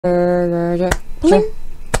Blink, blink,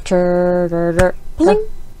 blink,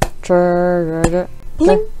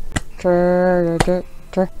 blink,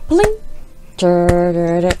 blink,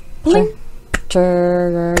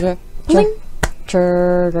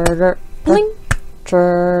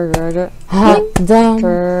 Hop down,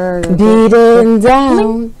 beating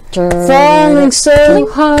down, falling so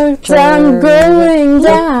hard, I'm going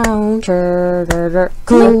down.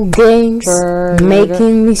 Cool games,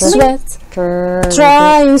 making me sweat,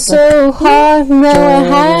 trying so hard, no I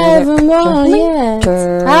haven't won yet.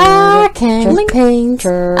 I can't paint,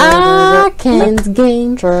 I can't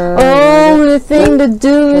game, only thing to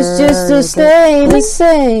do is just to stay the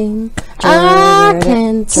same. I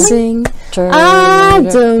can't sing, I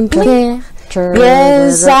don't care.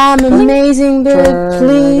 Yes, I'm amazing, but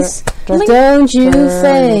please don't you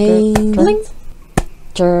faint.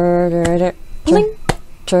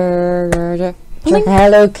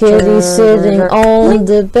 Hello Kitty sitting on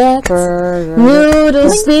the bed, Noodle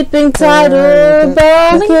sleeping tight or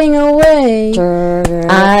barking away.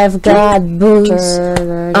 I've got booze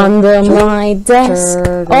under my desk,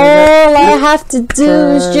 all I have to do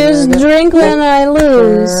is just drink when I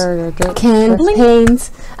lose. Can't paint,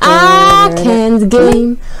 I can't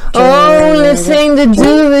game, only thing to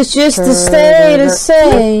do is just to stay the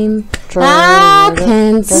same. I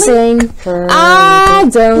can't sing, I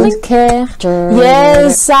don't care.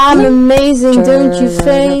 Yes, I'm amazing, don't you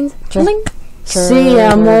faint? See,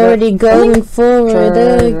 I'm already going forward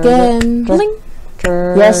again.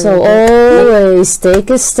 Yes, I'll always take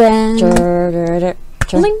a stand.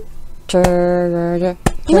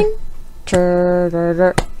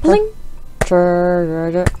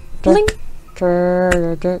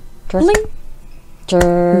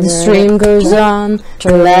 The stream goes on,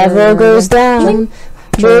 the level goes down.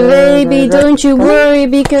 But baby, don't you worry,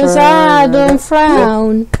 because I don't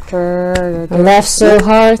frown. I laugh so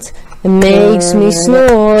hard, it makes me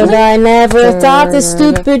snort. I never thought this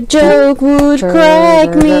stupid joke would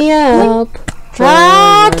crack me up.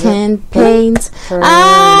 I can't paint,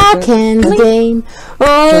 I can't game,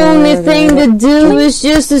 only thing to do is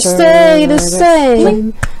just to stay the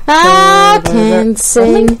same. I can't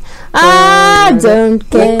sing, I don't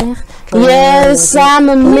care. Yes, I'm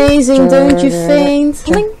amazing, don't you faint?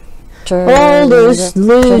 All those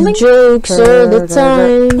little jokes all the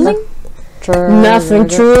time, nothing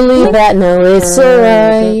truly bad, no it's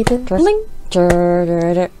alright.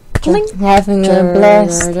 Having a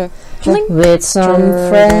blast with some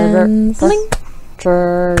friends.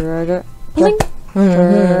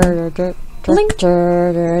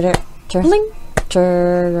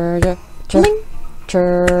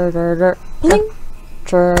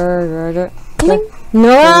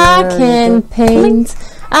 No, I can't paint,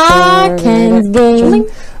 I can't game,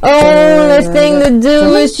 only thing to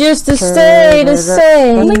do is just to stay the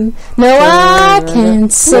same. No, I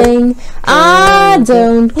can't sing, I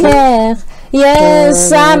don't care.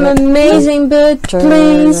 Yes, I'm amazing, but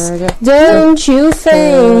please don't you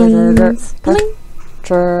faint.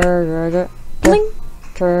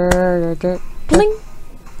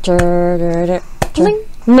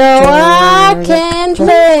 No, I can't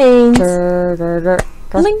paint.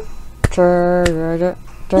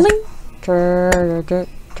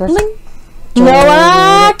 No,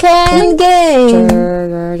 I can't game.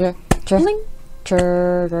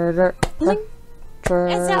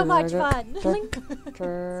 It's so much fun.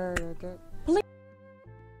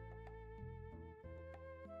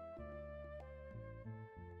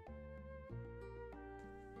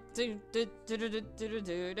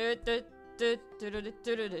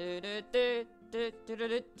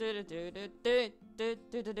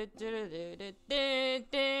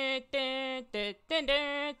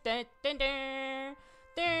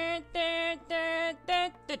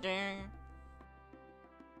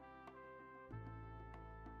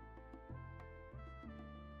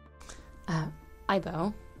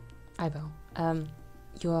 Ibo,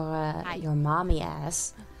 your mommy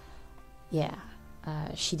ass, yeah,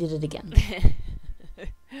 she did it again.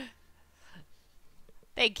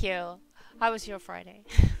 Thank you. How was your Friday?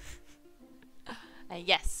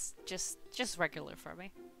 Yes, just regular for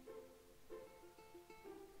me.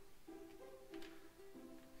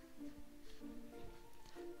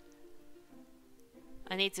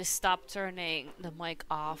 I need to stop turning the mic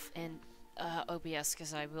off in OBS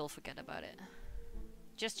because I will forget about it.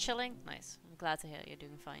 Just chilling? Nice. I'm glad to hear you're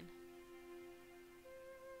doing fine.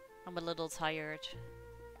 I'm a little tired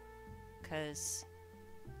because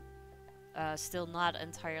still not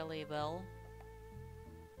entirely well,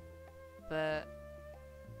 but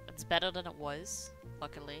it's better than it was,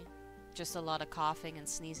 luckily. Just a lot of coughing and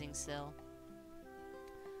sneezing still.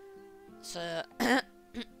 So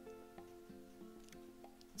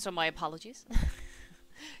So my apologies,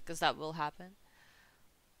 because that will happen.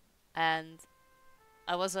 And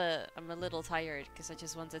I'm a little tired because I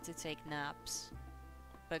just wanted to take naps,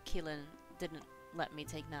 but Keelan didn't let me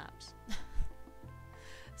take naps.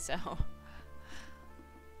 So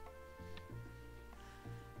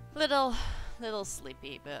little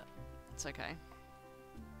sleepy, but it's okay.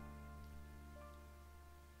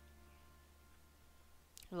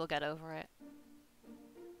 We'll get over it.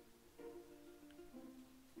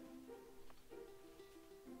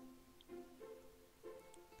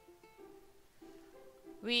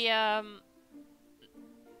 We happy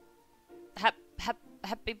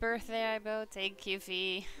birthday, Ibo. Thank you,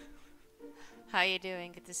 V. How you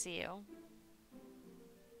doing? Good to see you.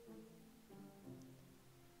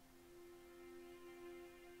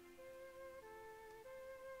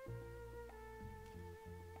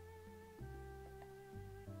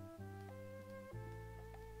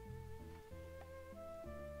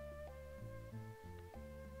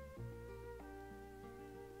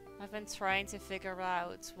 I've been trying to figure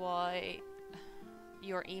out why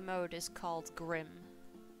your emote is called Grim.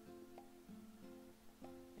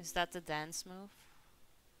 Is that the dance move?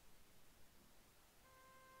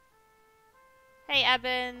 Hey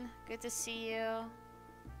Eben, good to see you.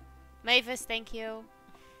 Mavis, thank you.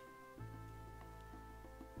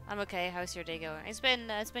 I'm okay. How's your day going? It's been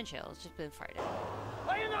chill. It's just been Friday.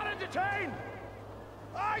 Are you not entertained?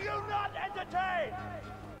 Are you not entertained?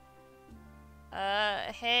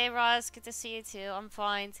 Hey Ross, good to see you too. I'm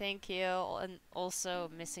fine, thank you. And also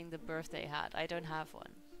missing the birthday hat. I don't have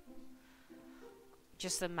one.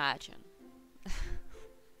 Just imagine.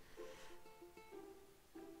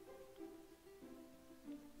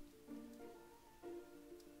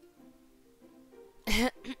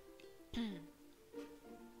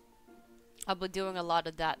 I've been doing a lot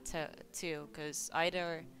of that too, because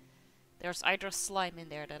there's either slime in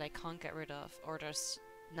there that I can't get rid of, or there's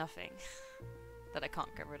nothing that I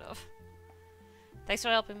can't get rid of. Thanks for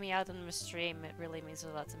helping me out on the stream. It really means a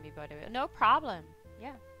lot to me, by the way. No problem.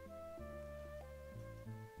 Yeah.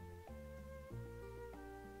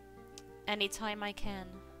 Anytime I can.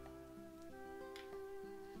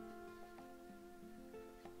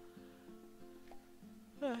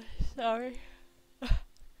 Sorry.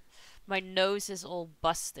 My nose is all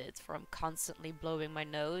busted from constantly blowing my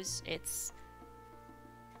nose. It's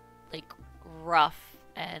like rough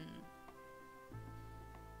and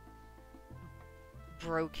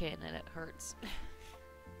broken and it hurts.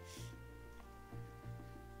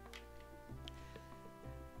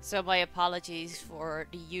 So my apologies for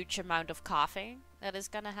the huge amount of coughing that is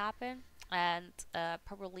gonna happen, and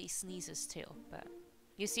probably sneezes too, but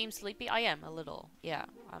you seem sleepy. I am a little, yeah,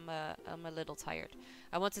 I'm a little tired.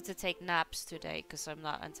 I wanted to take naps today because I'm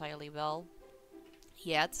not entirely well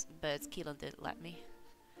yet, but Keelan didn't let me.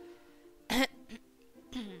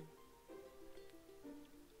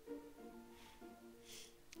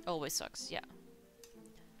 Always sucks, yeah.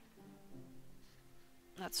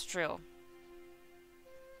 That's true.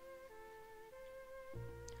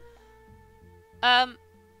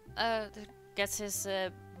 Gets his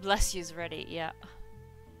bless yous ready, yeah.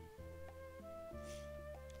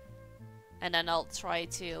 And then I'll try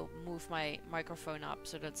to move my microphone up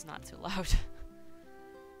so that it's not too loud.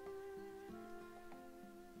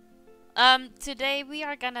 Today we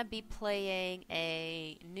are gonna be playing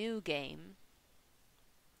a new game.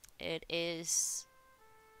 It is,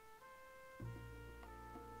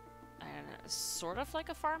 I don't know, sort of like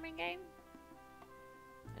a farming game.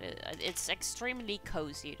 It's extremely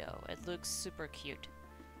cozy though. It looks super cute.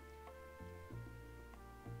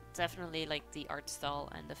 Definitely like the art style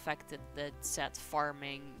and the fact that the set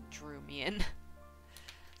farming drew me in.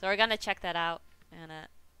 So we're gonna check that out and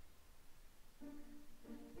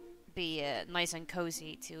be nice and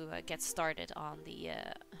cozy to get started on the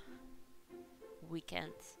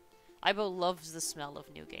weekend. Ibo loves the smell of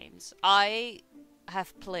new games. I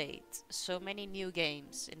have played so many new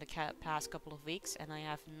games in the past couple of weeks and I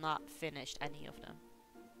have not finished any of them.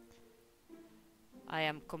 I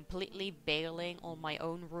am completely bailing on my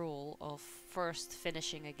own rule of first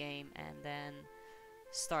finishing a game and then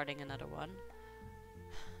starting another one.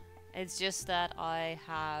 It's just that I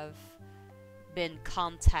have been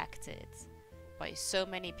contacted by so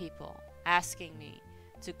many people asking me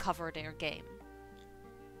to cover their game.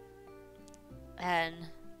 And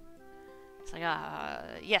it's like,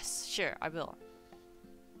 yes, sure, I will.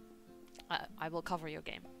 I will cover your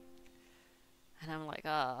game. And I'm like,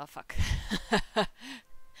 fuck.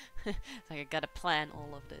 It's like I gotta plan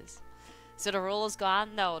all of this. So the rule is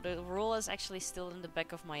gone? No, the rule is actually still in the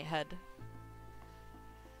back of my head.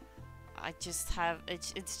 I just have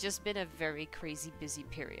it's just been a very crazy busy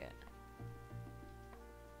period.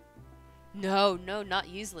 No, no, not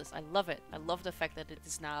useless. I love it. I love the fact that it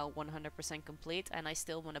is now 100% complete, and I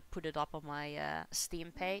still want to put it up on my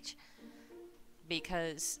Steam page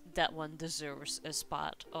because that one deserves a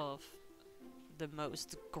spot of the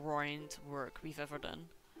most grind work we've ever done.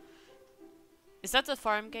 Is that the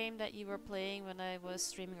farm game that you were playing when I was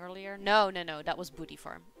streaming earlier? No, no, no, that was Booty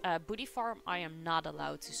Farm. Booty Farm I am not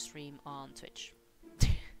allowed to stream on Twitch.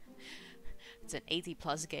 It's an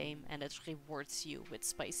 80+ game and it rewards you with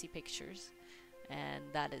spicy pictures. And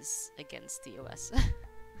that is against DOS.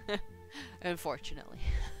 Unfortunately.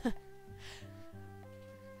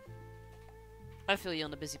 I feel you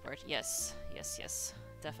on the busy part. Yes, yes, yes.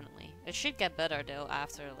 Definitely. It should get better though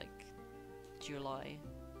after like July.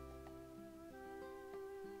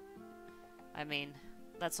 I mean,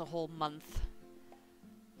 that's a whole month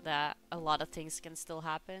that a lot of things can still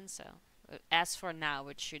happen, so as for now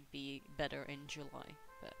it should be better in July,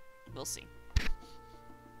 but we'll see.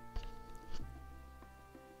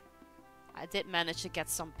 I did manage to get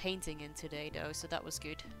some painting in today though, so that was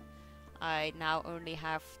good. I now only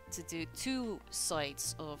have to do 2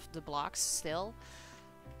 sides of the blocks still,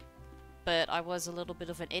 but I was a little bit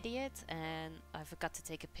of an idiot and I forgot to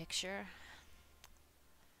take a picture.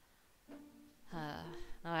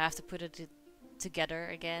 Now I have to put it together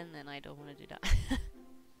again, and I don't want to do that.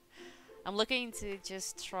 I'm looking to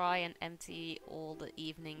just try and empty all the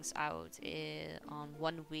evenings out on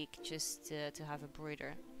 1 week just to have a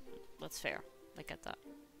breather. That's fair. I get that.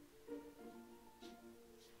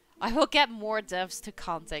 I will get more devs to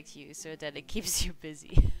contact you so that it keeps you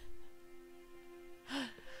busy.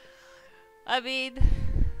 I mean,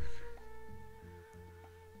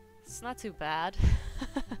 it's not too bad.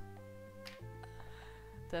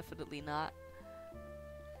 Definitely not.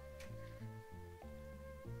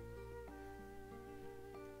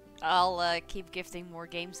 I'll keep gifting more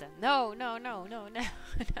games then. No, no, no, no, no,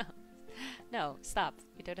 no. No, stop.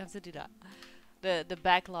 We don't have to do that. The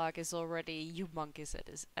backlog is already humongous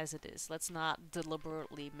as it is. Let's not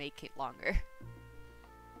deliberately make it longer.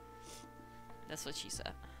 That's what she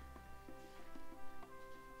said.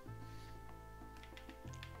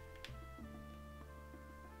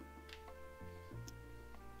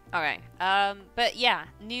 Alright, but yeah,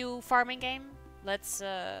 new farming game. Let's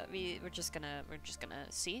we're just gonna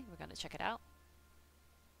see. We're gonna check it out.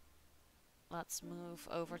 Let's move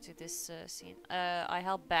over to this scene. I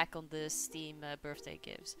held back on the Steam birthday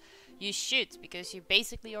gifts. You should, because you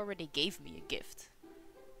basically already gave me a gift.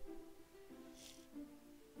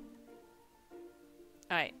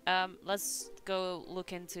 Alright, let's go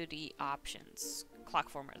look into the options.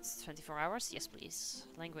 Clock formats, 24 hours, yes please.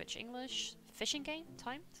 Language, English. Fishing game,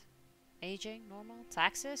 timed. Aging, normal.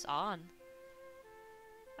 Taxes, on.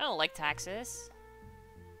 I don't like taxes.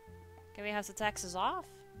 Can we have the taxes off?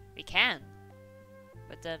 We can.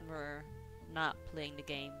 But then we're not playing the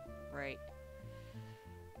game right.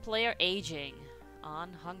 Player aging,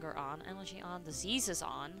 on. Hunger, on. Energy, on. Diseases,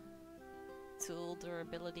 on. Tool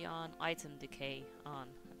durability, on. Item decay, on.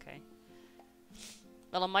 Okay.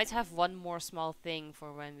 Well, I might have one more small thing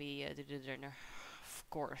for when we do the dinner.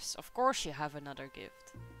 Of course you have another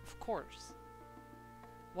gift. Of course.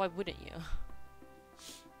 Why wouldn't you?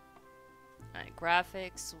 Alright,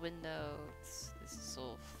 graphics, windows. This is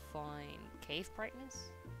all fine. Cave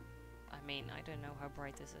brightness? I mean, I don't know how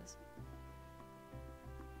bright this is.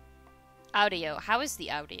 Audio. How is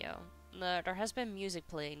the audio? There has been music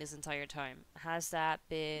playing this entire time. Has that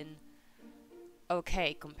been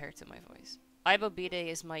okay compared to my voice? Ibobide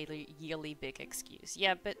is my yearly big excuse.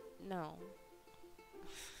 Yeah, but no.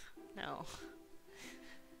 No.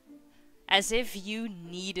 As if you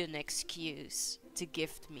need an excuse to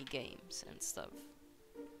gift me games and stuff.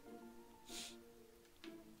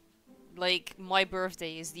 Like, my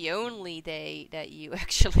birthday is the only day that you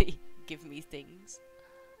actually give me things.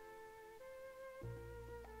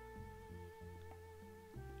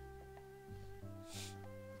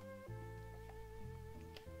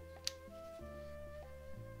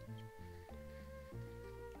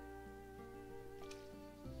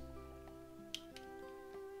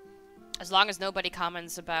 As long as nobody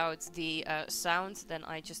comments about the sound, then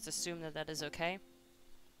I just assume that that is okay.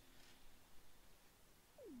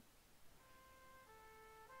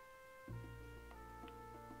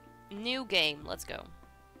 New game, let's go.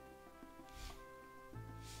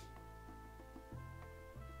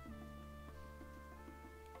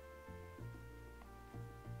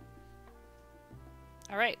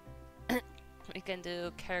 Alright. We can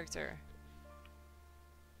do character.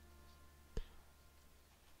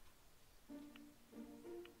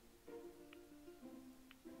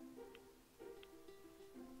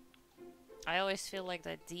 I always feel like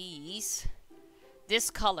that this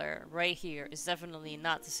color right here is definitely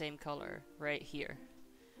not the same color right here.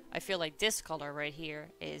 I feel like this color right here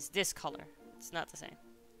is this color. It's not the same.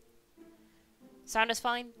 Sound is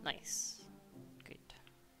fine? Nice. Good.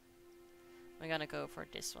 I'm gonna go for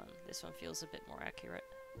this one. This one feels a bit more accurate.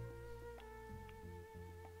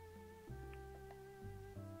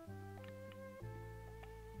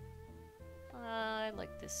 I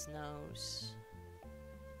like this nose.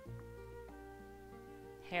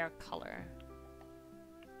 Hair color.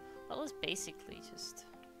 Well, it's basically just...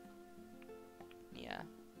 yeah.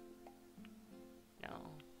 No,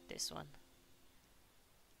 this one.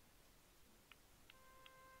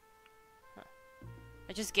 Huh.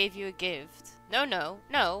 I just gave you a gift. No, no,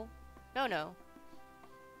 no, no, no.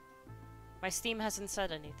 My Steam hasn't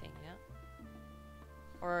said anything yet.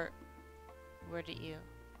 Or, where did you?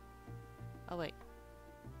 Oh wait,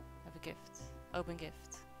 I have a gift. Open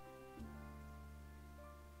gift.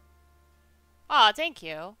 Ah, thank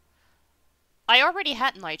you. I already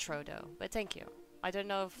had Nitro though, but thank you. I don't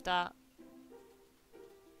know if that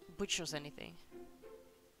butchers anything.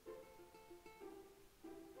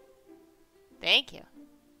 Thank you.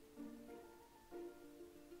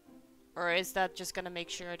 Or is that just gonna make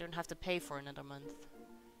sure I don't have to pay for another month?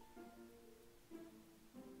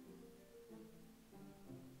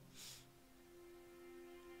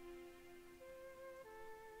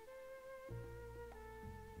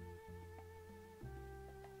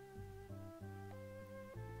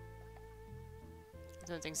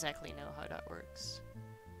 I don't exactly know how that works.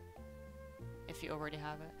 If you already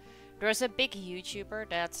have it. There's a big YouTuber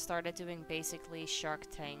that started doing basically Shark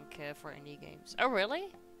Tank for indie games. Oh really?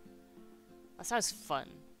 That sounds fun.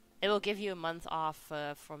 It will give you a month off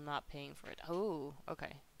from not paying for it. Oh,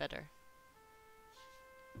 okay. Better.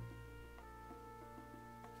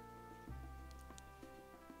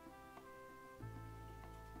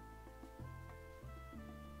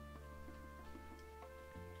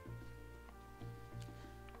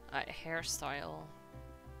 Hairstyle.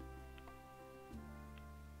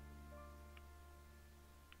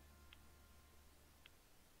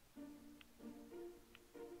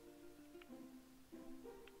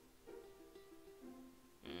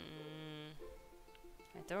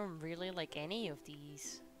 I don't really like any of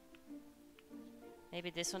these. Maybe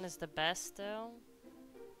this one is the best though.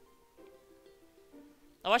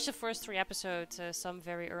 I watched the first 3 episodes, some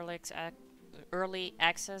very early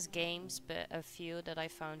access games, but a few that I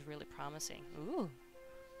found really promising. Ooh.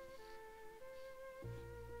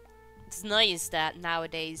 It's nice that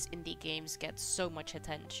nowadays indie games get so much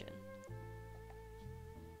attention.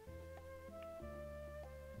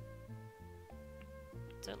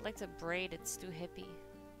 Don't like the braid, it's too hippie.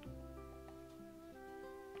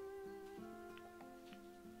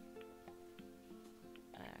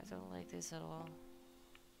 I don't like this at all.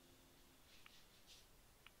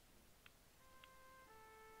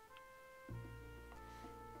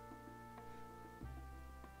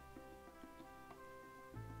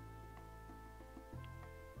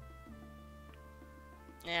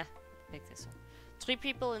 Yeah, pick this one. 3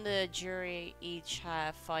 people in the jury each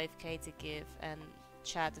have 5k to give, and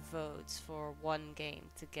chat votes for 1 game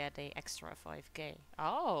to get a extra 5k.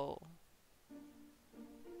 Oh,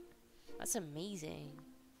 that's amazing.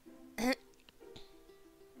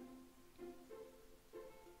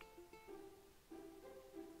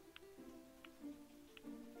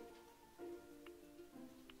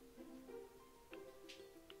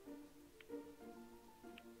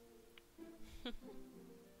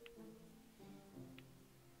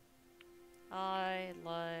 I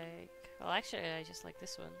like... well, actually, I just like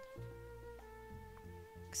this one.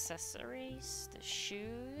 Accessories, the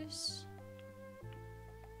shoes.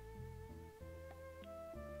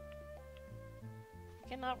 I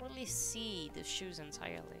cannot really see the shoes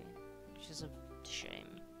entirely, which is a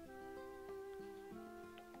shame.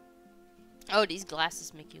 Oh, these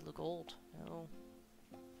glasses make you look old. No.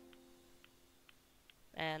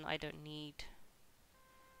 And I don't need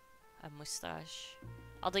a mustache.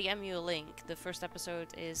 I'll DM you a link. The first episode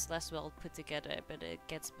is less well put together, but it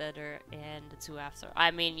gets better in the 2 after.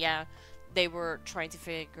 I mean, yeah, they were trying to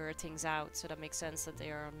figure things out, so that makes sense that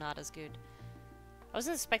they are not as good. I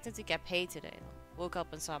wasn't expecting to get paid today. Woke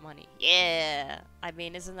up and saw money. Yeah! I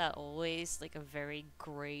mean, isn't that always like a very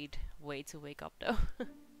great way to wake up though?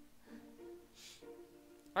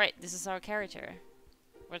 Alright, this is our character.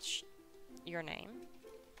 What's your name?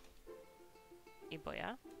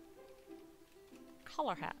 Iboya.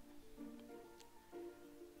 Color hat.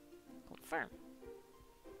 Confirm.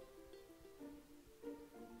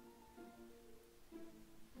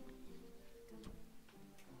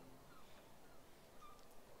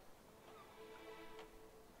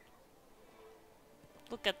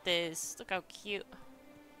 Look at this. Look how cute.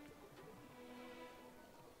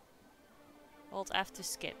 Hold F to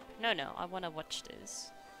skip. No, no, I want to watch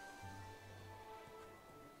this.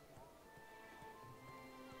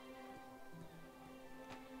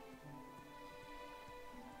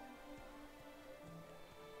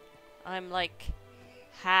 I'm like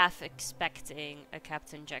half expecting a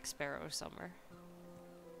Captain Jack Sparrow somewhere.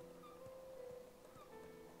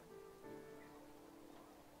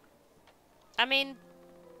 I mean,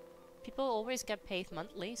 people always get paid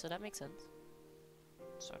monthly, so that makes sense.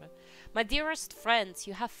 Sort of. My dearest friends,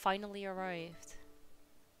 you have finally arrived.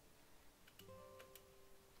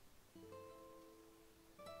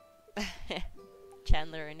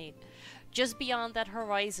 Chandler in need. Just beyond that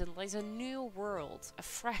horizon lies a new world, a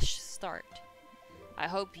fresh start. I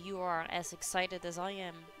hope you are as excited as I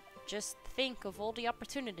am. Just think of all the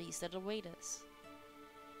opportunities that await us.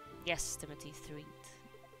 Yes, Timothy Threed.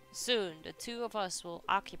 Soon, the two of us will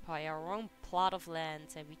occupy our own plot of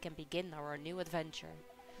land and we can begin our new adventure.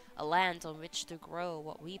 A land on which to grow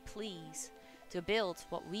what we please, to build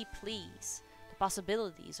what we please. The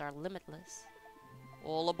possibilities are limitless.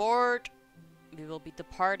 All aboard! We will be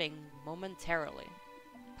departing momentarily.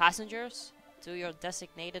 Passengers, to your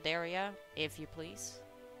designated area, if you please.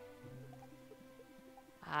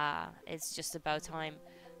 Ah, it's just about time.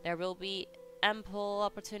 There will be ample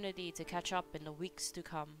opportunity to catch up in the weeks to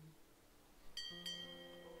come.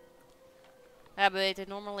 Yeah, but they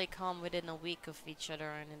normally come within a week of each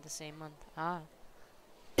other and in the same month. Ah.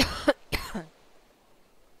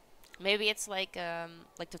 Maybe it's like the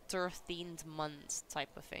 13th month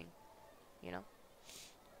type of thing. You know?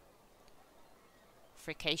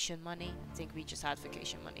 Vacation money. I think we just had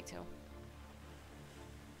vacation money too.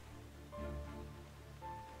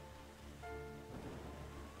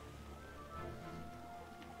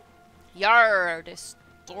 Yar! This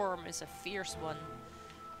storm is a fierce one.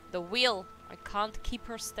 The wheel! I can't keep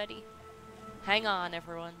her steady. Hang on,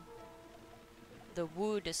 everyone. The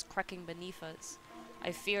wood is cracking beneath us.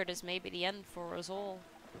 I fear this may be the end for us all.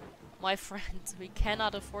 My friends, we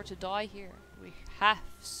cannot afford to die here. We have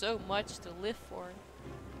so much to live for.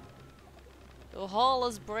 The hull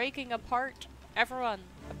is breaking apart. Everyone,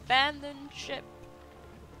 abandon ship.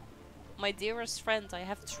 My dearest friend, I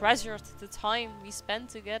have treasured the time we spent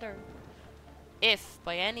together. If,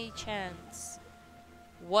 by any chance,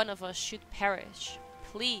 one of us should perish,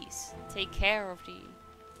 please take care of the...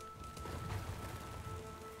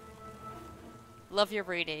 Love your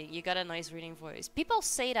reading. You got a nice reading voice. People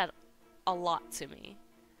say that a lot to me.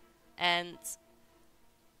 And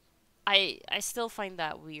I still find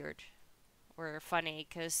that weird. Or funny.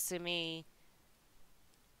 Because to me...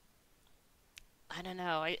 I don't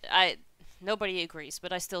know. Nobody agrees.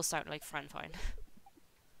 But I still sound like Franfine.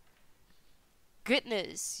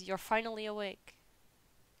 Goodness. You're finally awake.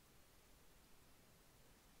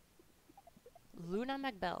 Luna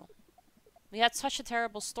McBell. We had such a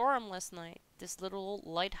terrible storm last night. This little old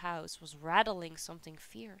lighthouse was rattling something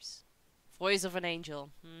fierce. Voice of an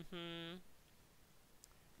angel.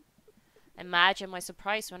 Imagine my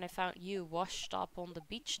surprise when I found you washed up on the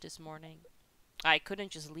beach this morning. I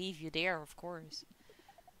couldn't just leave you there, of course.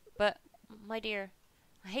 But, my dear,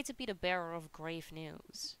 I hate to be the bearer of grave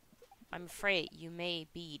news. I'm afraid you may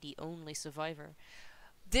be the only survivor.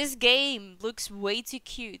 This game looks way too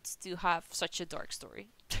cute to have such a dark story.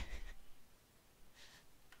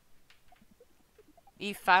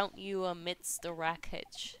 We found you amidst the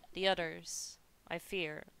wreckage. The others, I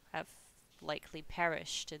fear, have likely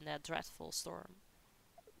perished in that dreadful storm.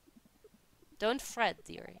 Don't fret,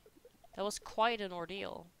 dearie. That was quite an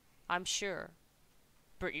ordeal, I'm sure.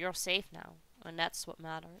 But you're safe now, and that's what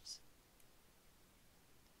matters.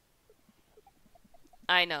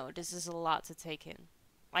 I know, this is a lot to take in.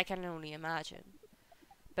 I can only imagine.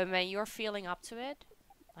 But when you're feeling up to it,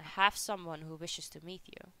 I have someone who wishes to meet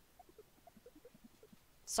you.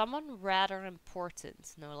 Someone rather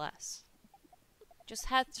important, no less. Just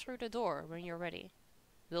head through the door when you're ready.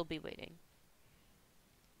 We'll be waiting.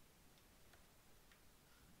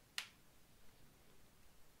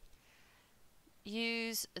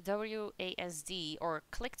 Use WASD or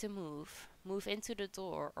click to move. Move into the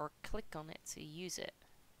door or click on it to use it.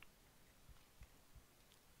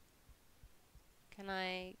 Can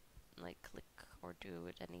I like click or do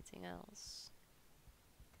with anything else?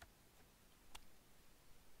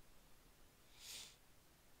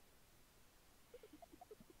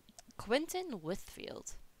 Quentin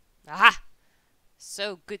Whitfield. Aha!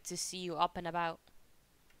 So good to see you up and about.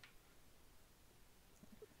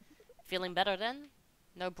 Feeling better then?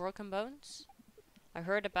 No broken bones? I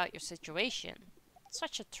heard about your situation.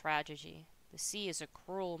 Such a tragedy. The sea is a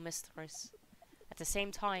cruel mistress. At the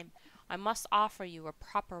same time, I must offer you a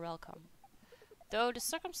proper welcome. Though the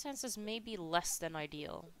circumstances may be less than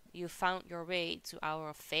ideal, you found your way to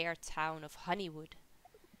our fair town of Honeywood.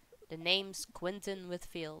 The name's Quentin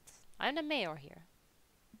Whitfield. I'm the mayor here.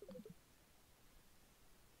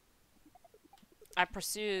 I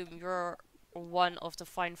presume you're one of the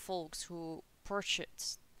fine folks who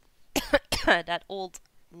purchased that old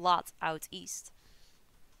lot out east.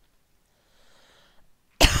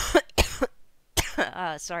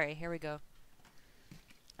 Sorry, here we go.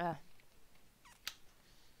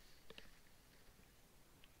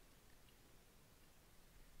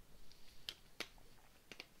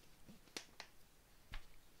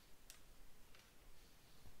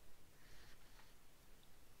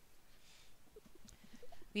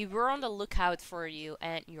 We were on the lookout for you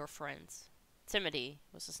and your friends. Timothy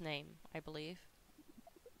was his name, I believe.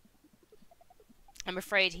 I'm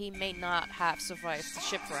afraid he may not have survived the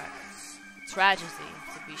shipwreck. Tragedy,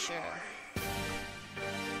 to be sure.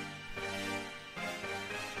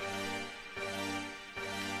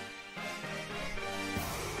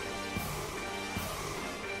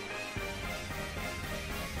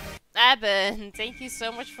 Eben, thank you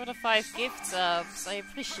so much for the 5 gift subs. I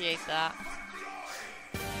appreciate that.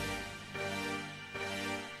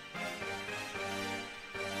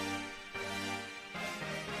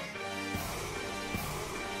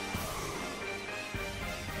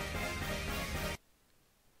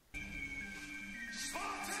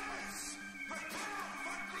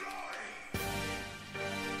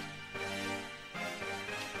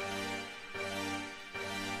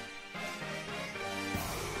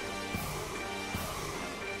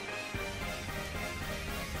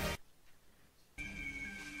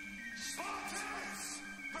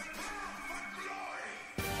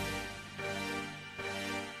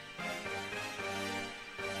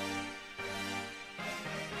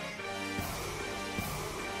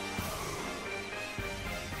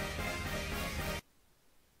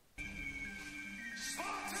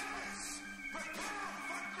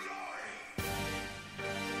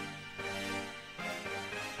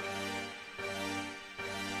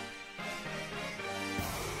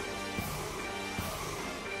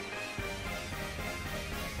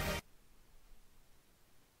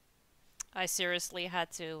 I seriously had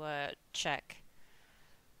to check.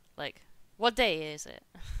 Like, what day is it?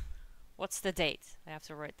 What's the date? I have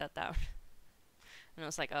to write that down. And I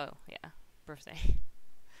was like, oh, yeah, birthday.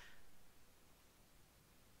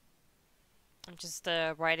 I'm just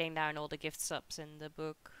writing down all the gift subs in the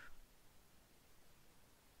book.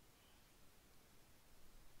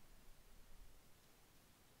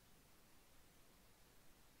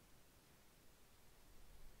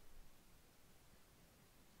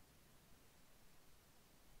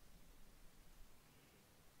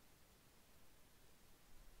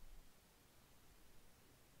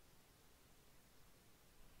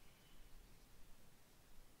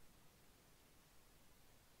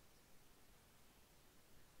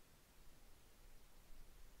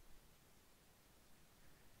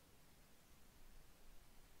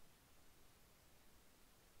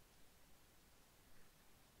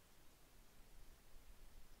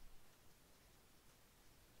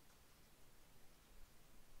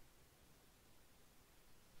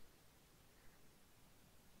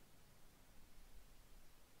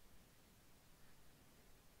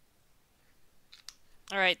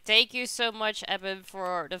 Alright, thank you so much, Eben,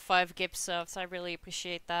 for the 5 gift subs. I really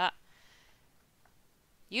appreciate that.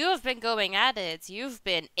 You have been going at it. You've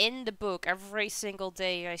been in the book every single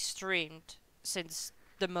day I streamed since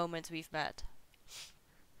the moment we've met.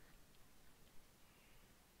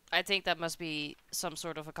 I think that must be some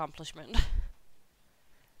sort of accomplishment.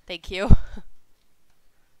 Thank you.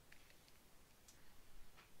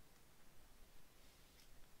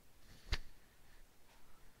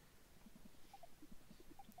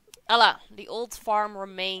 Allah, the old farm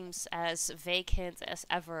remains as vacant as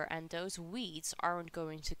ever, and those weeds aren't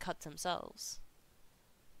going to cut themselves.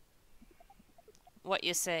 What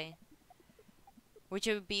you say? Would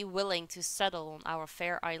you be willing to settle on our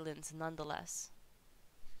fair island nonetheless?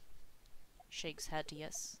 Shakes head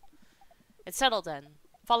yes. It's settled then.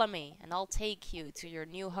 Follow me, and I'll take you to your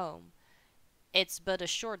new home. It's but a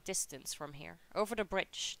short distance from here, over the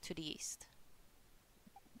bridge to the east.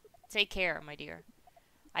 Take care, my dear.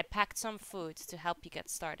 I packed some food to help you get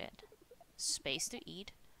started. Space to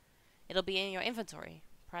eat. It'll be in your inventory.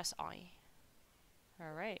 Press I.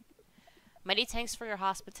 Alright. Many thanks for your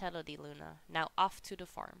hospitality, Luna. Now off to the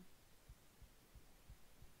farm.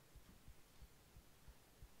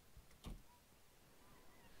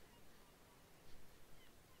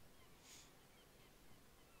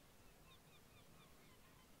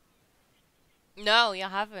 No, you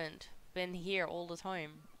haven't been here all the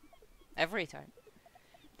time. Every time.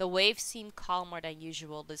 The waves seem calmer than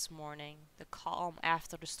usual this morning. The calm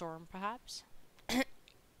after the storm, perhaps?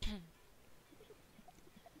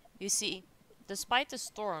 You see, despite the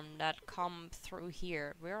storm that come through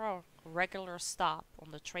here, we're a regular stop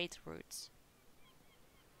on the trade routes.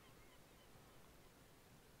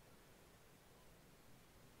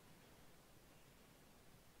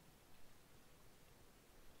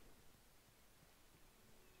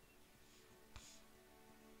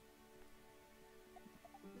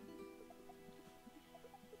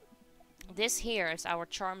 This here is our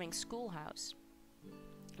charming schoolhouse,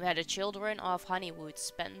 where the children of Honeywood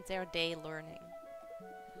spend their day learning.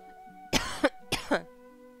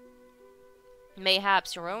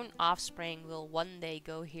 Mayhaps your own offspring will one day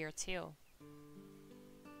go here too.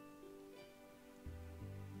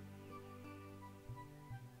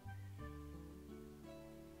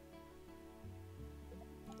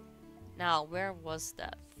 Now, where was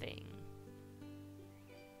that thing?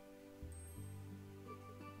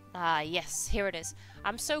 Ah, yes, here it is.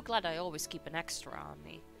 I'm so glad I always keep an extra on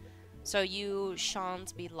me. So you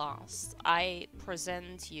shan't be lost. I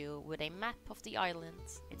present you with a map of the island.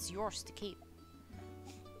 It's yours to keep.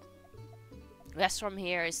 West from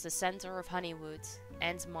here is the center of Honeywood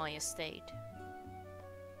and my estate.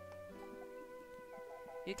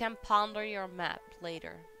 You can ponder your map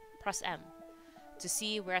later. Press M to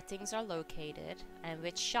see where things are located and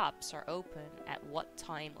which shops are open at what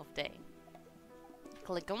time of day.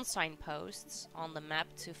 Click on signposts on the map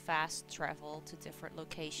to fast travel to different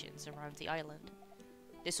locations around the island.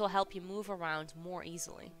 This will help you move around more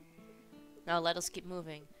easily. Now let us keep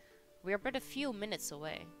moving. We are but a few minutes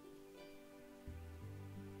away.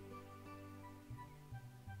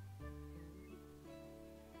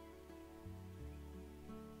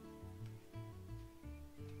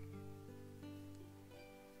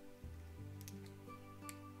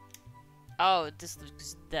 Oh, this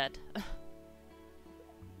looks dead.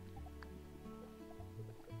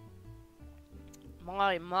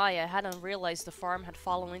 My, I hadn't realized the farm had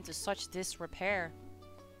fallen into such disrepair.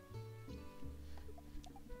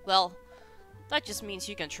 Well, that just means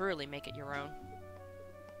you can truly make it your own.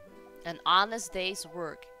 An honest day's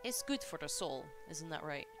work is good for the soul, isn't that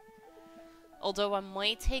right? Although I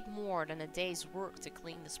might take more than a day's work to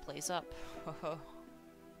clean this place up.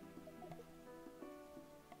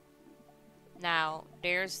 Now,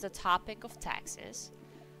 there's the topic of taxes.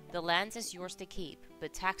 The land is yours to keep,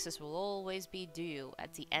 but taxes will always be due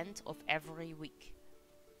at the end of every week.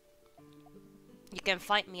 You can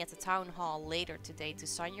find me at the town hall later today to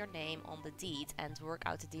sign your name on the deed and work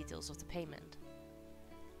out the details of the payment.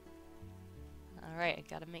 Alright, I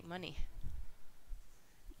gotta make money.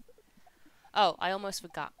 Oh, I almost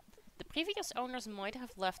forgot. The previous owners might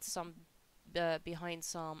have left behind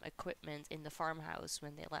some equipment in the farmhouse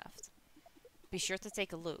when they left. Be sure to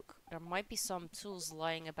take a look. There might be some tools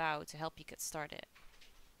lying about to help you get started.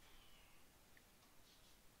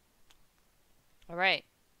 Alright.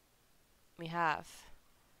 We have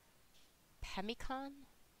pemmican.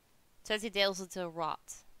 20 days until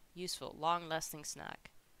rot. Useful, long-lasting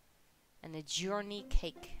snack. And a journey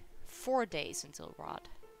cake. 4 days until rot.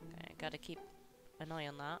 Okay, gotta keep an eye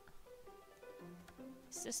on that.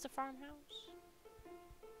 Is this the farmhouse?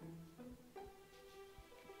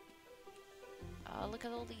 Look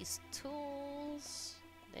at all these tools.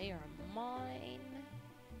 They are mine.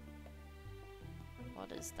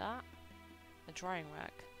 What is that? A drying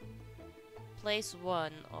rack. Place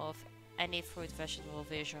 1 of any fruit, vegetable,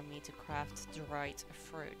 fish, or meat to craft dried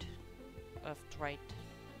fruit.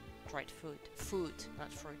 Dried food. Food,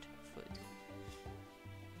 not fruit. Food.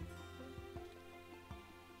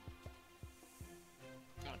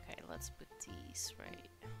 Okay, let's put these right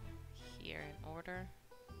here in order.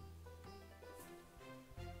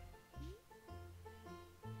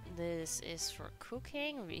 This is for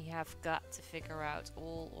cooking. We have got to figure out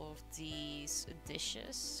all of these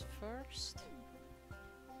dishes first.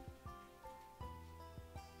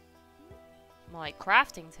 My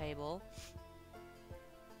crafting table.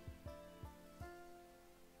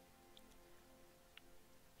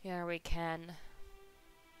 Here we can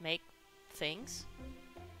make things.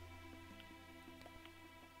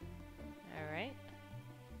 Alright.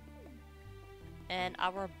 And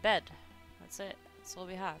our bed. That's it. That's all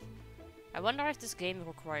we have. I wonder if this game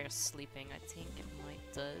requires sleeping. I think it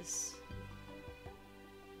might does.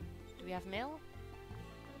 Do we have mail?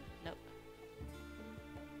 Nope.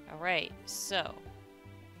 Alright, so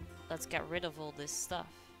let's get rid of all this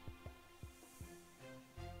stuff.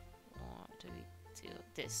 What do we do?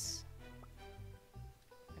 This.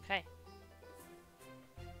 Okay.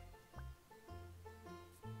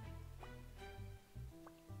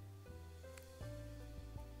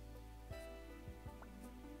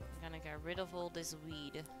 get rid of all this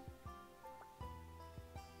weed.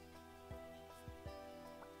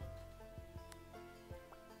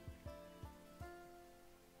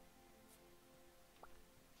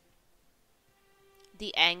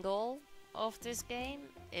 The angle of this game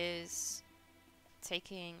is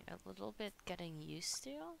taking a little bit getting used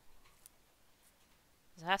to.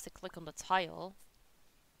 I have to click on the tile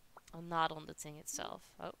and not on the thing itself.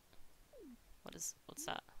 Oh, what's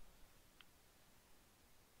that?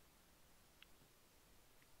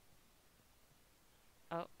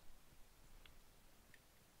 Oh.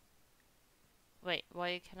 Wait,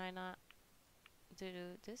 why can I not do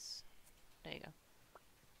this? There you go.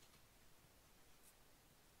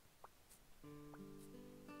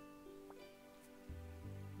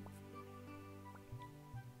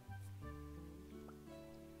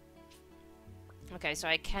 Okay, so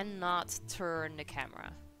I cannot turn the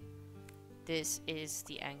camera. This is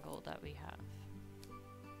the angle that we have.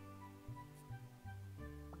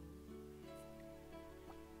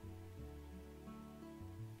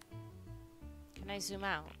 Can I zoom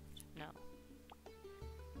out? No.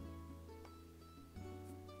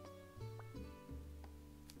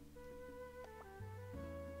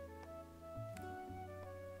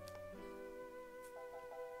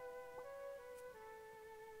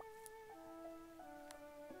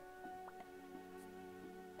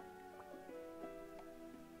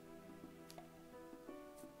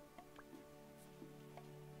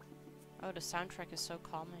 Oh, the soundtrack is so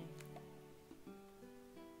calming.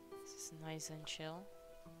 This is nice and chill.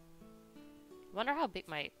 Wonder how big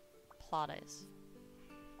my plot is.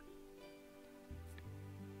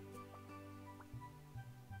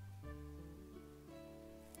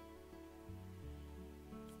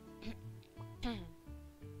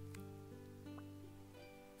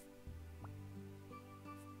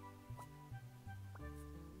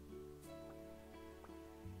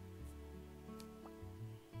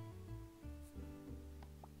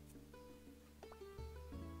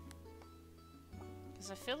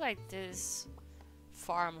 I feel like this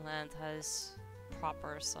farmland has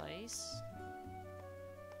proper size.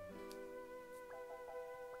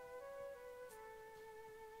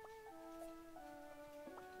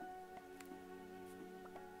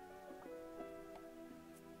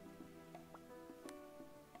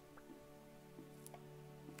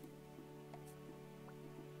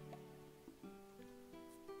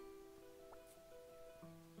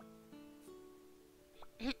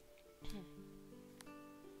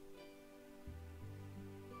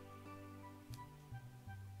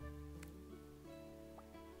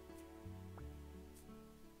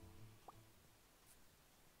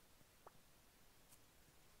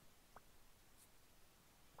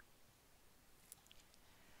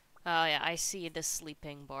 Oh yeah, I see the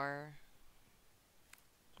sleeping bar.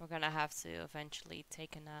 We're gonna have to eventually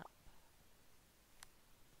take a nap.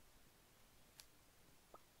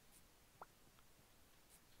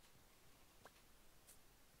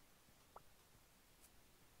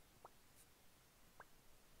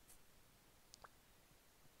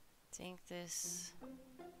 I think this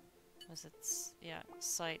was its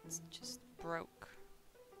site just broke.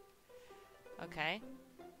 Okay.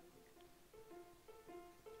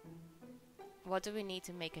 What do we need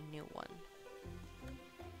to make a new one?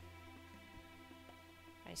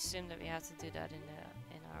 I assume that we have to do that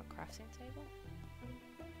in our crafting table.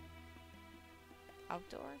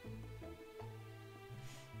 Outdoor.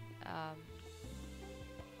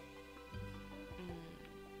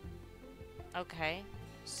 Okay,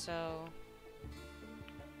 so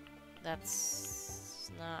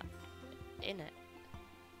that's not in it.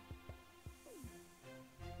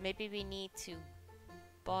 Maybe we need to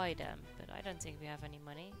buy them, but I don't think we have any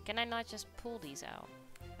money. Can I not just pull these out?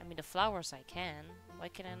 I mean, the flowers I can. Why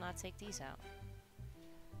can I not take these out?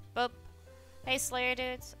 Boop. Hey Slayer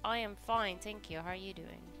dudes, I am fine, thank you. How are you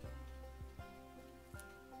doing?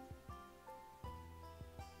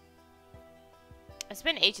 It's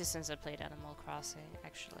been ages since I played Animal Crossing,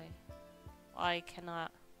 actually. I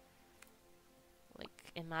cannot,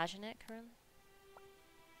 like, imagine it currently.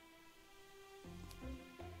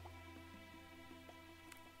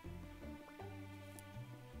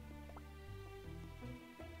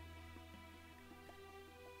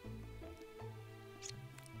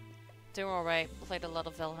 Doing alright. Played a lot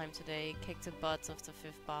of Valheim today. Kicked the butt of the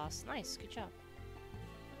 5th boss. Nice, good job.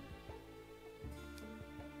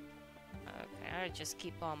 Okay, I just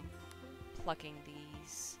keep on plucking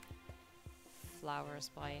these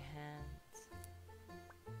flowers by hand.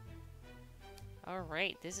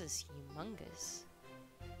 Alright, this is humongous.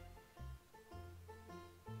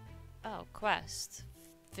 Oh, quest.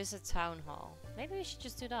 Visit town hall. Maybe we should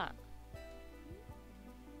just do that.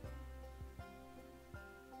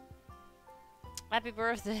 Happy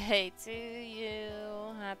birthday to you.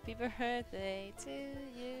 Happy birthday to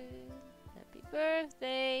you. Happy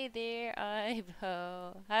birthday, dear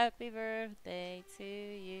Ivo. Happy birthday to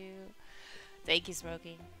you. Thank you,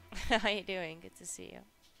 Smokey. How you doing? Good to see you.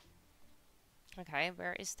 Okay,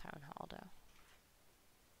 where is Town Hall, though?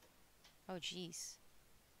 Oh, jeez.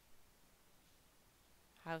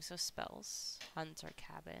 House of Spells. Hunter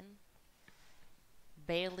Cabin.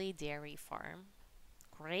 Bailey Dairy Farm.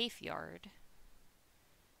 Graveyard.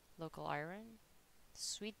 Local Iron.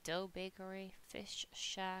 Sweet Dough Bakery. Fish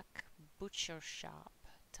Shack. Butcher Shop.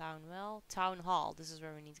 Town Well. Town Hall. This is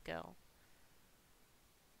where we need to go.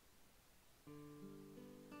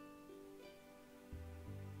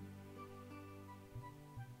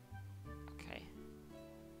 Okay.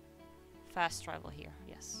 Fast travel here.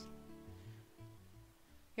 Yes.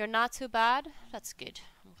 You're not too bad? That's good.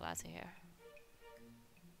 I'm glad to hear.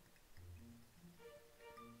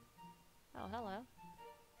 Oh, hello.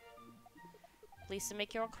 Pleased to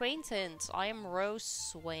make your acquaintance. I am Rose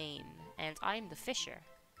Swain, and I'm the fisher.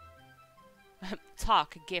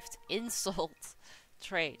 Talk, gift, insult,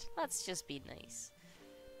 trade. Let's just be nice.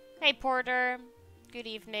 Hey, Porter. Good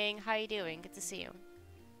evening. How you doing? Good to see you.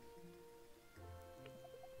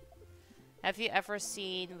 Have you ever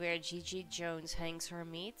seen where Gigi Jones hangs her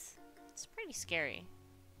meat? It's pretty scary.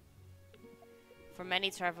 For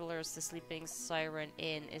many travelers, the Sleeping Siren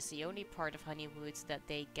Inn is the only part of Honeywood that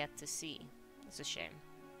they get to see. It's a shame.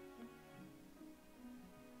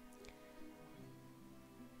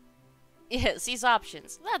 Yes, these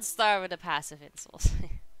options. Let's start with a passive insult.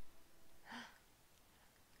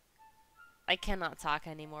 I cannot talk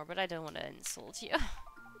anymore, but I don't want to insult you.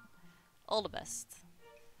 All the best.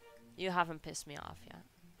 You haven't pissed me off yet.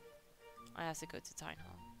 I have to go to Town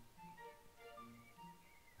Hall.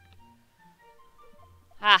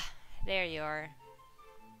 Ah, there you are.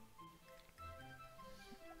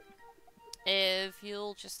 If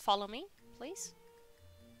you'll just follow me, please.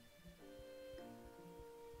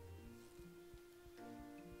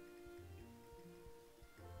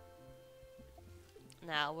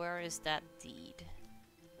 Now, where is that deed?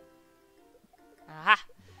 Aha!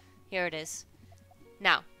 Here it is.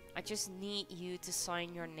 Now, I just need you to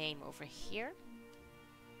sign your name over here.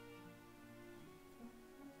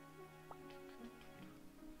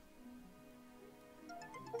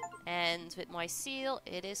 And with my seal,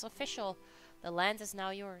 it is official. The land is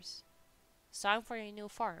now yours. It's time for your new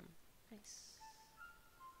farm. Nice.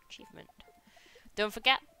 Achievement. Don't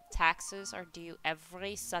forget, taxes are due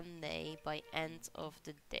every Sunday by end of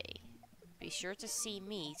the day. Be sure to see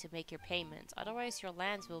me to make your payment, otherwise your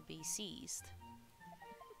land will be seized.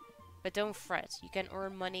 But don't fret, you can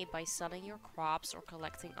earn money by selling your crops or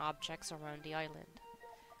collecting objects around the island.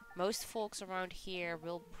 Most folks around here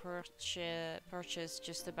will purchase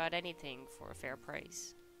just about anything for a fair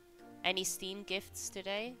price. Any Steam gifts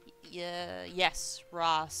today? Yes,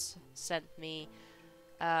 Ross sent me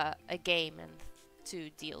a game and 2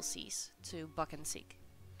 DLCs to Buck and Seek.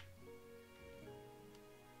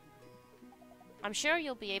 I'm sure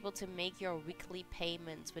you'll be able to make your weekly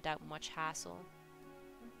payments without much hassle.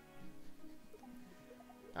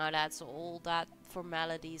 Now that's all that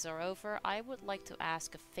formalities are over, I would like to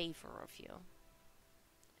ask a favor of you.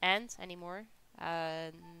 And, any more?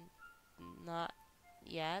 Not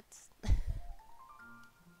yet.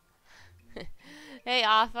 Hey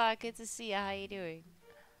Alpha, good to see you, how you doing?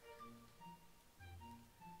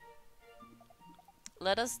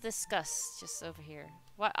 Let us discuss, just over here.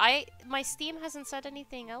 What, my Steam hasn't said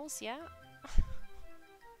anything else yet?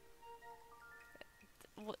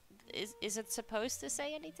 What, is it supposed to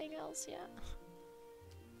say anything else yet?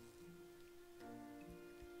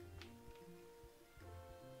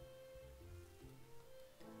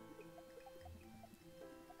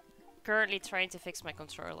 Currently trying to fix my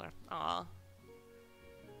controller. Aw.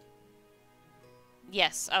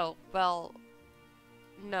 Yes, oh, well,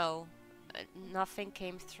 no. Nothing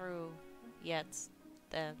came through yet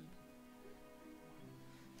then.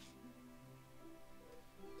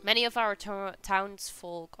 Many of our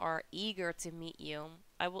townsfolk are eager to meet you.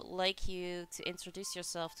 I would like you to introduce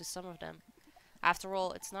yourself to some of them. After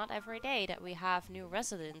all, it's not every day that we have new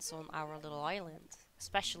residents on our little island,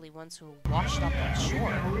 especially ones who washed up on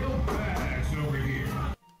shore.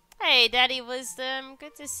 Hey, Daddy Wisdom,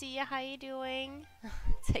 good to see you. How you doing?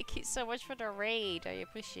 Thank you so much for the raid. I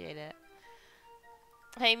appreciate it.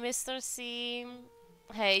 Hey, Mr. C.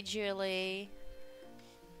 Hey, Julie.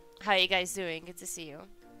 How you guys doing? Good to see you.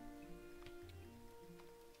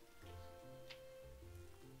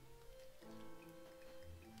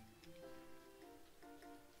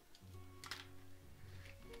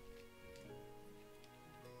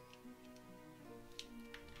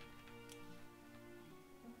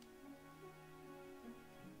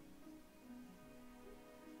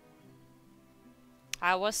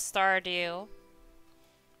 How was Stardew?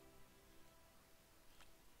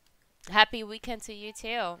 Happy weekend to you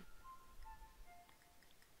too.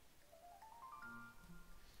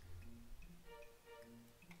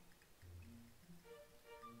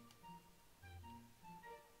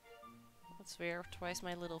 That's weird. Why is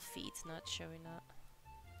my little feet not showing up?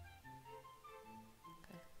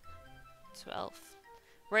 Okay. 12.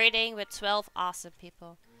 Rating with 12 awesome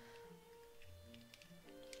people.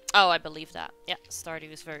 Oh, I believe that. Yeah,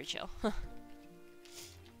 Stardew is very chill.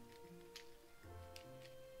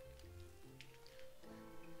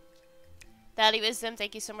 Daddy Wisdom,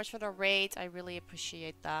 thank you so much for the raid. I really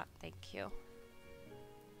appreciate that. Thank you.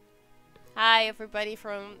 Hi everybody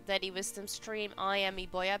from Daddy Wisdom stream. I am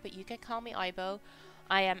Iboya, but you can call me Ibo.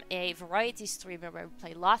 I am a variety streamer where we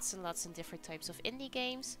play lots and lots of different types of indie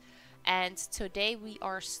games. And today we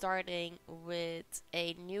are starting with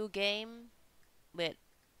a new game with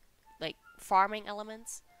like farming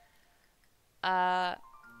elements.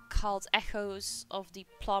 Called Echoes of the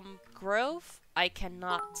Plum Grove. I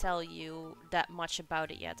cannot tell you that much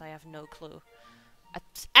about it yet. I have no clue.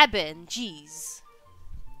 Eben, jeez.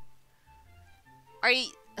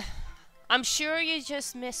 I'm sure you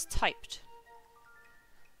just mistyped.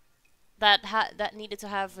 That needed to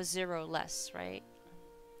have a 0 less, right?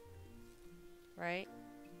 Right?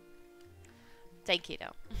 Thank you,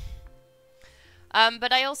 though.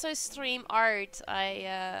 But I also stream art.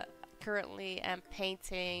 I currently am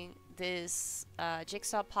painting this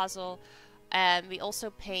jigsaw puzzle, and we also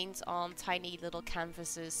paint on tiny little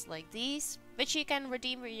canvases like these, which you can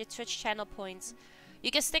redeem with your Twitch channel points. You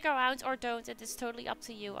can stick around or don't, it is totally up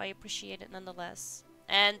to you. I appreciate it nonetheless.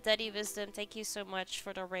 And Daddy Wisdom, thank you so much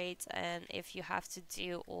for the raid, and if you have to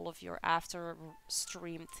do all of your after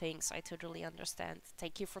stream things, I totally understand.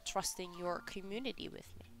 Thank you for trusting your community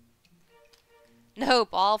with me. Nope,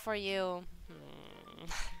 all for you.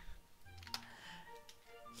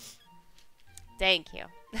 Thank you.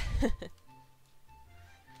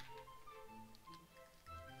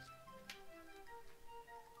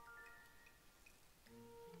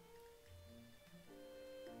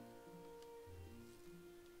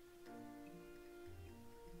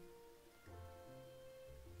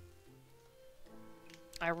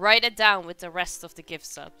 I write it down with the rest of the gift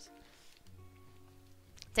subs.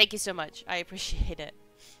 Thank you so much. I appreciate it.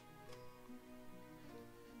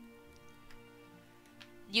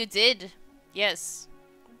 You did. Yes.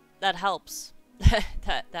 That helps.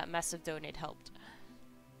 that massive donate helped.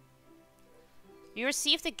 You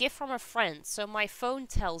received a gift from a friend, so my phone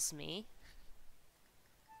tells me.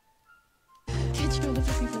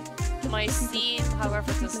 My Steam,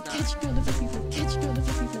 however, does not.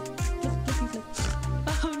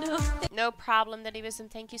 Oh no. No problem, Daddy Wisdom.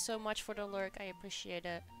 Thank you so much for the lurk. I appreciate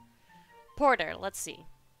it. Porter, let's see.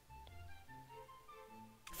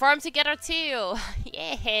 Farm together too.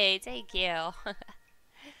 Yay, thank you.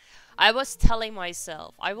 I was telling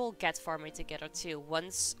myself I will get Farming Together 2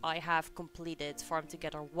 once I have completed Farm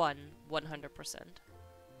Together 1 100%.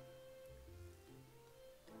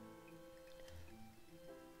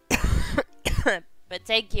 But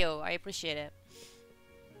thank you, I appreciate it.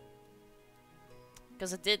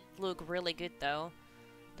 Because it did look really good though.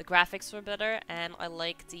 The graphics were better and I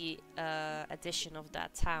like the addition of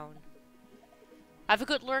that town. Have a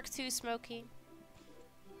good lurk too, Smokey.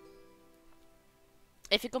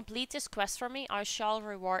 If you complete this quest for me, I shall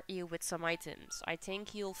reward you with some items. I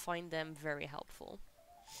think you'll find them very helpful.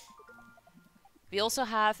 We also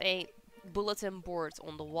have a bulletin board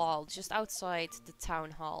on the wall just outside the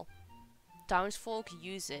town hall. Townsfolk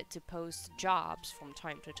use it to post jobs from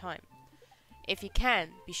time to time. If you can,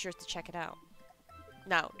 be sure to check it out.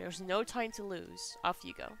 Now, there's no time to lose. Off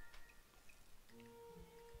you go.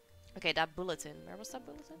 Okay, that bulletin. Where was that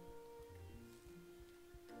bulletin?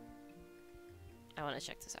 I want to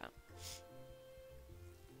check this out.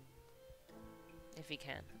 If we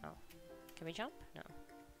can. Oh. Can we jump? No.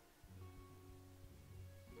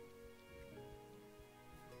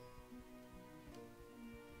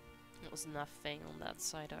 There was nothing on that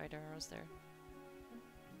side either, was there?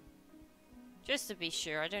 Just to be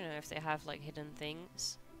sure, I don't know if they have like hidden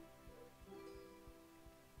things.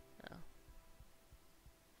 No.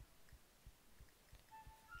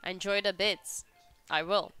 Enjoy the bits. I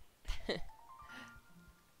will.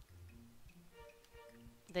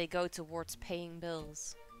 They go towards paying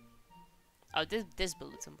bills. Oh, this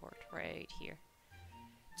bulletin board right here.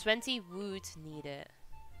 20 wood needed.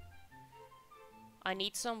 I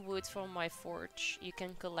need some wood from my forge. You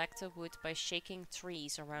can collect the wood by shaking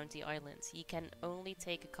trees around the island. You can only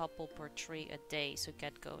take a couple per tree a day, so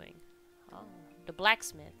get going. Oh, the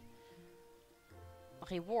blacksmith.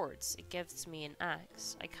 rewards. It gives me an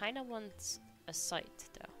axe. I kind of want a sight,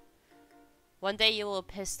 though. One day you will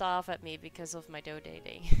be pissed off at me because of my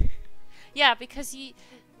donating. Yeah, because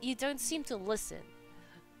you don't seem to listen.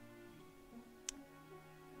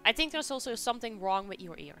 I think there's also something wrong with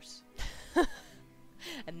your ears.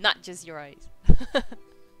 And not just your eyes.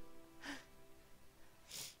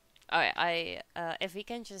 Alright, if we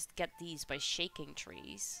can just get these by shaking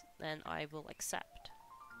trees, then I will accept.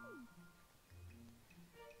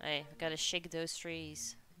 I gotta shake those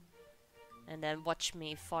trees. And then watch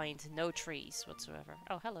me find no trees whatsoever.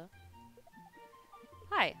 Oh, hello.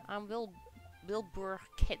 Hi, I'm Wilbur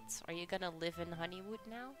Kit. Are you gonna live in Honeywood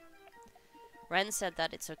now? Ren said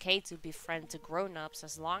that it's okay to befriend the grown-ups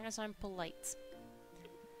as long as I'm polite.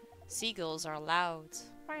 Seagulls are loud.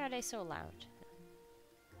 Why are they so loud?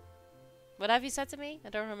 What have you said to me? I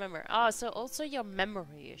don't remember. Oh, so also your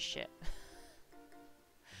memory is shit.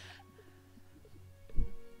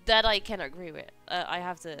 That I can agree with. I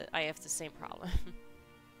have the same problem.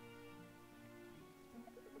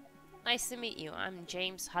 Nice to meet you. I'm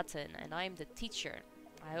James Hutton, and I'm the teacher.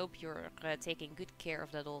 I hope you're taking good care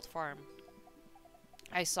of that old farm.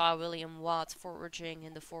 I saw William Watt foraging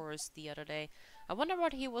in the forest the other day. I wonder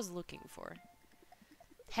what he was looking for.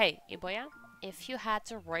 Hey, Iboya, if you had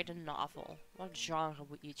to write a novel, what genre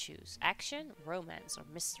would you choose? Action, romance, or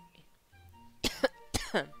mystery?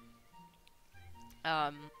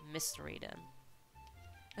 Mystery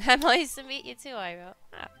then. Nice to meet you too, Iro.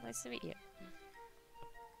 Ah, nice to meet you.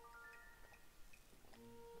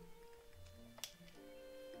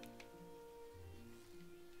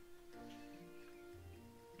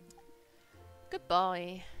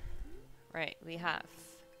 Goodbye. Right, we have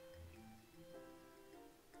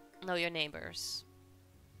know your neighbors.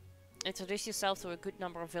 Introduce yourself to a good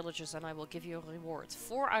number of villagers and I will give you a reward.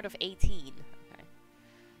 4 out of 18. Okay.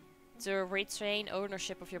 To retain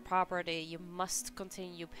ownership of your property, you must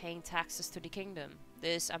continue paying taxes to the kingdom.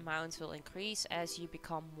 This amount will increase as you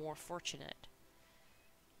become more fortunate.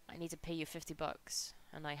 I need to pay you 50 bucks.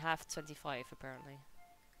 And I have 25 apparently.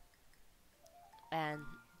 And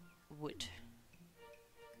wood.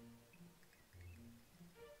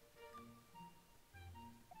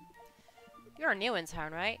 You're new in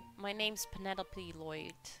town, right? My name's Penelope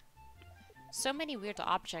Lloyd. So many weird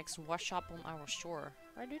objects wash up on our shore.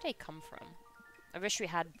 Where do they come from? I wish we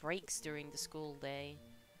had breaks during the school day.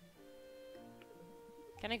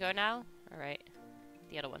 Can I go now? Alright.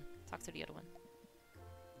 The other one. Talk to the other one.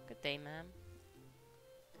 Good day, ma'am.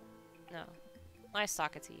 No. Nice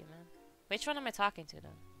talking to you, man. Which one am I talking to,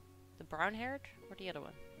 then? The brown-haired? Or the other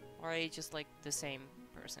one? Or are you just, like, the same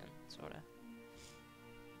person, sorta?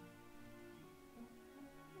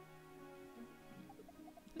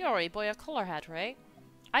 You're a boy of Colorhead, right?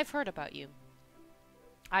 I've heard about you.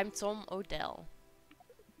 I'm Tom Odell.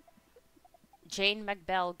 Jane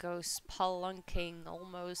McBell goes spelunking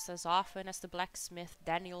almost as often as the blacksmith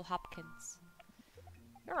Daniel Hopkins.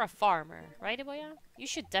 You're a farmer, right, Iboya? You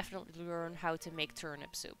should definitely learn how to make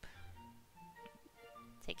turnip soup.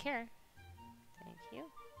 Take care. Thank you.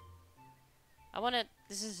 I wanna...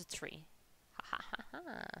 This is a tree. Ha ha ha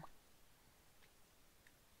ha.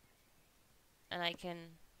 And I can...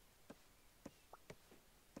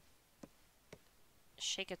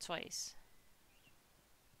 shake it twice.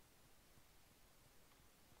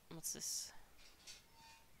 What's this?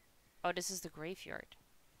 Oh, this is the graveyard.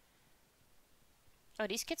 Oh,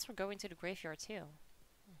 these kids were going to the graveyard too.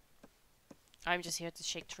 I'm just here to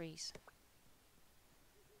shake trees.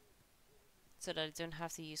 So that I don't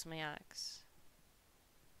have to use my axe.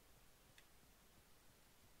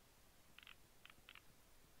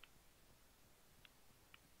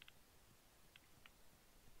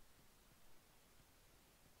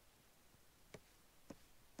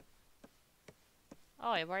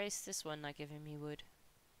 Oh, why is this one not giving me wood?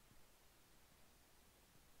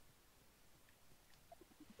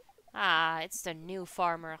 Ah, it's the new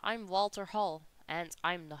farmer. I'm Walter Hall, and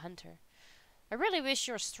I'm the hunter. I really wish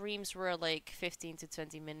your streams were like 15 to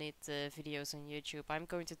 20 minute videos on YouTube. I'm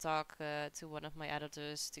going to talk to one of my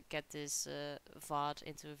editors to get this VOD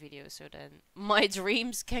into a video so then my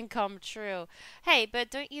dreams can come true. Hey, but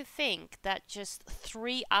don't you think that just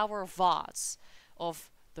 3-hour VODs of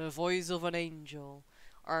the voice of an angel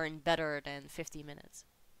aren't better than 50 minutes?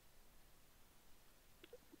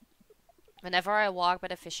 Whenever I walk by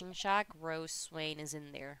the fishing shack, Rose Swain is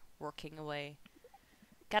in there, working away.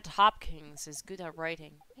 Cat Hopkins is good at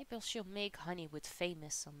writing. Maybe she'll make Honeywood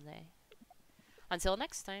famous someday. Until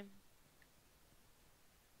next time.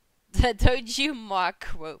 Don't you mock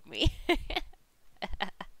quote me.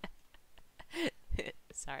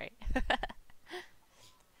 Sorry.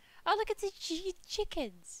 Oh, look at the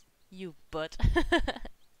chickens. You butt.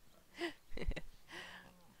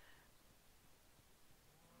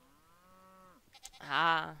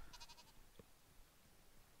 Ah.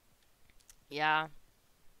 Yeah.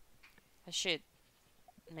 I should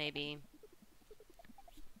maybe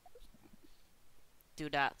do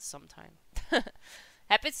that sometime.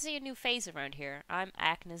 Happy to see a new face around here. I'm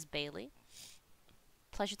Agnes Bailey.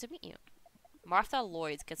 Pleasure to meet you. Martha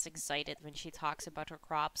Lloyd gets excited when she talks about her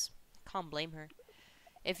crops. Can't blame her.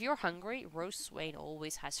 If you're hungry, Rose Swain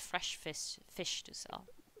always has fresh fish to sell.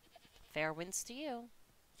 Fair winds to you.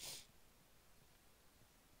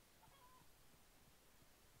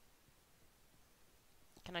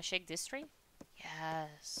 Can I shake this tree?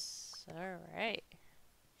 Yes. Alright.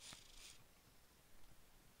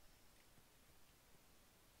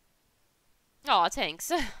 Oh,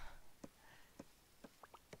 thanks.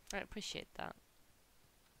 I appreciate that.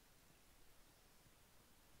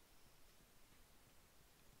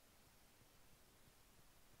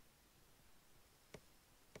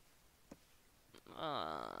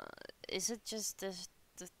 Is it just the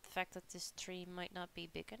fact that this tree might not be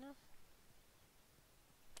big enough?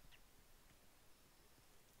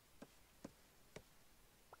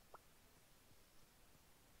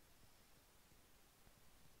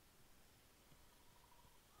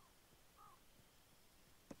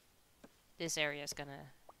 This area is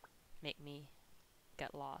gonna make me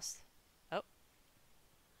get lost. Oh.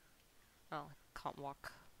 Oh, can't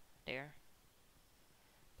walk there.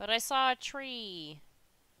 But I saw a tree.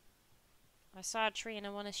 I saw a tree and I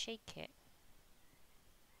want to shake it.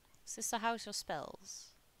 Is this a house of spells?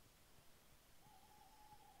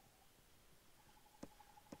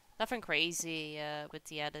 Nothing crazy with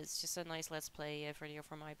the edits. Just a nice let's play video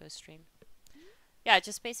for my bow stream. Yeah,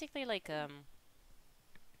 just basically like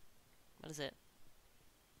what is it?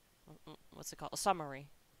 What's it called? A summary.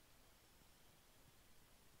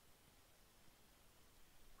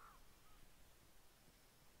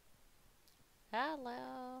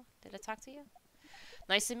 Hello. Did I talk to you?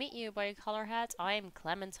 Nice to meet you, by color hat. I am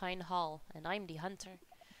Clementine Hall, and I'm the hunter.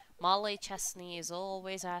 Molly Chesney is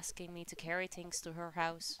always asking me to carry things to her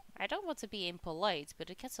house. I don't want to be impolite, but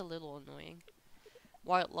it gets a little annoying.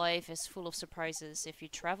 Wildlife is full of surprises. If you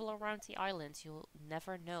travel around the island, you'll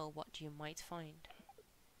never know what you might find.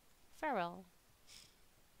 Farewell.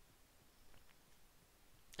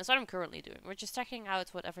 That's what I'm currently doing. We're just checking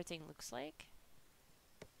out what everything looks like.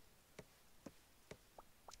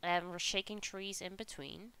 And we're shaking trees in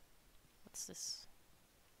between. What's this?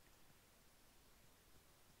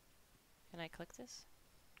 Can I click this?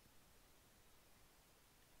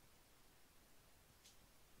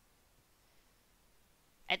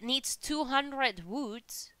 It needs 200 wood.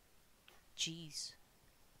 Jeez.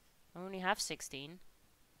 I only have 16.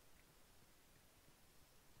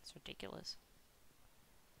 It's ridiculous.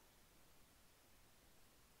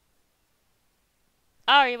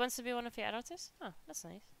 Oh, he wants to be one of the editors? Oh, that's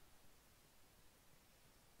nice.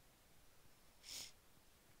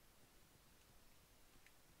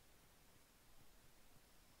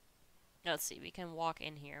 Let's see, we can walk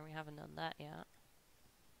in here. We haven't done that yet.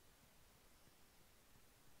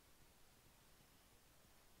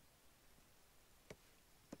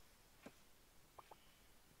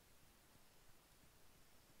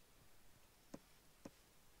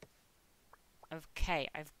 Okay,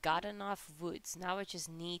 I've got enough woods. Now I just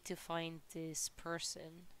need to find this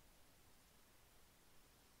person.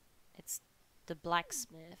 It's the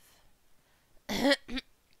blacksmith.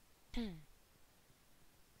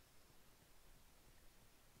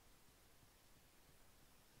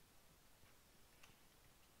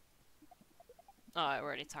 Oh, I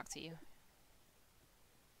already talked to you.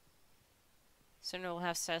 Soon we'll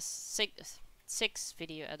have six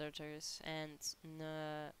video editors, and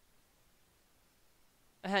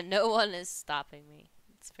no one is stopping me.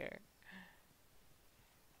 It's fair.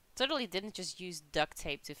 Totally didn't just use duct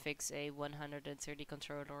tape to fix a 130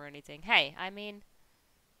 controller or anything. Hey, I mean,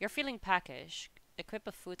 you're feeling peckish. Equip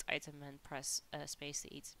a food item and press space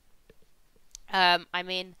to eat. I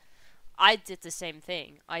mean, I did the same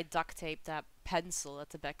thing. I duct taped that pencil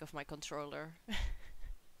at the back of my controller.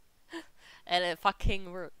 And it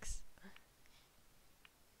fucking works.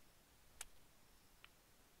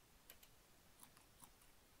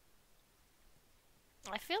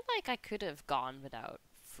 I feel like I could have gone without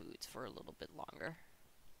food for a little bit longer.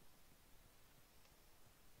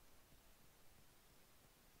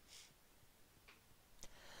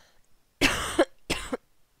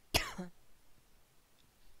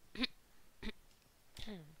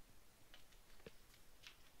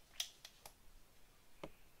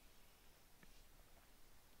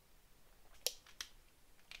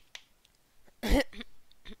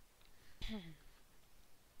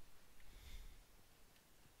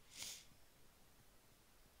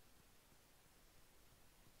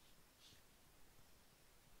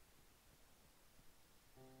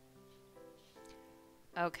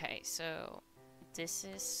 Okay, so this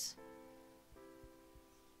is...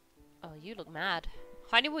 Oh, you look mad.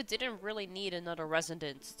 Honeywood didn't really need another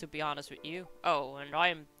resident, to be honest with you. Oh, and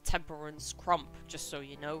I'm Temperance Crump, just so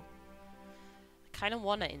you know. I kinda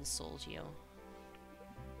wanna insult you.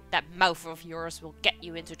 That mouth of yours will get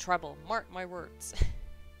you into trouble, mark my words.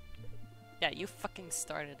 Yeah, you fucking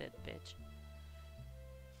started it, bitch.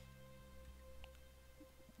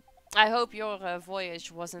 I hope your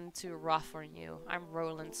voyage wasn't too rough on you. I'm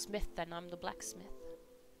Roland Smith and I'm the blacksmith.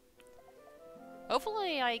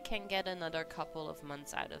 Hopefully I can get another couple of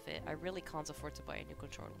months out of it. I really can't afford to buy a new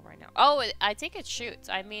controller right now. Oh, I think it shoots.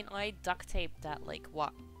 I mean, I duct taped that like,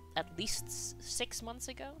 what? At least 6 months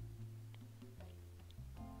ago?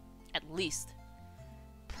 At least.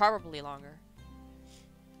 Probably longer.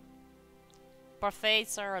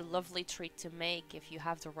 Parfaits are a lovely treat to make if you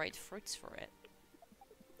have the right fruits for it.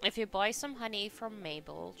 If you buy some honey from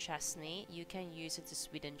Mabel Chesney, you can use it to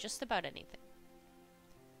sweeten just about anything.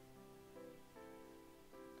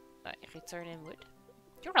 Return in wood.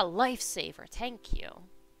 You're a lifesaver, thank you.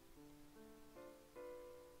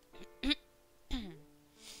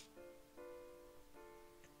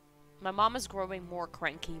 My mom is growing more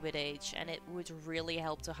cranky with age, and it would really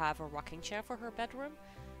help to have a rocking chair for her bedroom.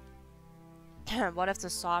 One of the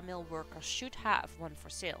sawmill workers should have one for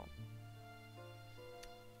sale.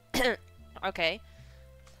 Okay.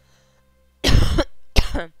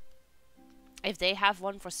 If they have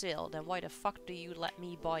one for sale, then why the fuck do you let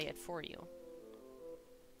me buy it for you?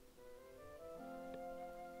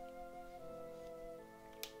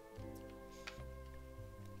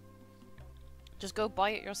 Just go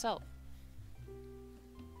buy it yourself.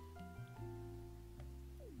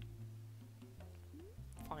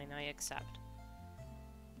 Fine, I accept.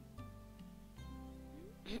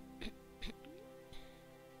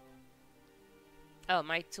 Oh,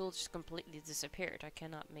 my tool just completely disappeared. I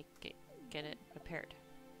cannot get it repaired.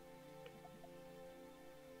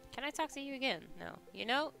 Can I talk to you again? No. You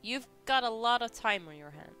know, you've got a lot of time on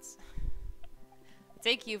your hands. I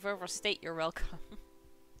think you've overstayed your welcome.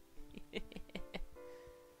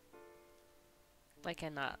 I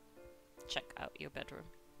cannot check out your bedroom.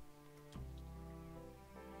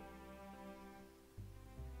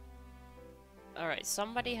 Alright,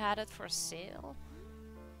 somebody had it for sale.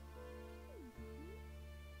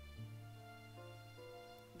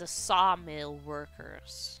 The sawmill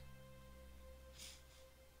workers.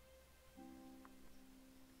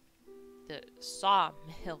 The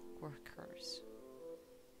sawmill workers.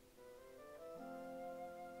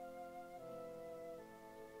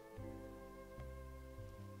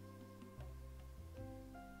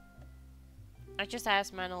 I just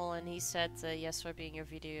asked Manuel and he said yes for being your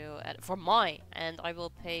video for mine, and I will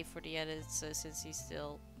pay for the edits since he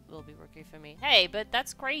still will be working for me. Hey, but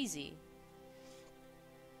that's crazy.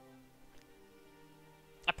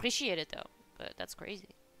 Appreciate it though, but that's crazy.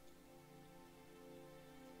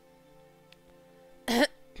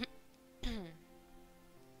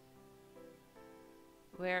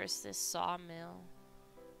 Where is this sawmill?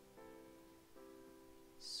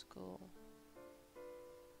 School.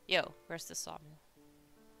 Yo, where's the sawmill?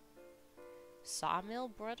 Sawmill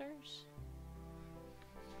Brothers?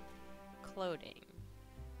 Clothing.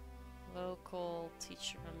 Local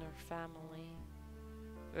teacher and their family.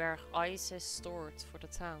 Where ice is stored for the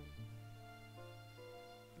town.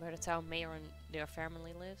 Where the town mayor and their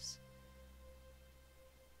family lives.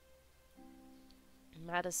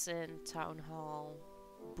 Madison Town Hall.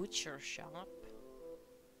 Butcher shop.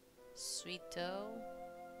 Sweet dough.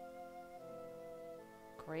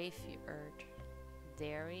 Graveyard.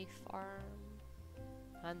 Dairy farm.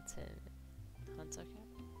 Hunter camp?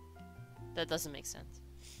 That doesn't make sense.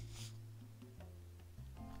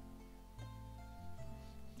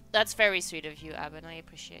 That's very sweet of you, Abin. I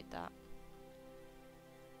appreciate that.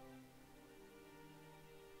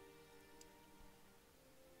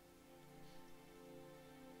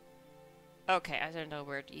 Okay, I don't know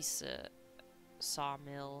where these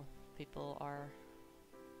sawmill people are.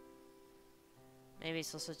 Maybe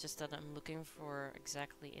it's also just that I'm looking for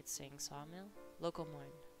exactly it saying sawmill. Local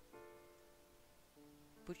mine.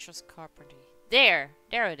 Butcher's Carpentry. There!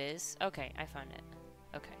 There it is. Okay, I found it.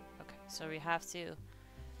 Okay, okay. So we have to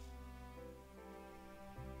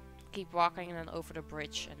keep walking and then over the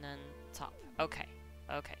bridge and then top. Okay.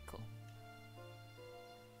 Okay, cool.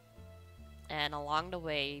 And along the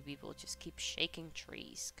way, we will just keep shaking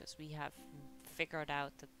trees, because we have figured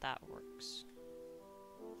out that that works.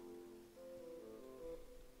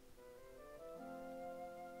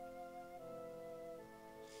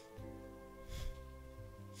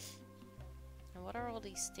 And what are all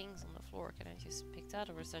these things on the floor? Can I just pick that,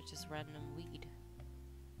 or is that just random weed?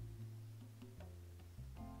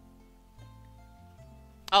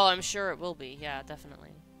 Oh, I'm sure it will be. Yeah,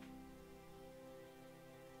 definitely.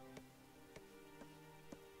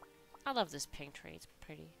 I love this pink tree. It's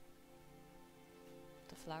pretty.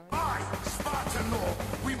 The flowers. I, Spartan Law,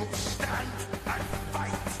 we will stand and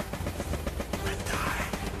fight and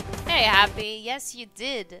die. Hey, Happy. Yes, you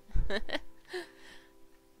did.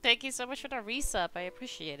 Thank you so much for the resub. I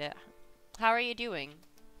appreciate it. How are you doing?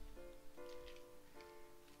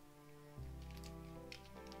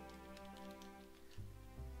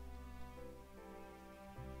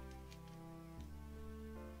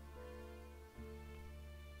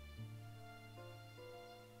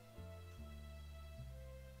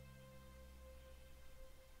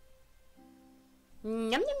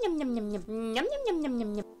 Yum yum yum yum yum yum yum yum yum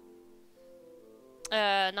yum yum.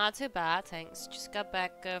 Not too bad, thanks. Just got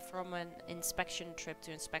back from an inspection trip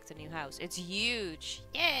to inspect a new house. It's huge!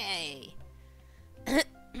 Yay!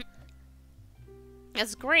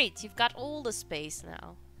 That's great. You've got all the space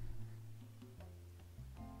now.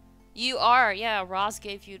 You are, yeah. Ross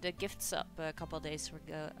gave you the gift sub a couple days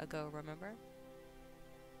ago, remember?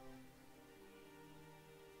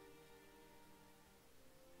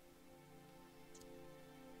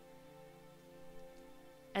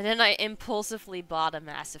 And then I impulsively bought a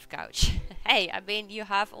massive couch. Hey, I mean, you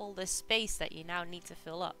have all this space that you now need to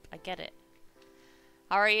fill up. I get it.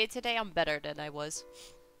 How are you today? I'm better than I was.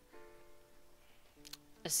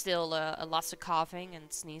 Still lots of coughing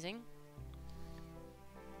and sneezing.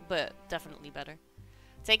 But definitely better.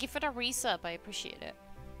 Thank you for the resub. I appreciate it.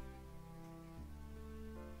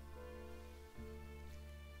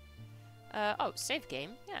 Oh, save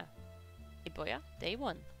game. Yeah. Hey, boya. Day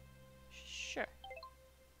 1. Sure.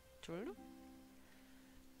 True.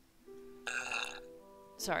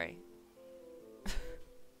 Sorry.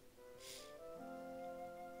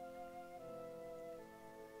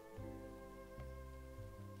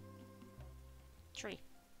 Tree.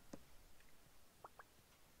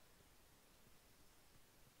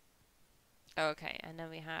 Okay, and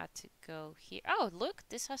then we had to go here. Oh, look,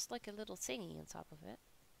 this has like a little thingy on top of it.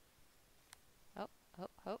 Oh, oh,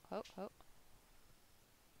 oh, oh, oh.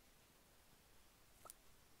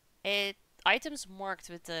 Items marked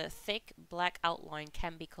with a thick black outline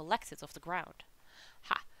can be collected off the ground.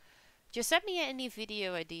 Ha! Just send me any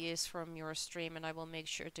video ideas from your stream and I will make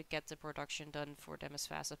sure to get the production done for them as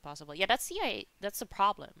fast as possible. Yeah, that's the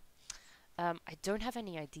problem. I don't have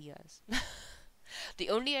any ideas. The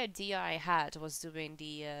only idea I had was doing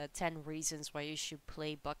the 10 reasons why you should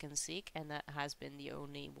play Buck and Seek, and that has been the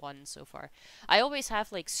only one so far. I always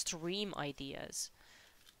have like stream ideas,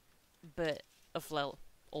 but well,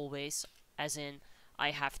 always, as in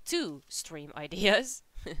I have 2 stream ideas,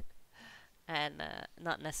 and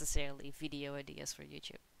not necessarily video ideas for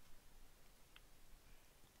YouTube.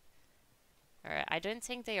 Alright, I don't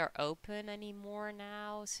think they are open anymore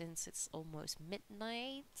now, since it's almost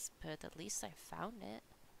midnight, but at least I found it.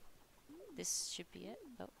 This should be it.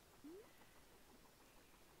 Oh.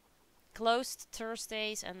 Closed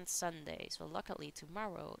Thursdays and Sundays. Well, luckily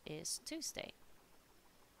tomorrow is Tuesday.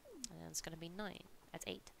 And it's gonna be 9 at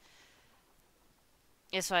 8.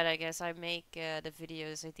 It's fine, I guess. I make the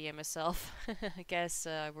videos idea myself. I guess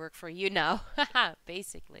I work for you now.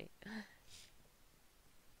 Basically.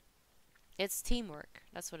 It's teamwork.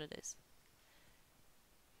 That's what it is.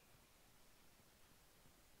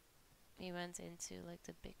 We went into like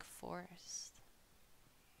the big forest.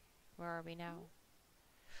 Where are we now?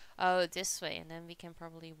 Oh, this way, and then we can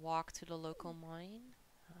probably walk to the local mine.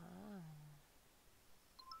 Ah.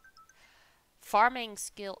 Farming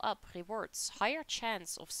skill up rewards higher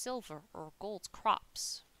chance of silver or gold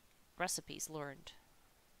crops. Recipes learned.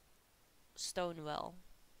 Stonewell.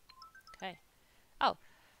 Okay. Oh.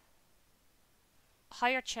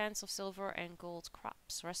 Higher chance of silver and gold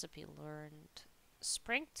crops. Recipe learned.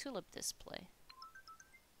 Spring tulip display.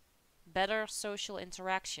 Better social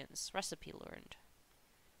interactions. Recipe learned.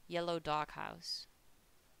 Yellow doghouse.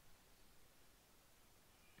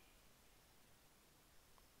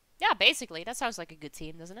 Yeah, basically. That sounds like a good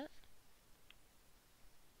team, doesn't it?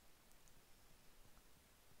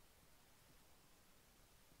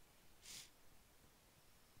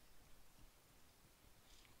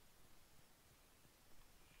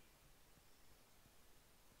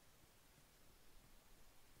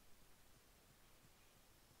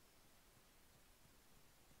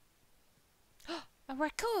 A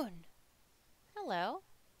raccoon! Hello.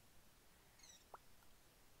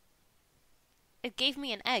 It gave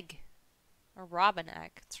me an egg. A robin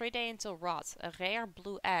egg. 3 days until rot. A rare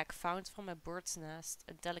blue egg found from a bird's nest.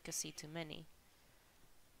 A delicacy to many.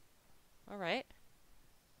 Alright.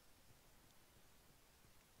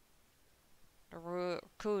 The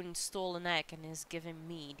raccoon stole an egg and is giving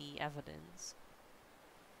me the evidence.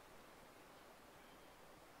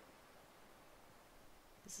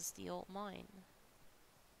 This is the old mine.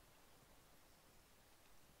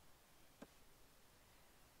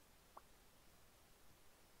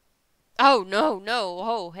 Oh, no, no.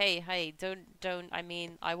 Oh, hey, don't. I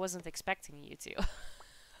mean, I wasn't expecting you to.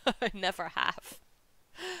 I never have.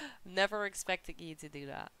 Never expecting you to do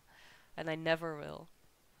that. And I never will.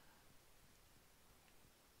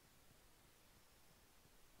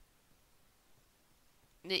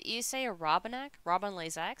 Did you say a robin egg? Robin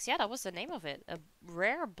lays eggs? Yeah, that was the name of it. A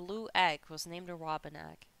rare blue egg was named a robin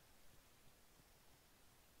egg.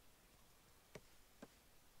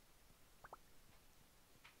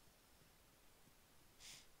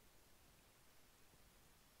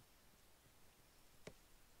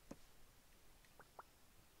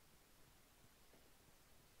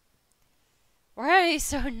 Why are you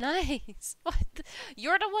so nice? What?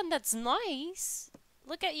 You're the one that's nice.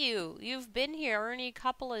 Look at you. You've been here only a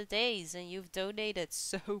couple of days and you've donated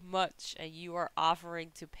so much and you are offering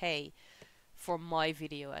to pay for my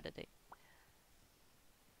video editing.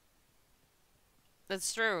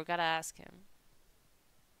 That's true. Gotta ask him.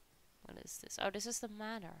 What is this? Oh, this is the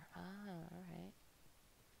manor. Ah, alright.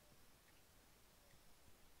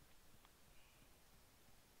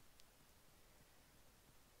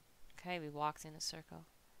 Okay, we walked in a circle.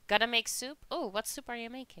 Gotta make soup? Oh, what soup are you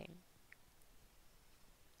making?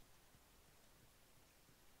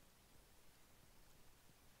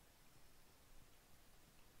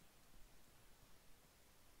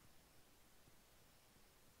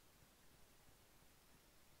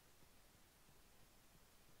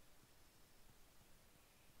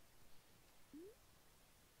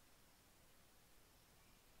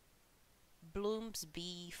 Bloom's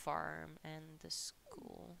Bee Farm and the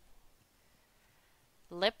school.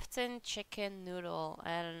 Lipton chicken noodle,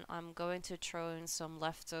 and I'm going to throw in some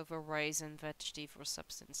leftover rice and veggie for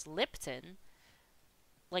substance. Lipton?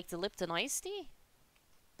 Like the Lipton iced tea?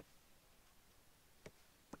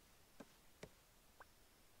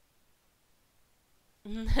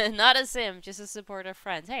 Not a sim, just a supportive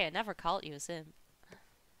friend. Hey, I never called you a sim.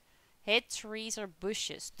 Hit trees or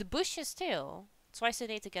bushes. The bushes too. Twice a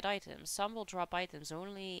day to get items. Some will drop items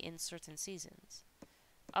only in certain seasons.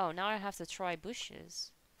 Oh, now I have to try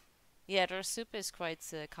bushes. Yeah, their soup is quite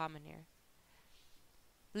common here.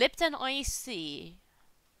 Lipton iced tea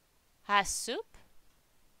has soup?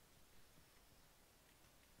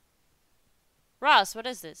 Ross, what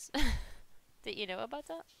is this? Did you know about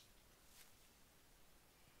that?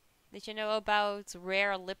 Did you know about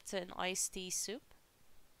rare Lipton iced tea soup?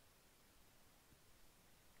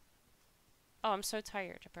 Oh, I'm so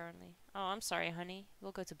tired, apparently. Oh, I'm sorry, honey.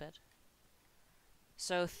 We'll go to bed.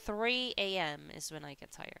 So 3 a.m. is when I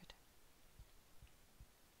get tired.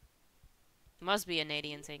 Must be an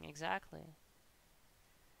Canadian thing, exactly.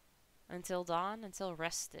 Until dawn? Until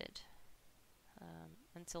rested.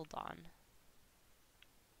 Until dawn.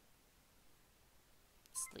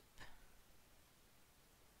 Sleep.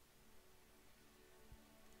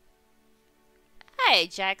 Hey,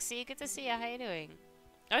 Jaxie. Good to see you. How you doing?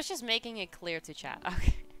 I was just making it clear to chat.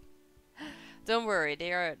 Okay. Don't worry,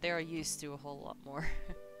 they are used to a whole lot more.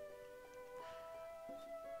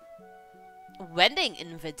 Wedding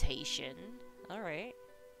invitation. Alright.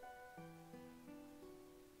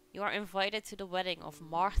 You are invited to the wedding of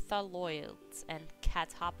Martha Lloyd and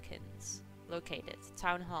Kat Hopkins. Located.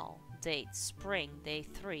 Town Hall. Date. Spring. Day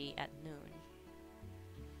 3 at noon.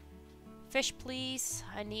 Fish, please.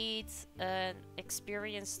 I need an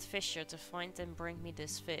experienced fisher to find and bring me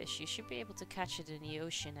this fish. You should be able to catch it in the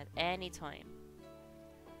ocean at any time.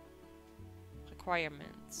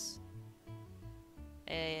 Requirements.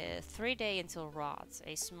 3 day until rot.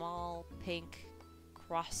 A small pink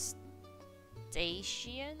crustacean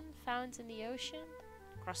found in the ocean?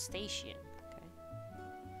 Crustacean. Okay.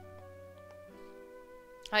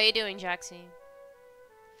 How you doing, Jaxie?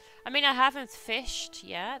 I mean, I haven't fished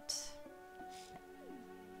yet.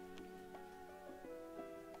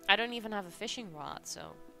 I don't even have a fishing rod,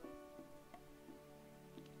 so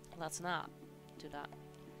let's not do that.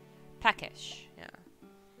 Peckish, yeah.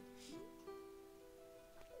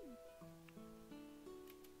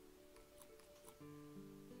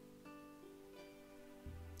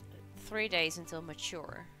 Three days until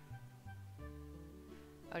mature.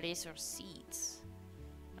 Oh, these are seeds.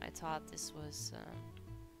 I thought this was.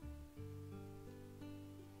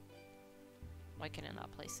 Why can I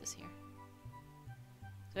not place this here?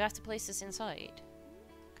 Do we have to place this inside?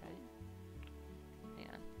 Okay.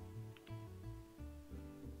 Yeah.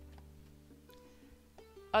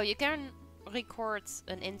 Oh, you can record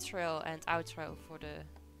an intro and outro for the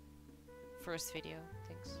first video.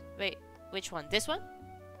 Thanks. Wait, which one? This one?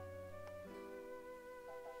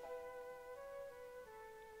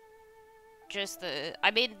 Just the.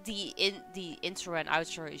 I mean, the intro and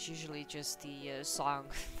outro is usually just the song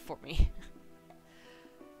for me.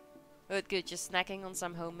 But good, just snacking on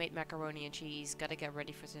some homemade macaroni and cheese. Gotta get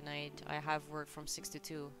ready for tonight. I have work from 6 to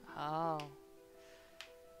 2. Oh.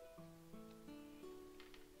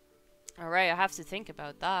 Alright, I have to think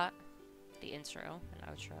about that. The intro and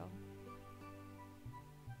outro.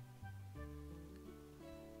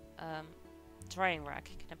 Drying rack.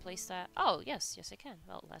 Can I place that? Oh, yes, yes I can.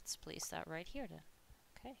 Well, let's place that right here then.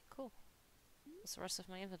 Okay, cool. What's the rest of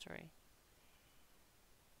my inventory?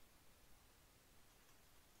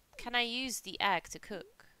 Can I use the egg to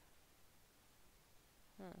cook?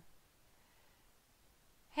 Huh.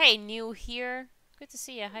 Hey, new here. Good to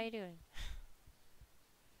see you. How you doing?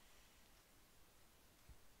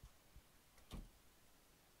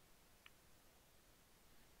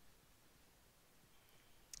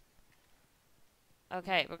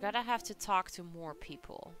 Okay, we're gonna have to talk to more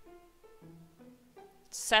people.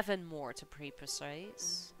 7 more to be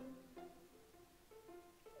precise.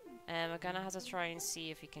 And we're gonna have to try and see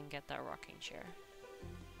if we can get that rocking chair.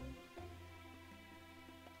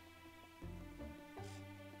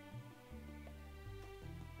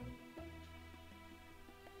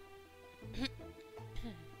 Look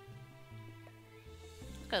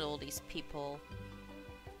at all these people.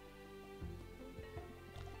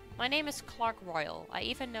 My name is Clark Royal. I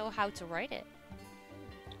even know how to write it.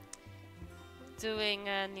 Doing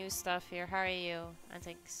new stuff here. How are you? And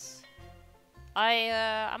thanks.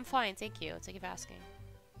 I'm fine, thank you. Thank you for asking.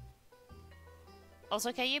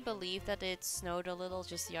 Also, can you believe that it snowed a little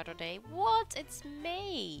just the other day? What? It's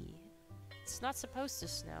May! It's not supposed to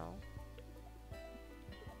snow.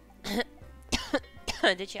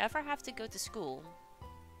 Did you ever have to go to school?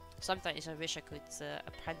 Sometimes I wish I could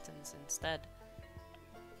apprentice instead.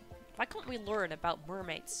 Why can't we learn about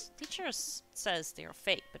mermaids? Teachers says they're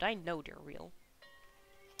fake, but I know they're real.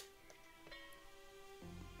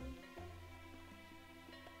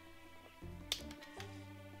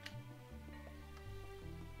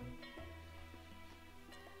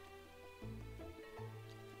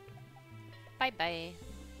 Bye bye.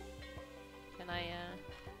 Can I,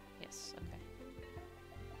 yes, okay.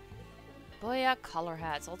 Boya color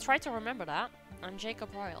hats. I'll try to remember that. I'm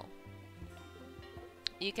Jacob Royal.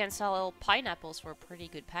 You can sell pineapples for a pretty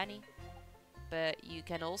good penny, but you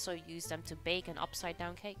can also use them to bake an upside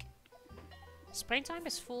down cake. Springtime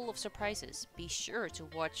is full of surprises. Be sure to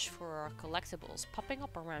watch for our collectibles popping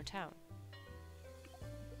up around town.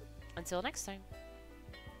 Until next time.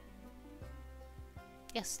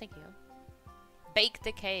 Yes, thank you. Bake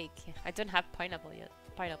the cake. I don't have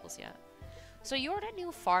pineapples yet. So you're the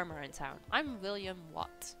new farmer in town. I'm William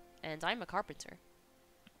Watt, and I'm a carpenter.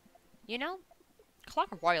 You know,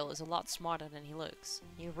 Clark Royal is a lot smarter than he looks.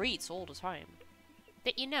 He reads all the time.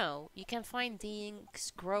 Did you know you can find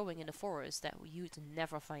things growing in the forest that you'd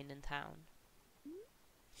never find in town?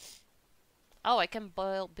 Oh, I can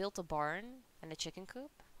build a barn and a chicken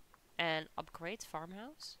coop and upgrade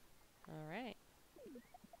farmhouse. Alright.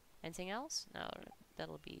 Anything else? No,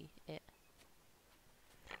 that'll be it.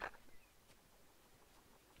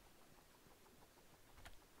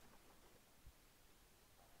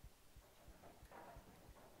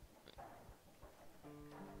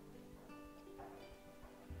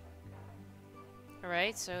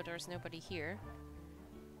 Alright, so there's nobody here.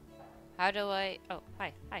 How do I... Oh,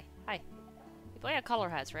 hi. You play a color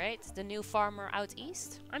hats, right? The new farmer out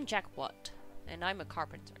east? I'm Jack Watt, and I'm a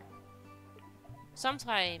carpenter.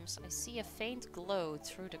 Sometimes I see a faint glow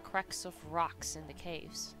through the cracks of rocks in the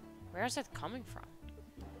caves. Where is it coming from?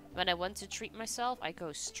 When I want to treat myself, I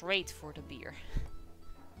go straight for the beer.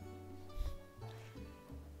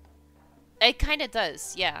 It kinda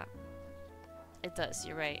does, yeah. It does,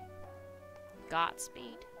 you're right.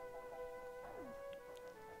 Godspeed.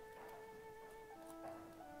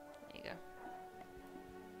 There you go.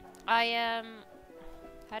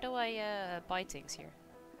 How do I buy things here?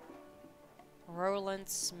 Roland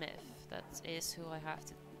Smith. That is who I have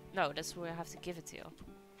to... No, that's who I have to give it to. I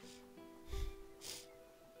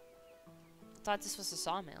thought this was a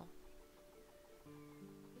sawmill.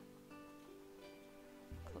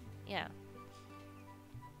 Cool. Yeah.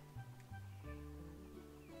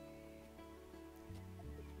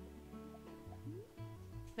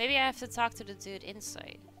 Maybe I have to talk to the dude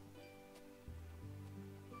inside.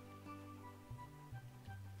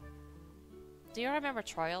 Do you remember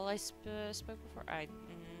Trial I spoke before? I'm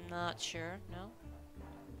not sure, no?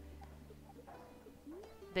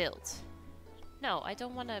 Build. No, I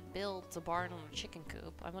don't want to build the barn on a chicken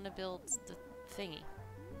coop. I want to build the thingy.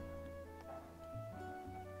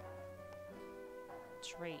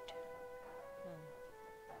 Trade.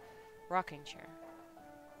 Rocking chair.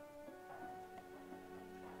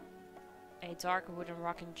 A dark wooden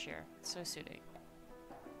rocking chair. So soothing.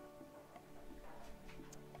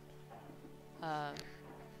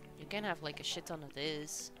 You can have like a shit ton of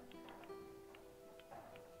this.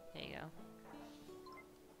 There you go.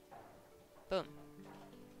 Boom.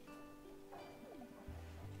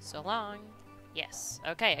 So long. Yes.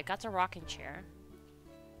 Okay, I got the rocking chair.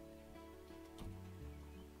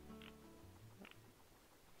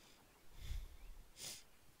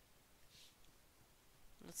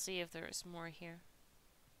 Let's see if there is more here.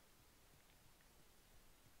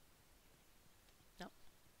 No.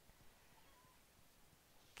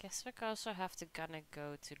 Guess we also have to gonna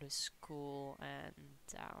go to the school and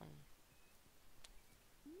down.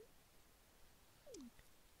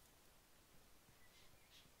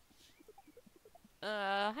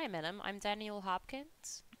 Hi madam, I'm Daniel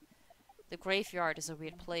Hopkins. The graveyard is a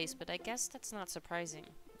weird place, but I guess that's not surprising.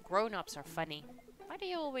 Grown-ups are funny. Why do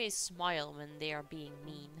you always smile when they are being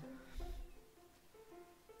mean?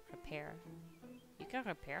 Repair. You can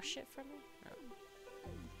repair shit for me? No.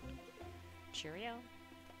 Cheerio.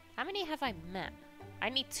 How many have I met? I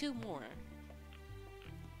need 2 more.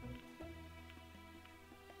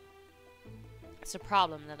 It's a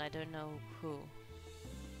problem that I don't know who.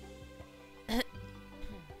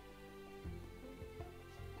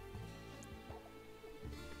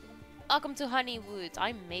 Welcome to Honeywood.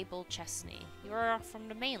 I'm Mabel Chesney. You're from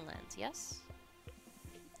the mainland, yes?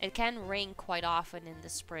 It can rain quite often in the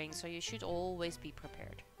spring, so you should always be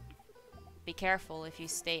prepared. Be careful if you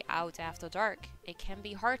stay out after dark. It can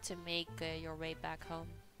be hard to make your way back home.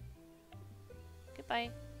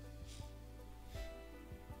 Goodbye.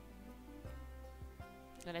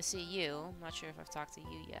 Gonna see you. I'm not sure if I've talked to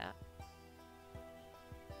you yet.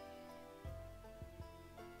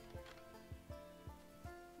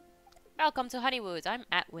 Welcome to Honeywood. I'm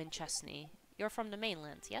Edwin Chesney. You're from the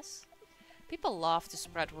mainland, yes? People love to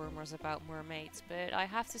spread rumors about mermaids, but I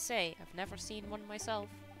have to say, I've never seen one myself.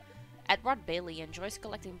 Edward Bailey enjoys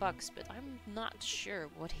collecting bugs, but I'm not sure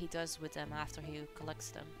what he does with them after he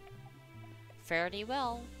collects them. Fairly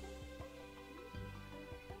well.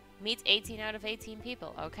 Meet 18 out of 18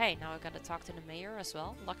 people. Okay, now I gotta talk to the mayor as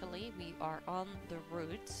well. Luckily, we are on the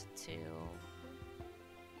route to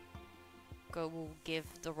go give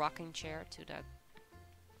the rocking chair to that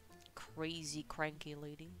crazy cranky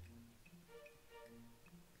lady.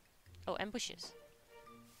 Oh, and bushes.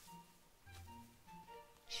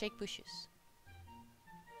 Shake bushes.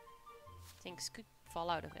 Things could fall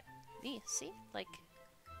out of it. See? Like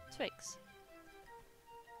twigs.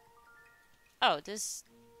 Oh, this...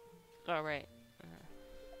 Oh, right.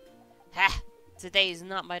 Ha! Today is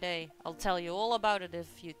not my day. I'll tell you all about it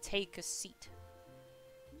if you take a seat.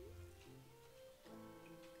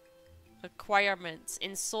 Requirements.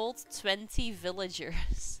 Insult 20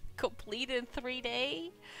 villagers. Complete in 3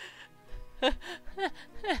 days?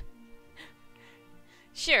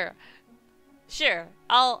 Sure. Sure.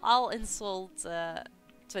 I'll insult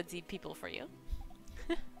 20 people for you.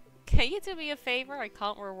 Can you do me a favor? I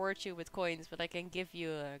can't reward you with coins, but I can give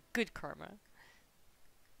you a good karma.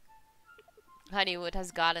 Honeywood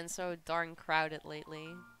has gotten so darn crowded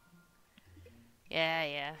lately.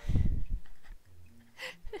 Yeah.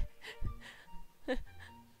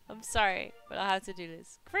 I'm sorry, but I'll have to do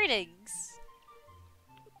this. Greetings!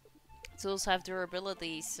 Tools have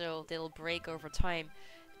durability, so they'll break over time.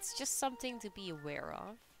 It's just something to be aware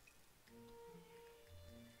of.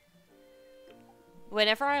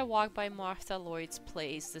 Whenever I walk by Martha Lloyd's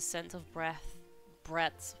place, the scent of breath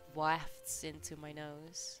wafts into my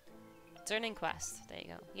nose. Turning quest. There you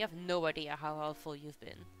go. You have no idea how helpful you've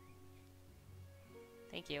been.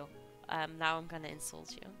 Thank you. Now I'm gonna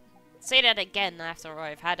insult you. Say that again after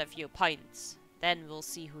I've had a few pints. Then we'll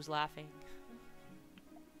see who's laughing.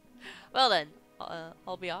 Well then,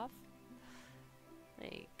 I'll be off. There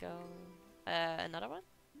you go. Another one?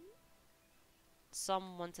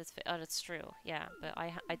 Some wanted oh, that's true. Yeah, but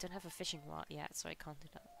I don't have a fishing rod yet, so I can't do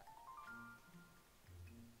that.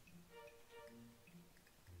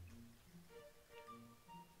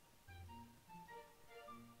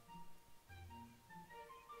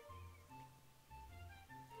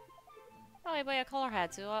 Oh, I buy a collar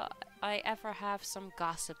hat. Do I ever have some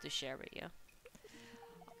gossip to share with you?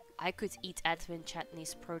 I could eat Edwin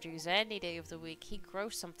Chetney's produce any day of the week. He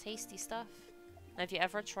grows some tasty stuff. Have you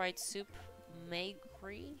ever tried soup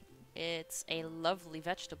maigre? It's a lovely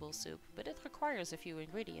vegetable soup, but it requires a few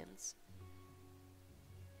ingredients.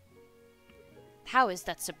 How is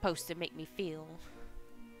that supposed to make me feel?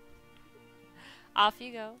 Off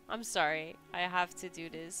you go. I'm sorry. I have to do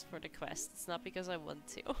this for the quest. It's not because I want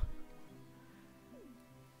to.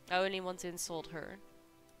 I only want to insult her.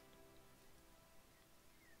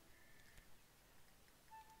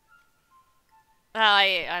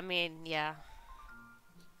 I mean, yeah.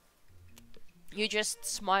 You just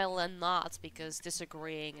smile and nod because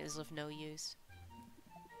disagreeing is of no use.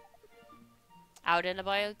 Out and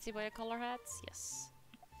about by your color hats? Yes.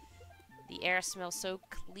 The air smells so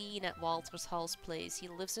clean at Walter Hall's place. He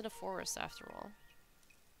lives in a forest after all.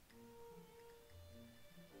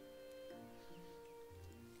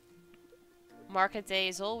 Market day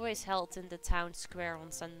is always held in the town square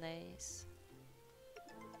on Sundays.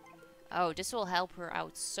 Oh, this will help her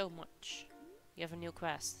out so much. You have a new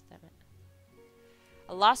quest, damn it.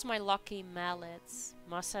 I lost my lucky mallets.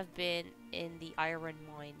 Must have been in the iron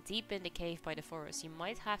mine, deep in the cave by the forest. You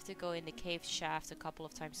might have to go in the cave shaft a couple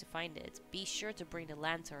of times to find it. Be sure to bring the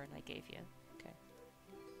lantern I gave you. Okay.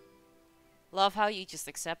 Love how you just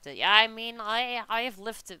accept it. Yeah, I mean, I have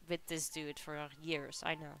lived with this dude for years.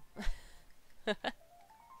 I know.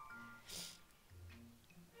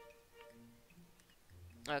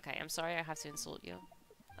 Okay, I'm sorry I have to insult you.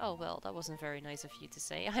 Oh well, that wasn't very nice of you to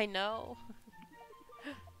say. I know.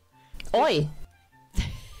 Oi!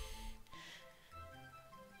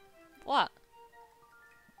 What?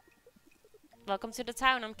 Welcome to the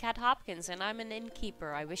town. I'm Cat Hopkins and I'm an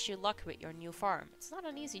innkeeper. I wish you luck with your new farm. It's not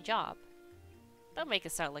an easy job. Don't make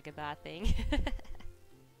it sound like a bad thing.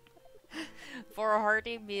 For a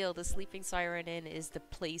hearty meal, the Sleeping Siren Inn is the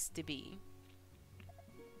place to be.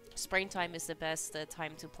 Springtime is the best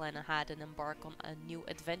time to plan ahead and embark on new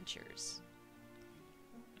adventures.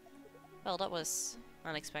 Well, that was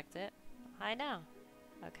unexpected. I know.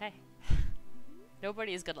 Okay.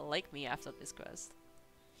 Nobody is gonna like me after this quest.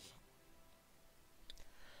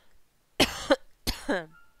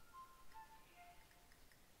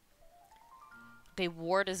 Okay,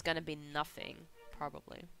 ward is gonna be nothing,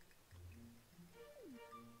 probably.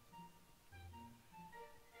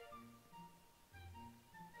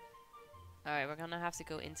 Alright, we're gonna have to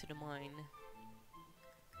go into the mine.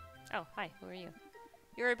 Oh, hi, who are you?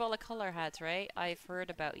 You're a ball of color hat, right? I've heard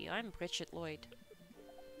about you. I'm Bridget Lloyd.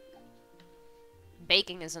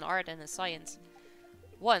 Baking is an art and a science.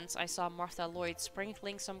 Once I saw Martha Lloyd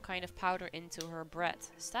sprinkling some kind of powder into her bread.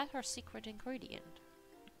 Is that her secret ingredient?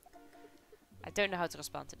 I don't know how to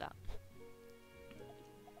respond to that.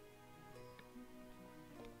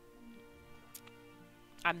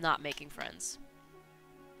 I'm not making friends.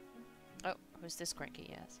 Oh, who's this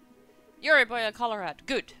cranky ass? You're a boy of color hat.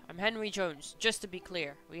 Good. I'm Henry Jones. Just to be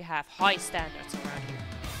clear, we have high standards around here.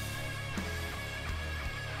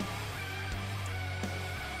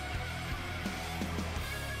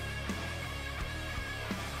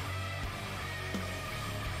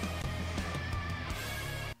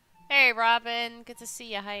 Hey Robin, good to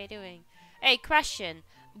see you. How you doing? Hey, question.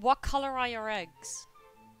 What color are your eggs?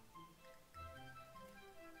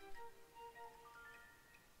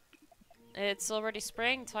 It's already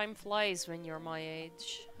spring. Time flies when you're my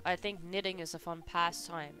age. I think knitting is a fun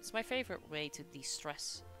pastime. It's my favorite way to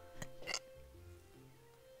de-stress.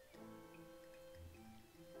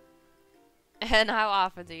 And how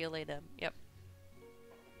often do you lay them? Yep.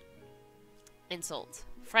 Insult.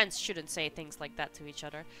 Friends shouldn't say things like that to each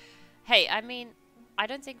other. Hey, I mean, I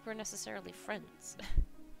don't think we're necessarily friends.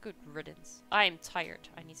 Good riddance. I am tired.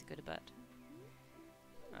 I need to go to bed.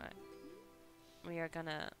 Alright. We are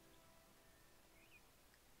gonna...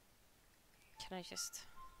 Can I just...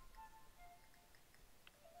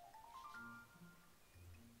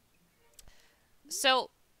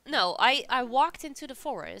 So, no, I walked into the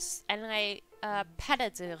forest and I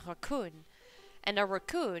petted a raccoon. And the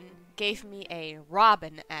raccoon gave me a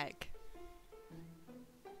robin egg.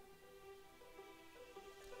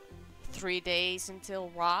 3 days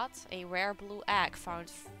until rot, a rare blue egg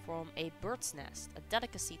found from a bird's nest, a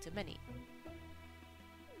delicacy to many.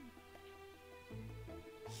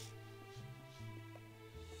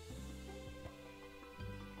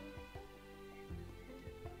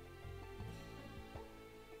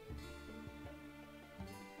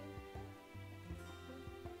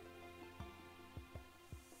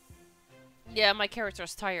 Yeah, my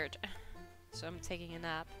character's tired, so I'm taking a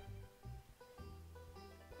nap.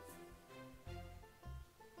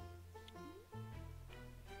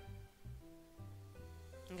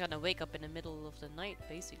 I'm gonna wake up in the middle of the night,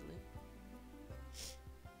 basically.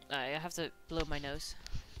 I have to blow my nose.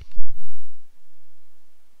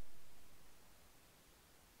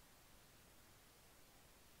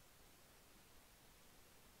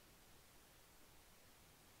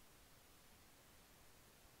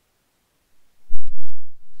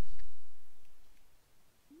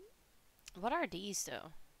 What are these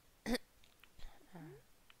though?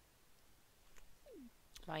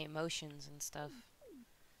 My emotions and stuff.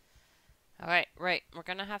 Alright, right. We're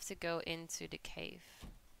gonna have to go into the cave.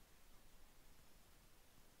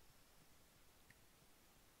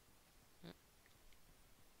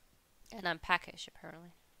 And I'm packish,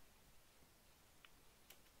 apparently.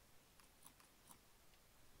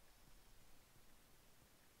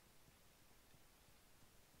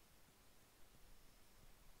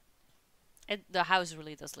 The house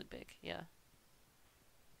really does look big, yeah.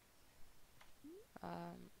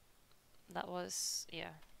 That was,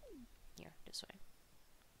 yeah. Here, this way.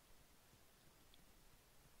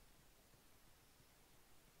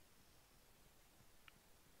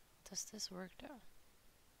 Does this work though?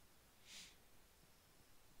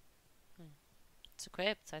 It's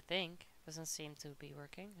equipped, I think. Doesn't seem to be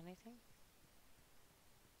working. Anything?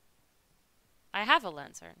 I have a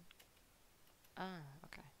lantern. Ah,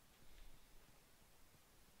 okay.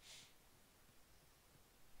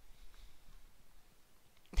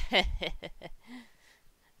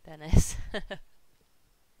 Dennis.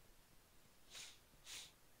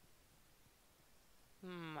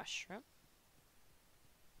 Mushroom.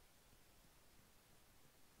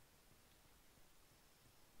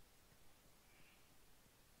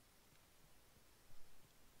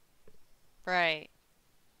 Right.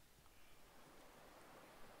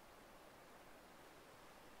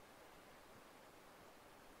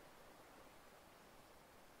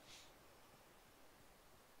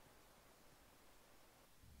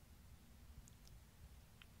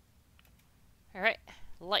 Alright.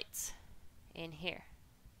 Lights. In here.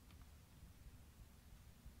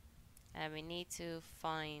 And we need to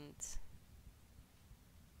find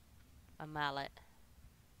a mallet.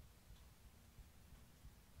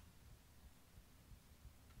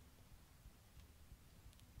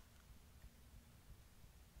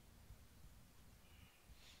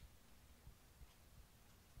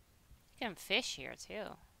 You can fish here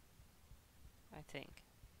too. I think.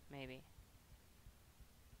 Maybe.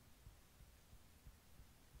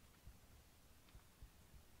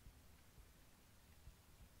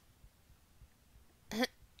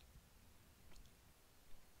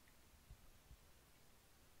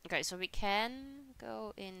 Okay, so we can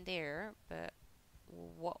go in there, but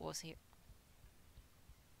what was here?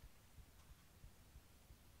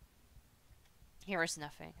 Here is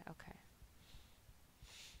nothing. Okay.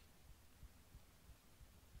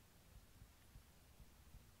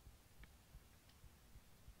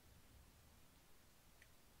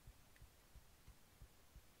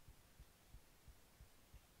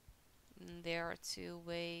 There are two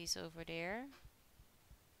ways over there.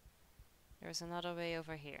 There's another way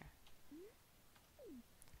over here.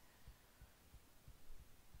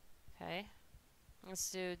 Okay. Let's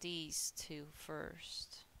do these two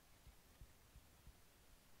first.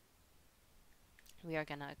 We are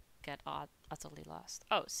gonna get utterly lost.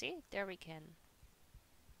 Oh, see? There we can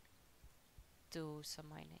do some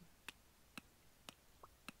mining.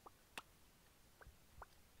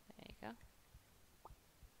 There you go.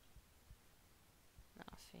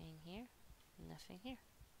 Nothing here. Nothing here.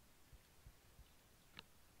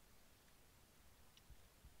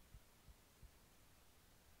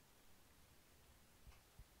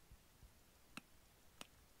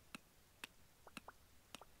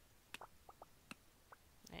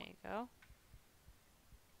 There you go.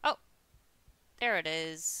 Oh! There it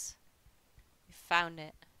is. We found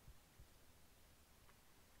it.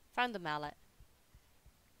 Found the mallet.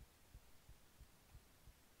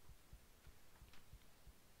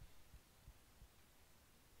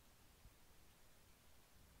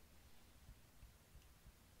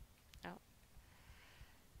 Oh.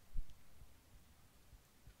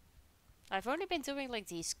 I've only been doing like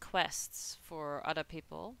these quests for other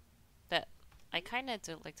people, but I kinda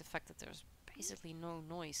don't like the fact that there's basically no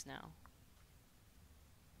noise now.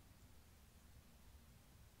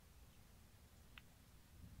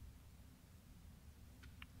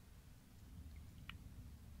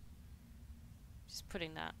 Just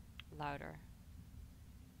putting that louder.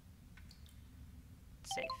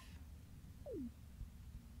 Safe.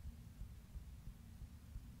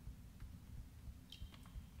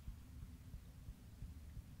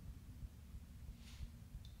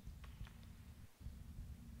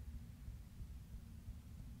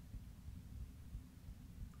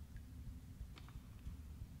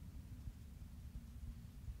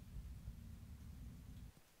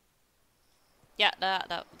 Yeah,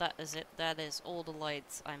 that is it. That is all the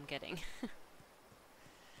lights I'm getting.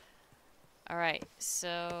 Alright,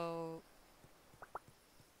 so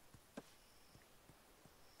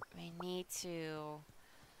we need to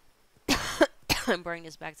bring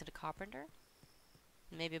this back to the carpenter.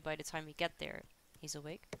 Maybe by the time we get there, he's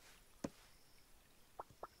awake.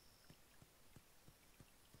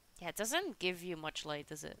 Yeah, it doesn't give you much light,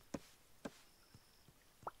 does it?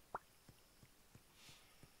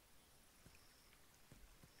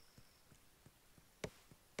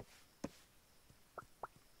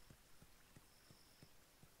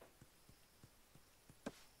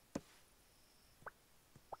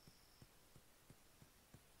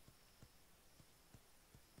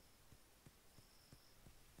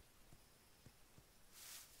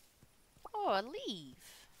 Oh, a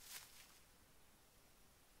leaf.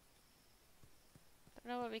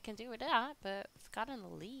 Don't know what we can do with that, but we've gotten a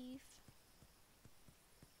leaf.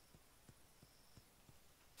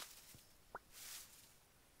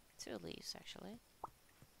 Two leaves, actually.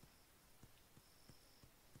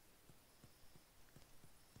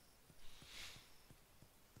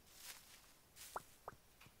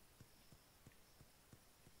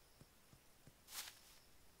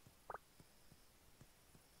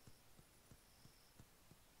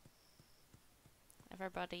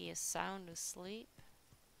 Everybody is sound asleep.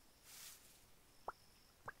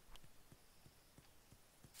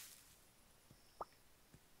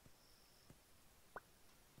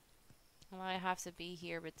 Well, I have to be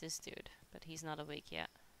here with this dude, but he's not awake yet.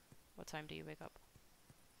 What time do you wake up?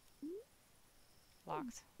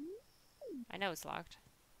 Locked. I know it's locked.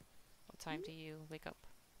 What time do you wake up?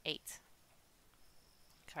 8.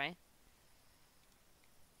 Okay.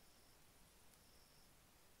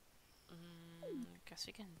 Guess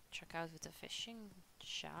we can check out with the fishing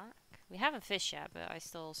shack. We haven't fished yet, but I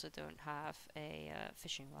still also don't have a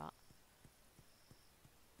fishing rod.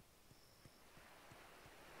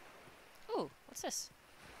 Ooh, what's this?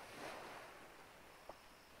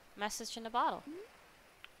 Message in a bottle.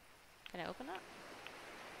 Can I open that?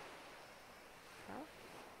 No?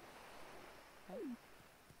 No?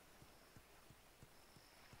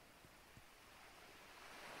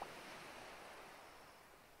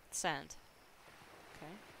 Sand.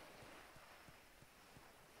 Okay.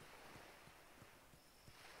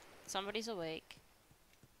 Somebody's awake.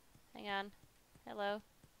 Hang on. Hello.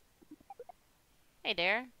 Hey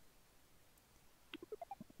there.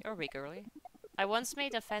 You're awake early. I once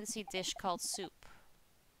made a fancy dish called soup.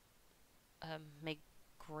 Make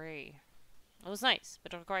gray. It was nice,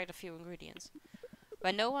 but it required a few ingredients.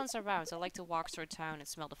 When no one's around, I like to walk through town and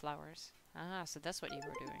smell the flowers. Ah, so that's what you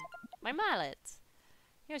were doing. My mallet!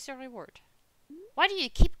 Here's your reward. Why do you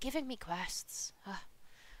keep giving me quests?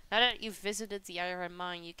 Now that you've visited the iron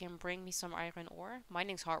mine, you can bring me some iron ore.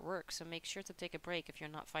 Mining's hard work, so make sure to take a break if you're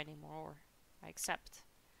not finding more ore. I accept.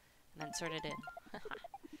 And then turn it in.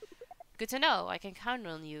 Good to know. I can count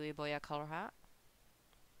on you, Iboya Color Hat.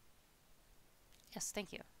 Yes,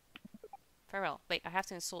 thank you. Farewell. Wait, I have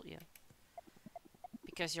to insult you.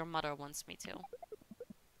 Because your mother wants me to.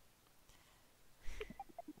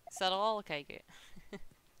 Is that all? Okay, good.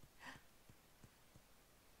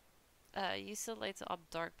 Used to light up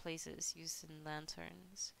dark places using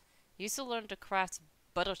lanterns. Used to learn to craft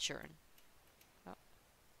butter churn. Oh.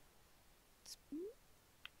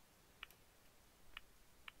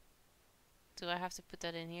 Do I have to put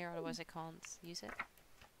that in here, otherwise I can't use it?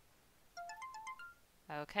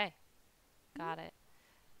 Okay. Got it.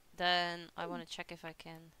 Then I want to check if I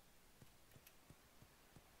can...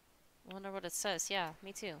 I wonder what it says. Yeah,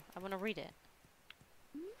 me too. I want to read it.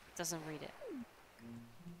 It doesn't read it.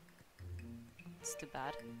 It's too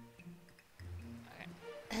bad.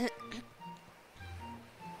 Okay.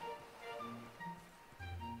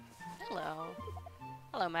 Hello.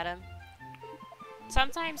 Hello, madam.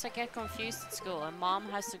 Sometimes I get confused at school and mom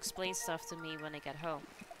has to explain stuff to me when I get home.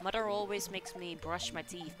 Mother always makes me brush my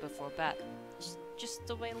teeth before bed. It's just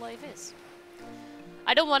the way life is.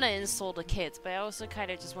 I don't want to insult the kids, but I also kind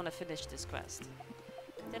of just want to finish this quest.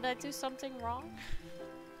 Did I do something wrong?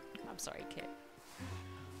 I'm sorry, kid.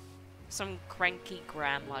 Some cranky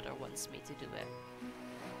grandmother wants me to do it.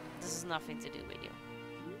 This has nothing to do with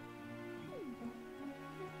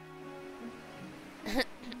you.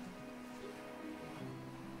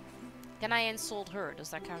 Can I insult her? Does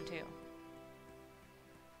that count too?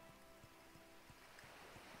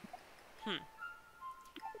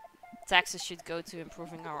 Taxes should go to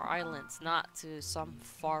improving our islands, not to some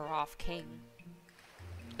far-off king.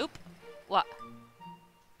 Oop! What?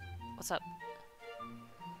 What's up?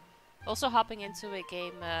 Also hopping into a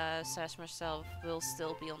game, says myself, will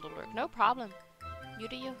still be on the lurk. No problem. You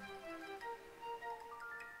do you.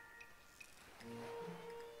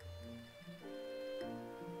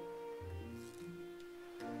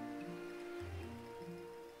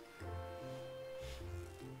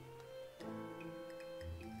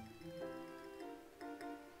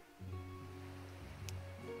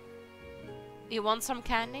 You want some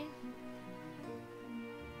candy?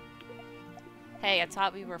 Hey, I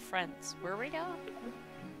thought we were friends. Were we though?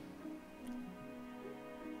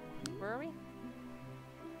 Were we?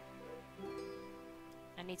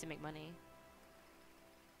 I need to make money.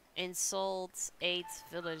 Insult 8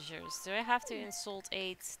 villagers. Do I have to insult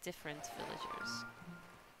 8 different villagers?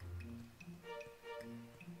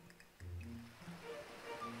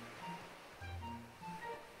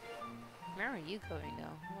 Where are you going though?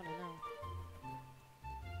 I wanna know.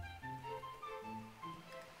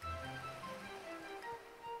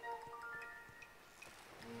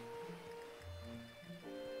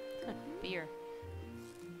 Beer.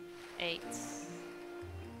 8.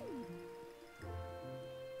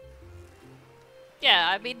 Yeah,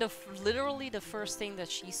 I mean, literally the first thing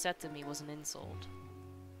that she said to me was an insult.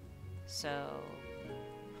 So...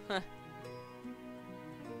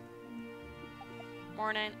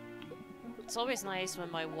 Morning. It's always nice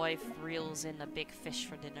when my wife reels in a big fish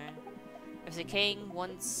for dinner. If the king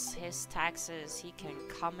wants his taxes, he can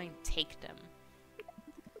come and take them.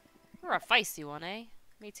 You're a feisty one, eh?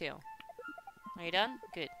 Me too. Are you done?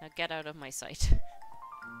 Good. Now get out of my sight.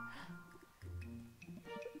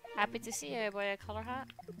 Happy to see you, boy, a color hat.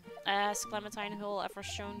 Has Clementine Hill ever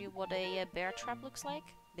shown you what a bear trap looks like?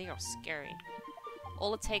 They are scary.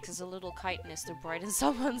 All it takes is a little kindness to brighten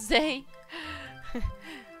someone's day.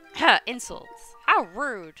 Insults. How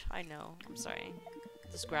rude. I know. I'm sorry.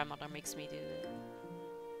 This grandmother makes me do it.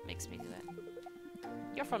 Makes me do that.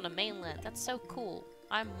 You're from the mainland. That's so cool.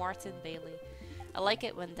 I'm Martin Bailey. I like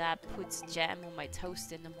it when Dad puts jam on my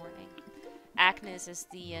toast in the morning. Agnes is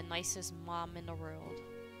the nicest mom in the world.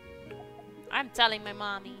 I'm telling my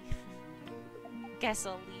mommy. Guess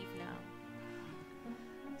I'll leave now.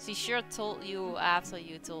 She sure told you after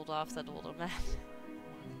you told off that older man.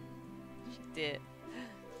 She did.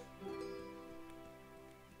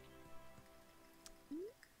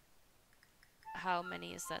 How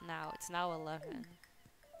many is that now? It's now 11.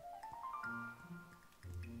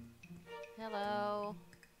 Hello.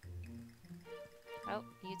 Oh,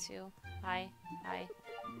 you too. Hi. Hi.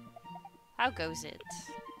 How goes it?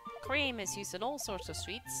 Cream is used in all sorts of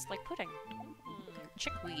sweets, like pudding.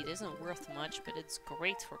 Chickweed isn't worth much, but it's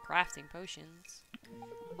great for crafting potions.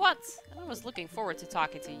 What? I was looking forward to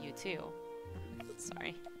talking to you too.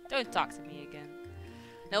 Sorry. Don't talk to me again.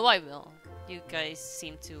 No, I will. You guys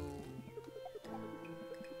seem to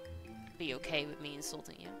be okay with me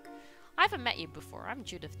insulting you. I haven't met you before. I'm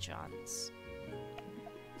Judith Johns.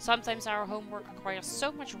 Sometimes our homework requires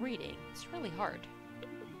so much reading. It's really hard.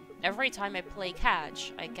 Every time I play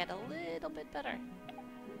catch, I get a little bit better.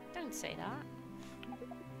 Don't say that.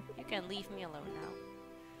 You can leave me alone now.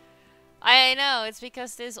 I know, it's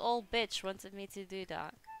because this old bitch wanted me to do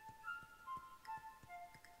that.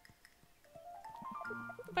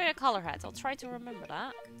 Wear a collar hat. I'll try to remember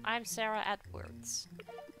that. I'm Sarah Edwards.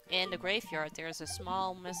 In the graveyard, there's a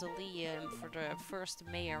small mausoleum for the first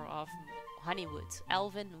mayor of Honeywood,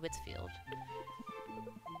 Alvin Whitfield.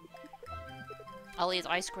 I'll eat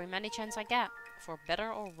ice cream any chance I get, for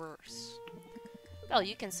better or worse. Well,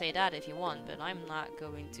 you can say that if you want, but I'm not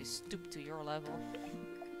going to stoop to your level.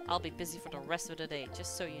 I'll be busy for the rest of the day,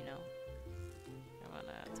 just so you know. I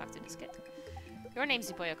wanna talk to this kid. Your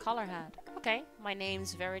name's Boy a Collar Hat. Okay, my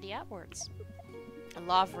name's Verity Edwards. I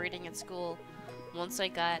love reading at school. Once I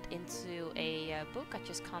got into a book, I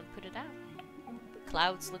just can't put it down.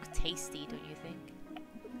 Clouds look tasty, don't you think?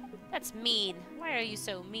 That's mean. Why are you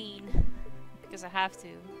so mean? Because I have to.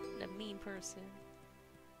 I'm a mean person.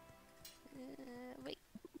 Wait.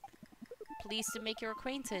 Pleased to make your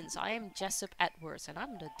acquaintance. I am Jessup Edwards, and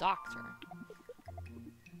I'm the doctor.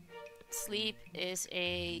 Sleep is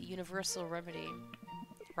a universal remedy.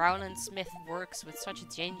 Brown and Smith works with such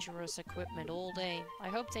dangerous equipment all day. I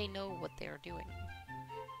hope they know what they're doing.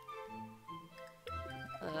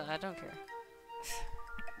 I don't care.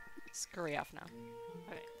 Scurry off now.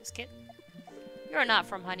 Okay, this kid. You're not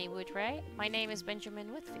from Honeywood, right? My name is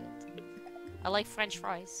Benjamin Whitfield. I like French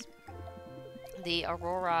fries. The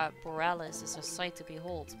Aurora Borealis is a sight to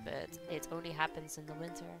behold, but it only happens in the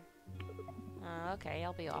winter. Okay,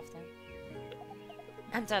 I'll be off then.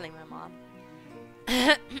 I'm telling my mom.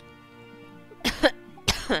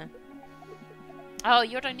 Oh,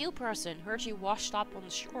 you're the new person. Heard you washed up on the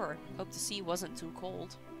shore. Hope the sea wasn't too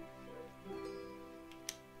cold.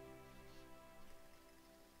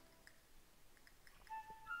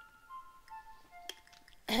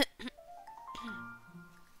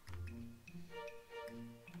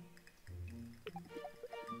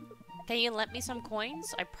 Can you lend me some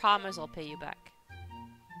coins? I promise I'll pay you back.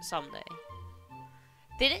 Someday.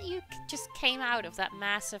 Didn't you just came out of that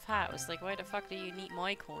massive house? Like, why the fuck do you need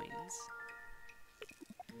my coins?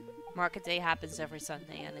 Market day happens every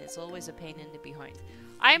Sunday, and it's always a pain in the behind.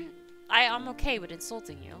 I'm okay with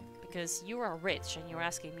insulting you because you are rich and you're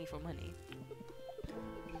asking me for money.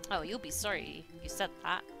 Oh, you'll be sorry you said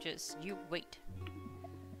that. Just you wait.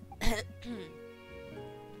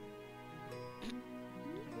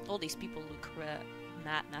 All these people look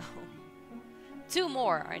mad now. 2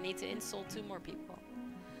 more. I need to insult 2 more people.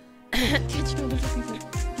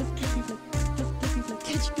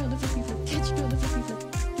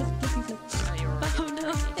 Oh, you're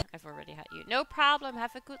already I've already had you. No problem.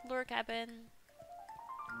 Have a good lurk, Eben.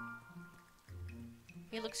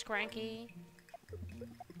 He looks cranky.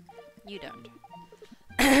 You don't.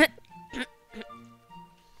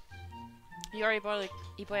 You already bought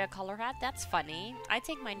a color hat? That's funny. I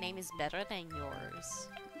think my name is better than yours.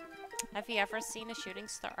 Have you ever seen a shooting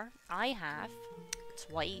star? I have.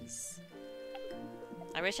 Twice.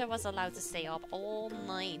 I wish I was allowed to stay up all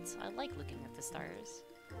night. I like looking at the stars.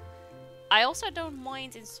 I also don't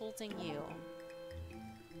mind insulting you.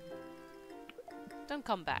 Don't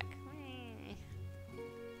come back.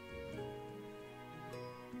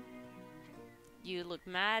 You look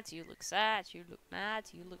mad, you look sad, you look mad,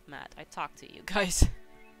 you look mad. I talk to you guys.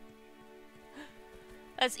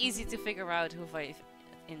 That's easy to figure out who I've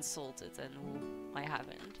insulted and who I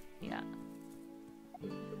haven't. Yeah.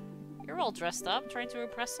 You're all dressed up, trying to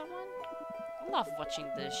impress someone? I love watching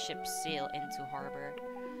the ship sail into harbor.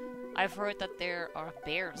 I've heard that there are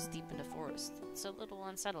bears deep in the forest. It's a little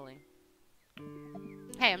unsettling.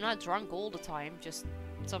 Hey, I'm not drunk all the time, just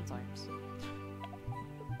sometimes.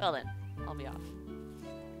 Well then, I'll be off.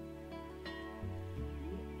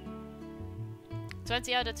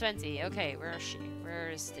 20 out of 20. Okay, where is she? Where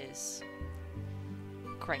is this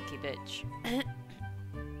cranky bitch?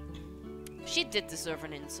 She did deserve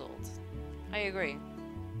an insult. I agree.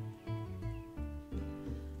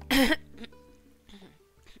 I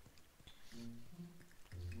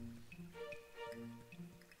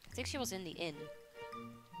think she was in the inn.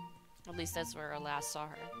 At least that's where I last saw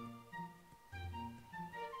her.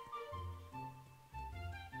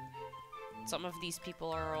 Some of these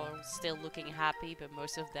people are all still looking happy, but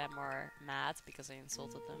most of them are mad because I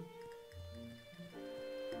insulted them.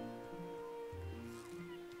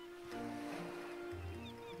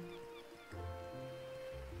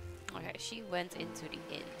 Okay, she went into the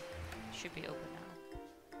inn. Should be open now.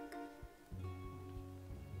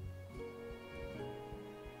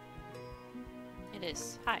 It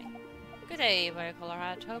is. Hi. Good day, Bicolor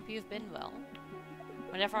Hat. Hope you've been well.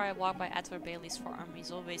 Whenever I walk by Edward Bailey's farm,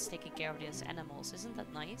 he's always taking care of his animals. Isn't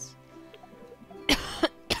that nice?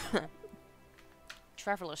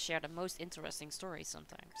 Travelers share the most interesting stories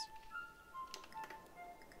sometimes.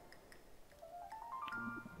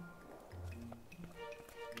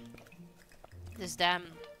 This damn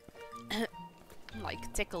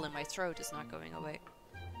like tickle in my throat is not going away.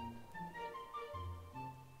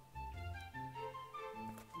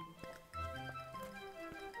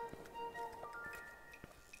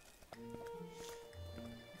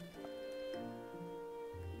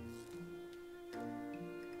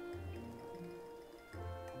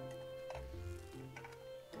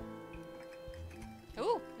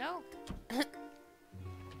 Ooh, no.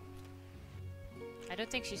 I don't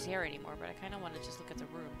think she's here anymore, but I kind of want to just look at the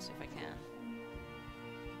rooms if I can.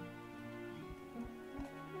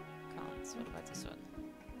 Can't. What about this one?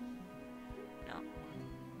 No.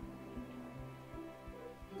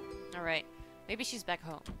 Alright. Maybe she's back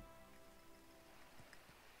home.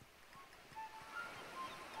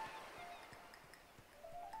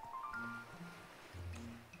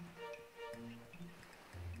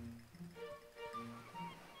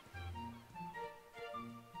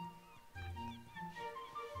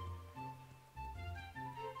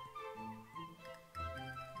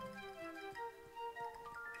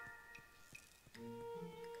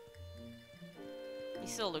 He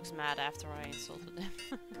still looks mad after I insulted him.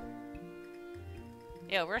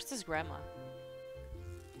 Yeah, where's this grandma?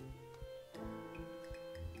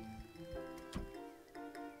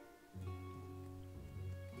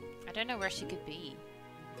 I don't know where she could be.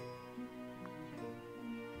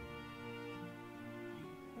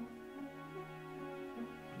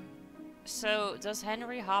 So, does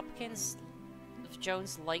Henry Hopkins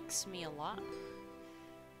Jones likes me a lot?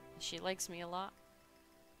 She likes me a lot?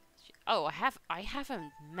 Oh, I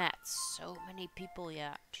haven't met so many people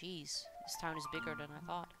yet. Jeez, this town is bigger than I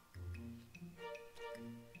thought.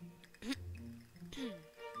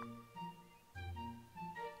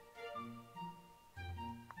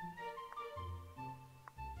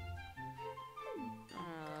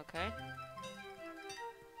 Okay.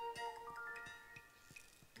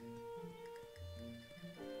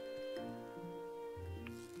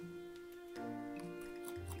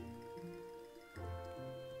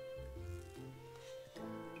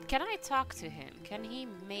 Can I talk to him? Can he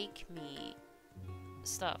make me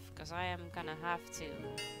stuff? Because I am gonna have to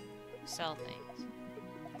sell things.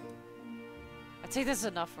 I think that's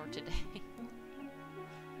enough for today.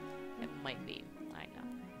 It might be. I know.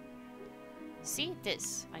 See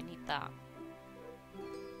this? I need that.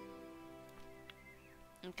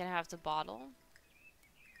 I'm gonna have the bottle.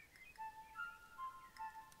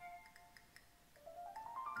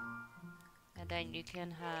 And then you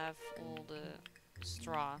can have all the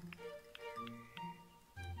straw.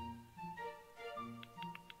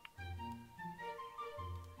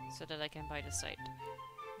 So that I can buy the site.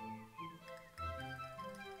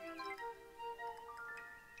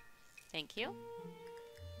 Thank you.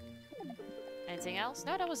 Anything else?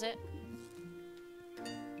 No, that was it.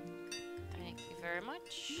 Thank you very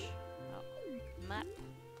much. Oh, map.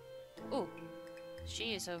 Ooh,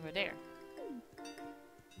 she is over there.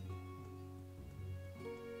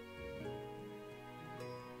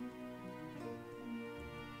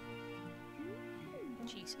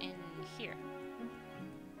 She's in here.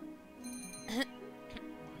 You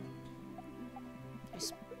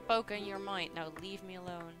spoken your mind. Now leave me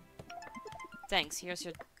alone. Thanks. Here's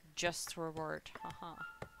your just reward. Haha.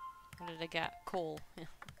 What did I get? Coal.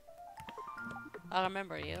 I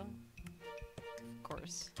remember you. Of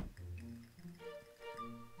course.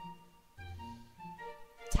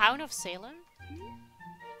 Town of Salem?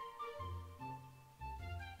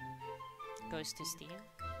 Goes to Steam.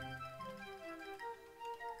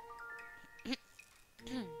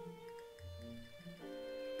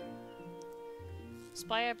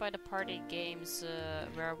 Inspired by the party games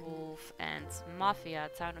Werewolf and Mafia,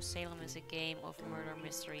 Town of Salem is a game of murder,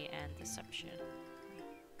 mystery, and deception.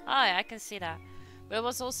 Ah, yeah, I can see that. But it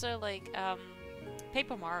was also like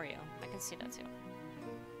Paper Mario. I can see that too.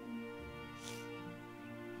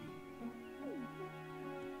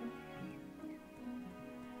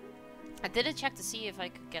 I didn't check to see if I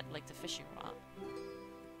could get like the fishing rod.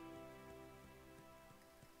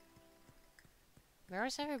 Where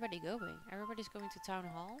is everybody going? Everybody's going to town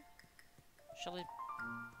hall? Shall we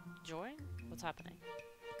join? What's happening?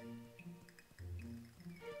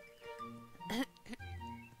 Is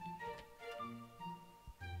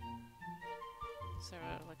there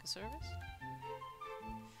like a service?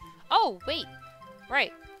 Oh, wait!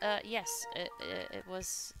 Right. Yes. It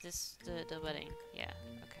was the wedding. Yeah.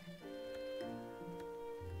 Okay.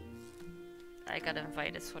 I got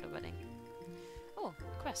invited for the wedding. Oh,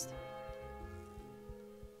 quest.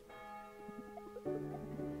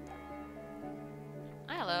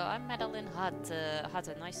 Hello, I'm Madeline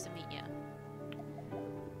Hutte. Nice to meet you.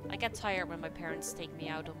 I get tired when my parents take me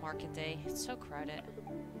out on market day. It's so crowded.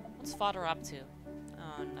 What's father up to?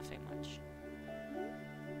 Oh, nothing much.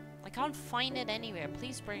 I can't find it anywhere.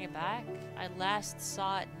 Please bring it back. I last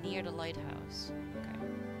saw it near the lighthouse. Okay.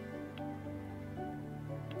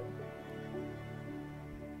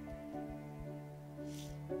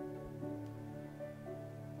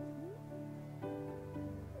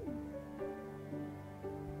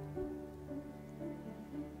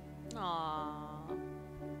 Aww.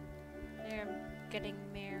 They're getting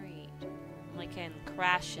married. I can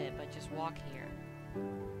crash it, but just walk here.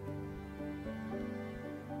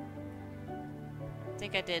 I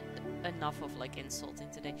think I did enough of like insulting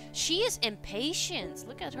today. She is impatient.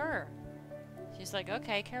 Look at her. She's like,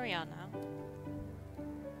 okay, carry on now.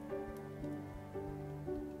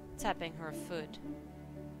 Tapping her foot.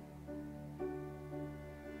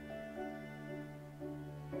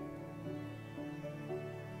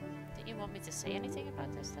 Did you want me to say anything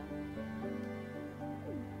about this though?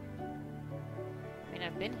 I mean,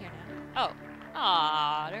 I've been here now. Oh.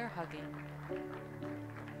 Aw, they're hugging.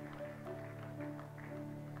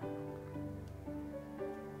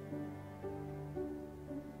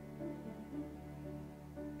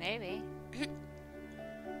 Maybe.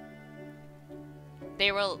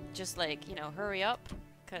 They will just like, you know, hurry up,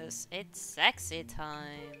 cause it's sexy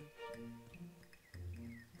time.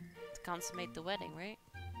 To consummate the wedding, right?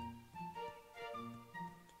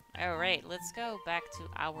 Alright, let's go back to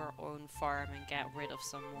our own farm and get rid of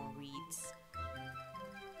some more weeds.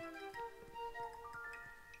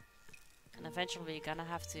 And eventually you're gonna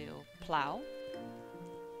have to plow.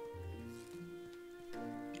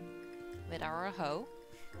 With our hoe.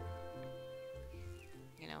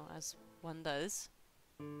 You know, as one does.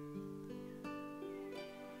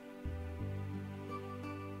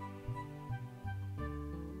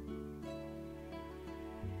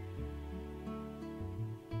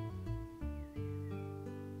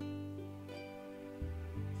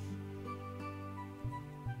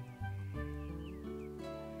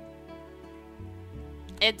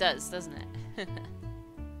 It does, doesn't it?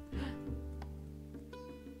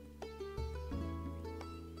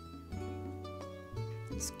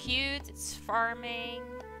 It's cute, it's farming.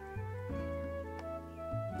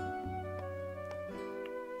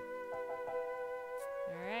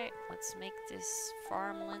 Alright, let's make this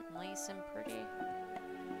farmland nice and pretty.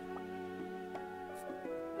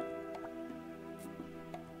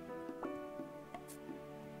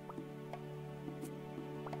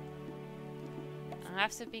 I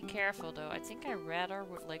have to be careful though. I think I rather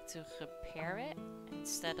would like to repair it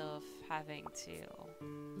instead of having to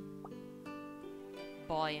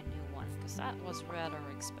buy a new one, because that was rather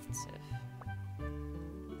expensive.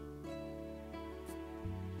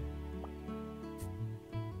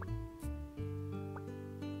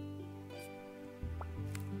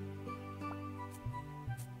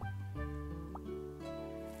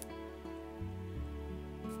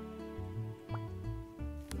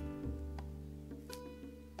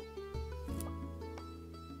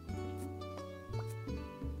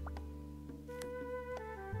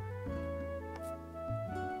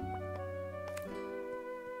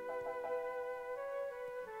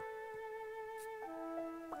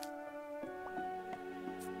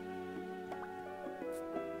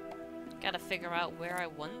 Gotta figure out where I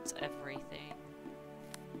want everything.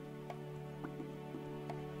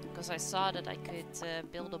 Because I saw that I could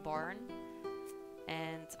build a barn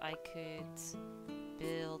and I could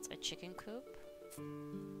build a chicken coop.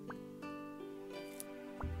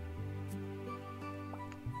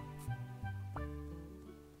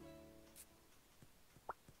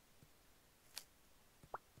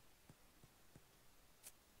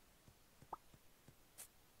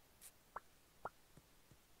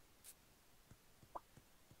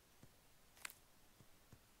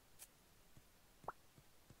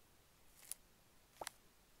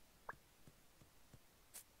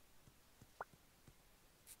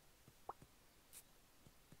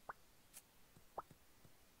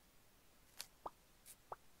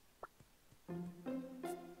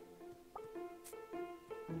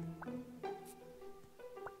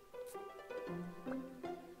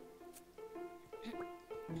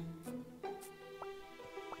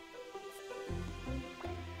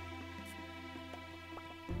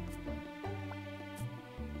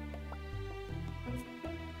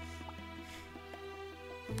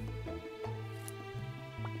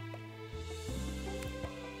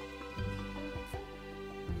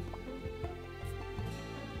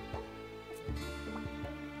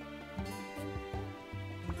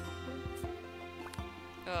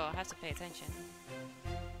 Oh, I have to pay attention.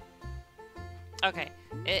 Okay,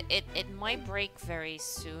 it might break very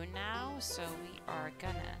soon now, so we are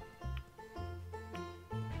gonna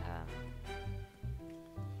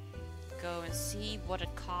go and see what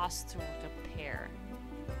it costs to repair.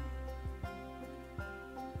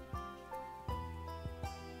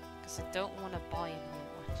 Because I don't want to buy a new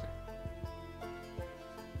one.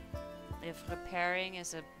 If repairing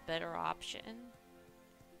is a better option,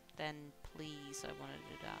 then please, I want to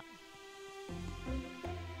do that.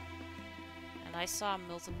 And I saw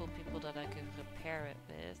multiple people that I could repair it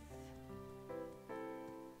with.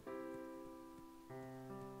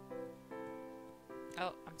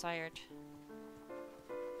 Oh, I'm tired.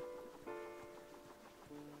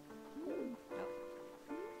 Oh.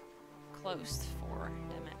 Closed for,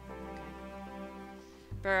 damn it. Okay.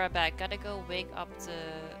 Burra back, gotta go wake up the...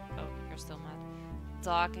 Oh, you're still mad.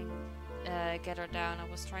 Dog and get her down. I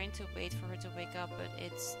was trying to wait for her to wake up, but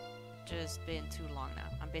it's just been too long now.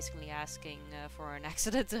 I'm basically asking for an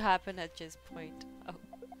accident to happen at this point. Oh.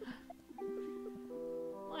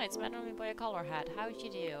 Well, it's randomly by a collar hat. How'd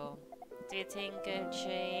you do? Do you think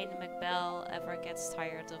Jane McBell ever gets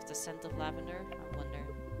tired of the scent of lavender? I wonder.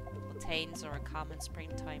 Plantains are a common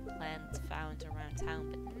springtime plant found around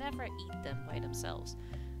town, but never eat them by themselves.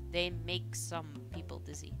 They make some people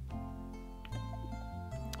dizzy.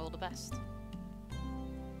 All the best.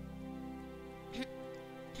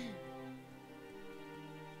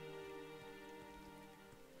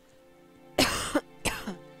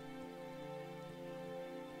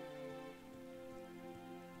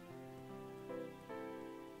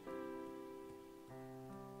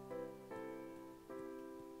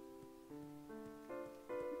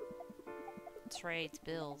 Trade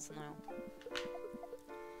bills now.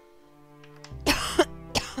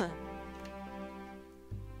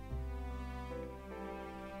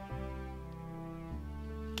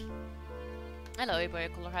 Hello, boy,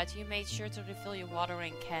 color hat. You made sure to refill your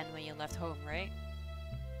watering can when you left home, right?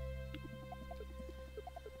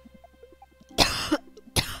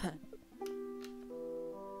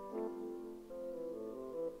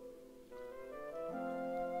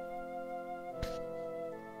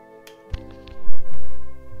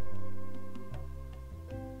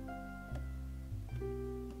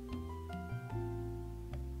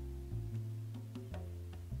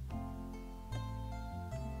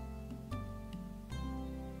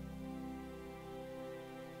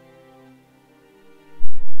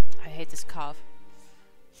 hate this cough.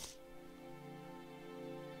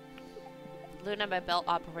 Luna, my bell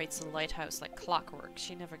operates the lighthouse like clockwork.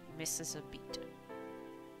 She never misses a beat.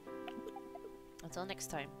 Until next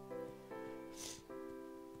time.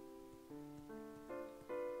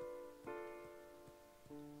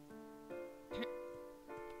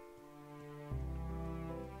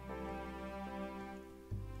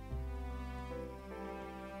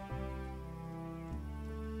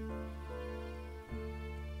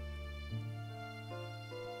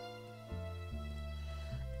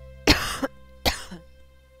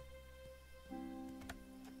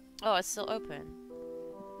 Oh, it's still open.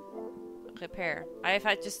 Repair. I have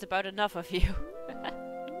had just about enough of you.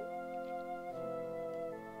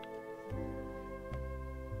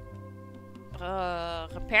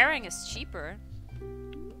 Repairing is cheaper.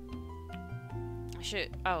 I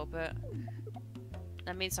should. Oh, but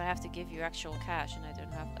that means I have to give you actual cash, and I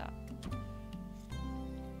don't have that.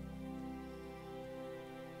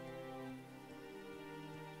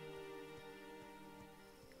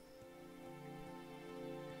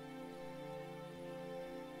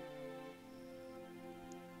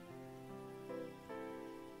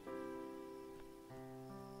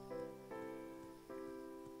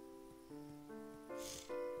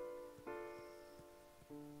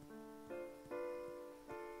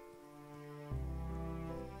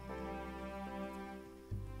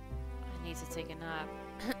 To take a nap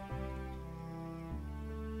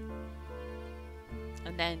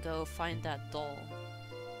and then go find that doll,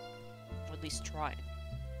 or at least try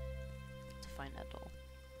to find that doll.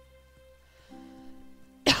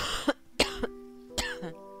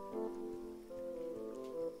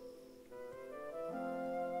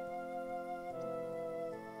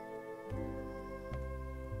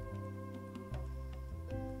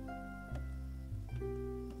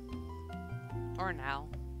 Or now.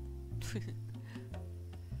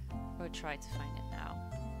 Or try to find it now.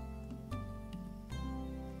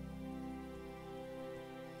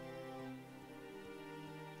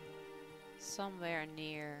 Somewhere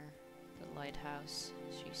near the lighthouse,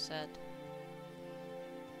 she said.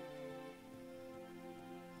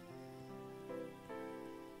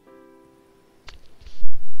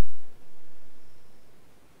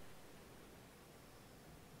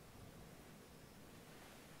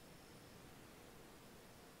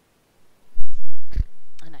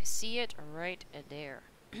 I see it right there.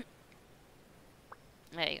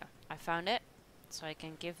 There you go. I found it. So I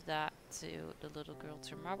can give that to the little girl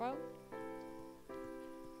tomorrow.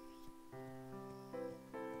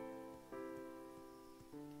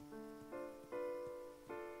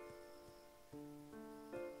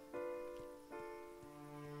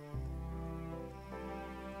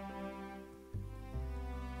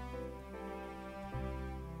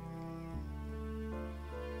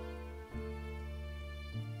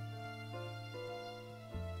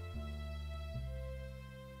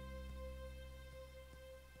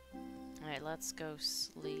 Alright, let's go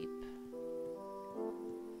sleep.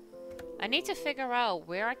 I need to figure out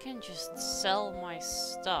where I can just sell my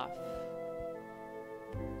stuff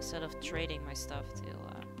instead of trading my stuff to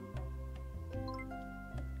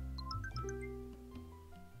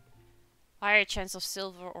higher chance of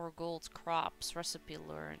silver or gold crops. Recipe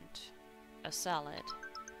learned. A salad.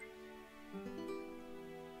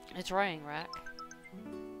 A drying rack.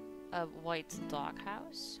 A white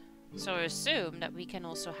doghouse. So I assume that we can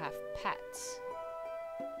also have pets.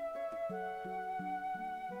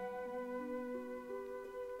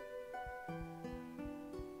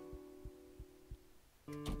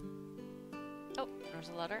 Oh, there's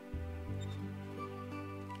a letter.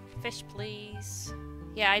 Fish, please.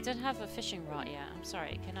 Yeah, I don't have a fishing rod yet. I'm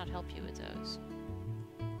sorry, I cannot help you with those.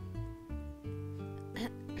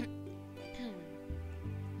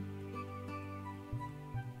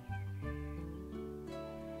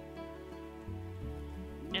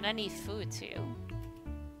 And I need food too.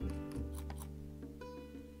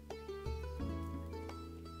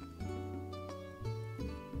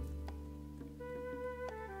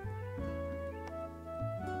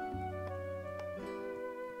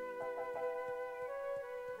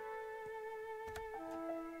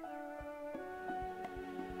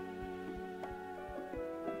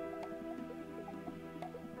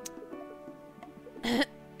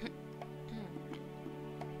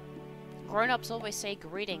 Grown-ups always say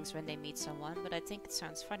greetings when they meet someone, but I think it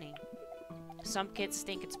sounds funny. Some kids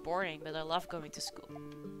think it's boring, but I love going to school.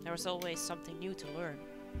 There was always something new to learn.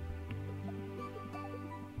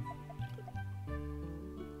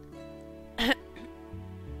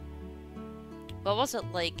 What was it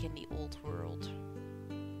like in the old world?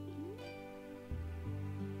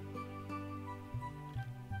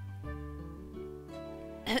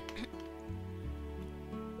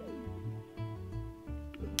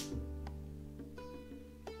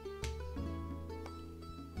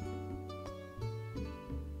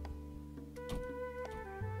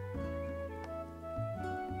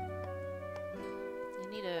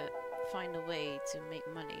 find a way to make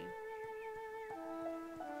money.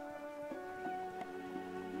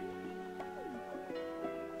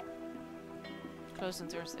 Closed on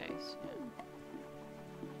Thursdays. Yeah.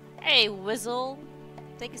 Hey, Whizzle!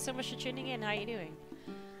 Thank you so much for tuning in. How you doing?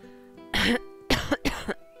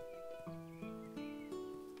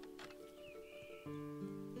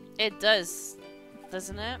 It does,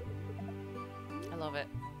 doesn't it? I love it.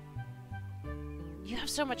 You have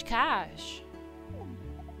so much cash.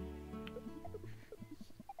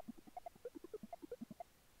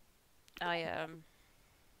 I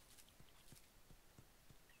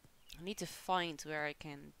need to find where I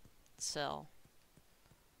can sell.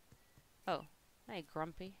 Oh, hey,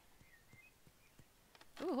 Grumpy.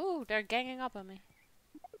 Ooh, they're ganging up on me.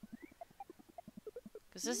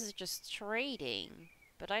 Because this is just trading.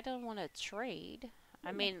 But I don't want to trade.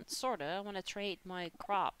 I mean, sorta. I want to trade my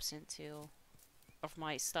crops into... of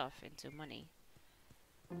my stuff into money.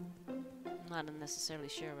 I'm not necessarily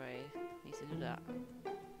sure I need to do that.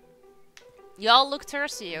 Y'all look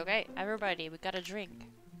thirsty, okay? Everybody, we got a drink.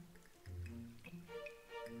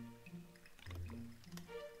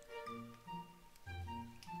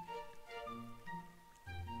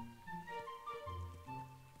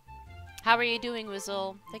 How are you doing,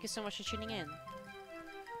 Whizzle? Thank you so much for tuning in.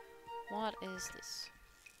 What is this?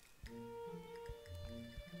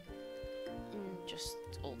 Just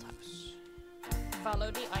old house.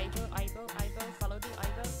 Follow the Ibo, follow the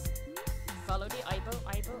Ibo. Follow the Ibo,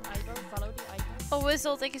 follow the Ibo. Oh,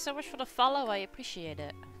 Whizzle, thank you so much for the follow. I appreciate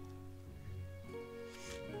it.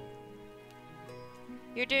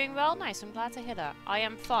 You're doing well? Nice, I'm glad to hear that. I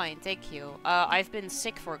am fine, thank you. I've been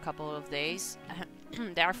sick for a couple of days.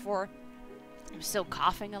 Therefore, I'm still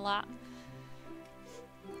coughing a lot.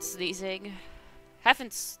 Sneezing.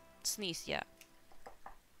 Haven't sneezed yet.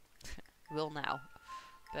 Will now.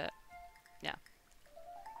 But, yeah.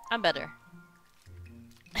 I'm better.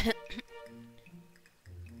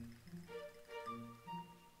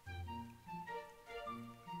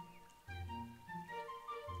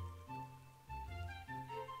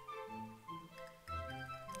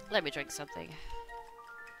 Let me drink something.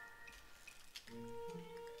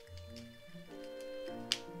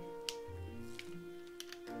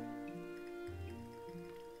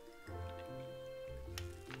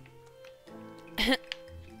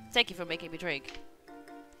 Thank you for making me drink.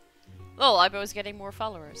 Well, I'm always getting more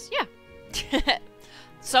followers. Yeah.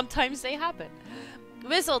 Sometimes they happen.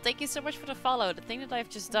 Whizzle, thank you so much for the follow. The thing that I've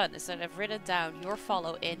just done is that I've written down your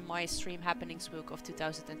follow in my stream happenings book of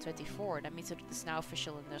 2024. That means that it is now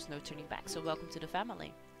official and there's no turning back. So welcome to the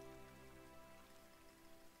family.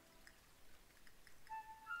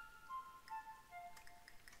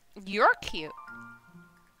 You're cute.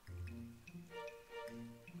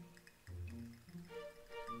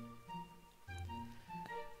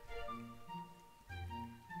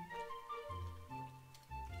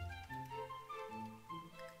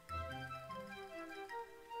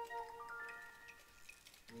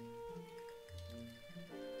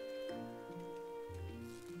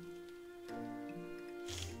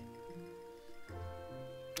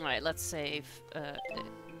 Alright, let's save the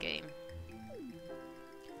game.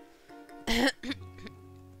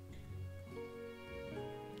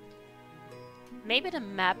 Maybe the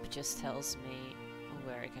map just tells me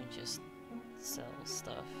where I can just sell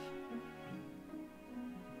stuff.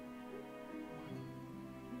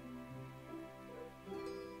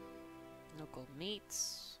 Local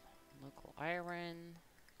meats, local iron,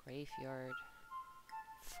 graveyard,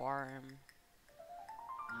 farm,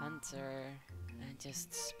 hunter, and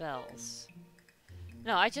just spells.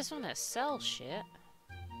 No, I just want to sell shit.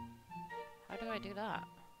 How do I do that?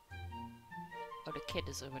 Oh, the kid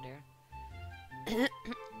is over there.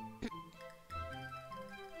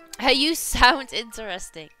 You sound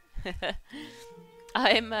interesting.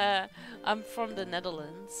 I'm from the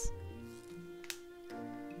Netherlands.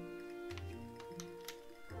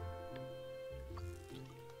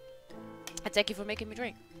 And thank you for making me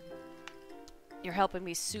drink. You're helping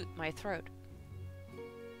me soothe my throat.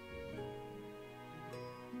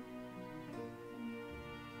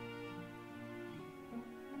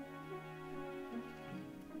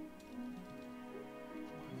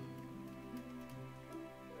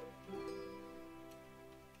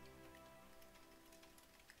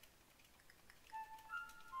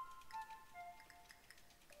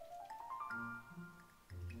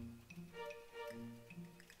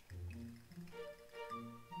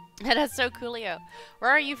 That's so coolio. Where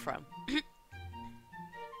are you from?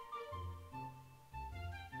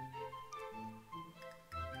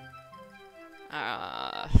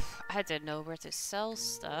 I don't know where to sell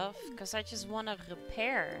stuff, because I just want to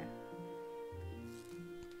repair.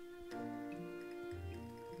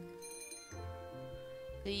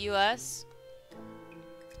 The US?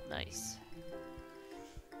 Nice.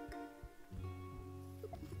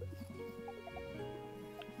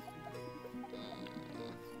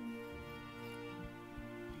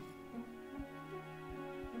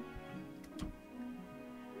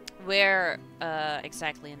 Where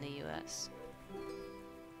exactly in the US?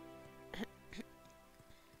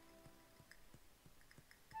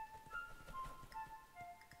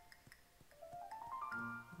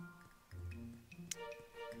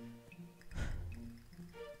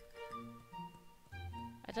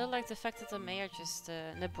 I don't like the fact that the mayor just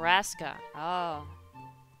Nebraska. Oh.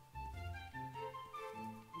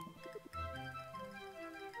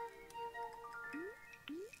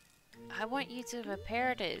 I want you to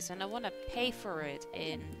repair this and I want to pay for it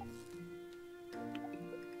in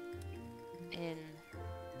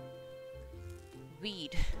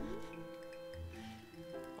weed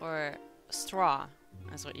or straw,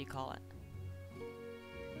 that's what you call it.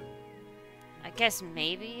 I guess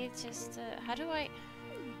maybe it's just how do I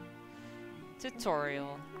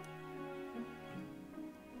tutorial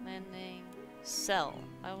landing sell.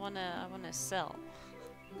 I wanna sell.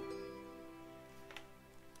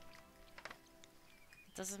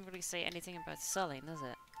 It doesn't really say anything about selling, does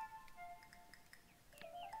it?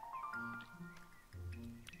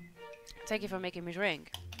 Thank you for making me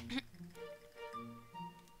drink.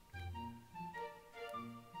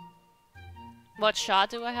 What shot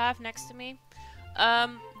do I have next to me?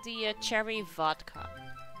 The cherry vodka.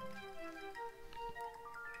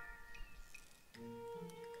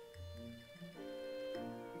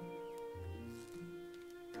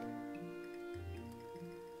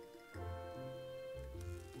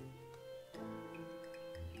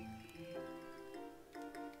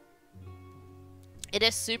 It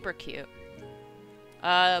is super cute.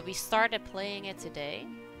 We started playing it today.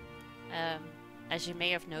 As you may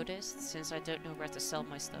have noticed, since I don't know where to sell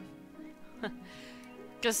my stuff.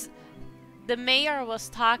 Because the mayor was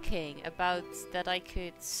talking about that I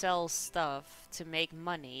could sell stuff to make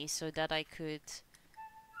money so that I could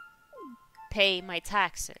pay my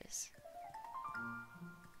taxes.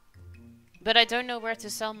 But I don't know where to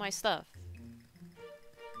sell my stuff.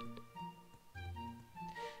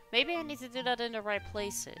 Maybe I need to do that in the right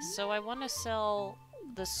places. So I want to sell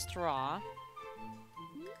the straw.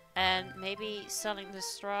 And maybe selling the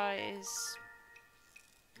straw is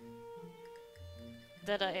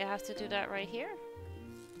that I have to do that right here?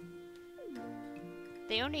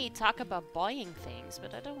 They only talk about buying things,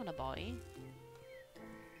 but I don't want to buy.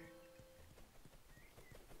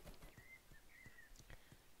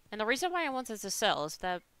 And the reason why I wanted to sell is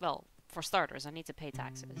that, well, for starters, I need to pay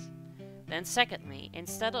taxes. Then secondly,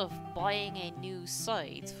 instead of buying a new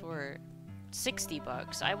site for 60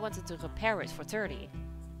 bucks, I wanted to repair it for 30.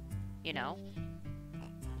 You know?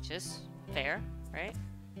 Which is fair, right?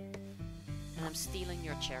 And I'm stealing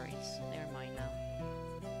your cherries. They're mine now.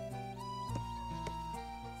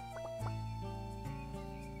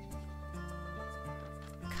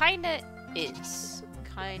 Kinda is.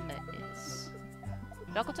 Kinda is.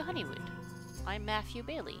 Welcome to Honeywood. I'm Matthew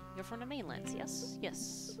Bailey. You're from the mainland, yes?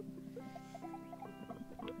 Yes.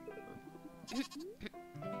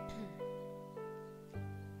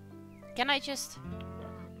 Can I just...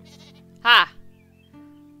 Ha!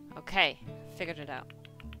 Okay, figured it out.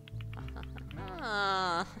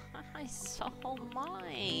 Ah, I saw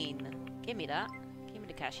mine. Give me that. Give me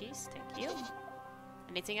the cashies. Thank you.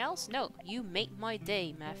 Anything else? No. You make my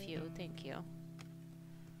day, Matthew. Thank you.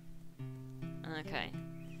 Okay.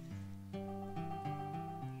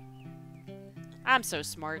 I'm so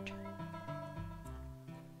smart.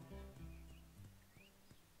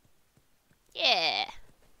 Yeah!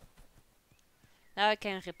 Now I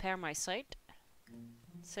can repair my site.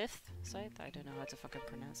 Sith site? I don't know how to fucking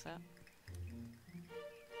pronounce that.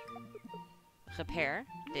 Repair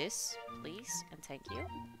this, please, and thank you.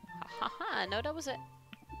 Ha ha ha! No, that was it.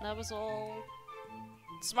 That was all.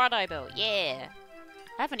 Smart Ibo, yeah!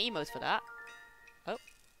 I have an emote for that. Oh.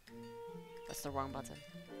 That's the wrong button.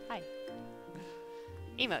 Hi.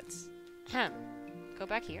 Emotes. Go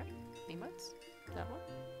back here. Emotes. That one.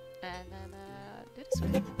 And then, do this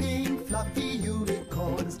one. Pink fluffy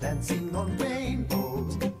unicorns dancing on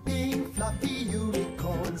rainbows. Pink fluffy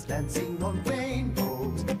unicorns dancing on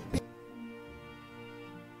rainbows.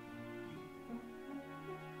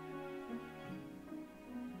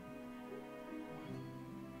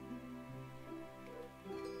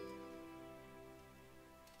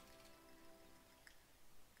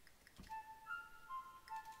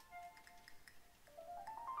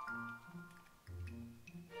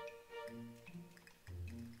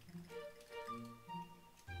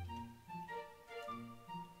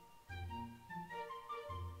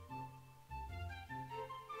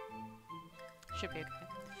 Should be okay.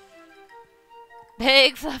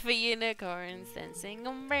 Big fluffy unicorns dancing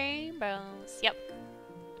on rainbows. Yep.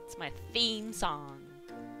 It's my theme song.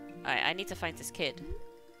 Alright, I need to find this kid.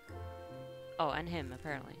 Oh, and him,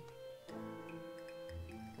 apparently.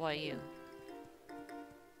 Why you?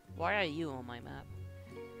 Why are you on my map?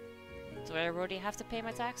 Do I already have to pay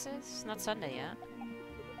my taxes? It's not Sunday yet.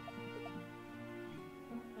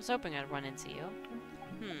 I was hoping I'd run into you.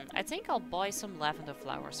 I think I'll buy some lavender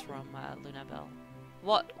flowers from Lunabelle.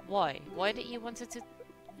 What? Why? Why did you wanted to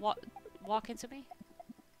walk into me?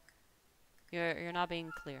 You're not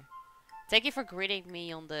being clear. Thank you for greeting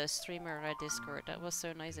me on the streamer Discord. That was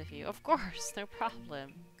so nice of you. Of course, no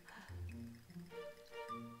problem.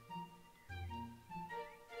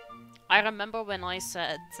 I remember when I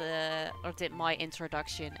said or did my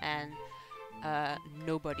introduction and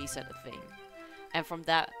nobody said a thing. And from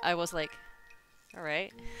that I was like,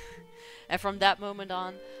 alright. And from that moment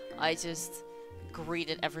on, I just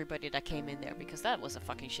greeted everybody that came in there because that was a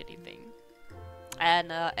fucking shitty thing.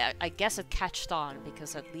 And I guess it catched on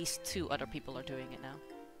because at least 2 other people are doing it now.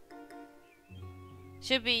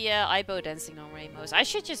 Should be Ibo dancing on rainbows. I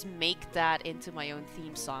should just make that into my own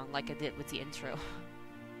theme song like I did with the intro.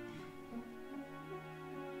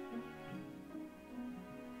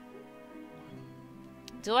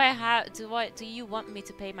 Do you want me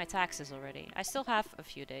to pay my taxes already? I still have a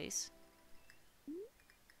few days.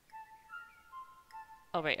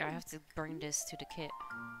 Oh wait, I have to bring this to the kid.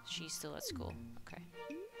 She's still at school. Okay.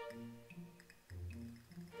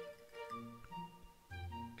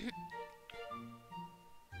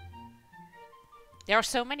 There are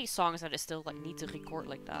so many songs that I still like need to record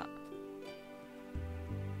like that.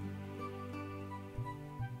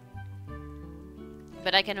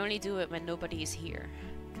 But I can only do it when nobody is here,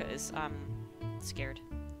 because I'm scared.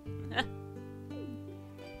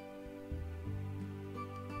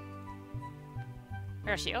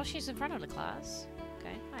 Where is she? Oh, she's in front of the class.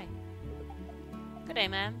 Okay, hi. Good day,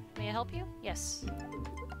 ma'am. May I help you? Yes.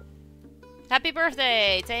 Happy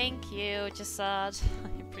birthday! Thank you, Jasad.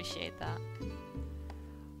 I appreciate that.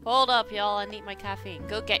 Hold up, y'all. I need my caffeine.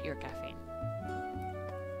 Go get your caffeine.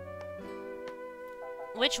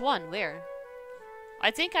 Which one? Where? I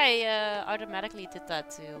think I automatically did that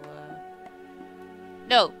to...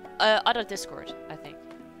 No, other Discord, I think.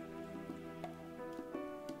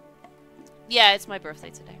 Yeah, it's my birthday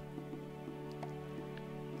today.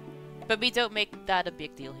 But we don't make that a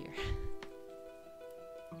big deal here.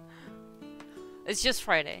 It's just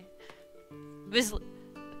Friday. Whistle,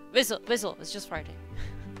 it's just Friday.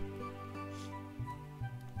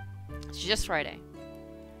 It's just Friday.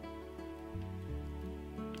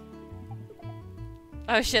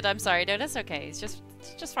 Oh shit, I'm sorry. No, that's okay. It's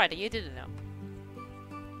just Friday. You didn't know.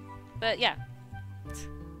 But yeah.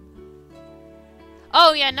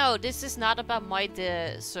 Oh yeah, no, this is not about my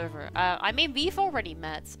server. I mean, we've already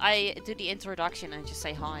met. I do the introduction and just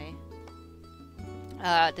say hi.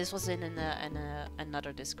 This was in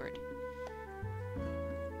another Discord.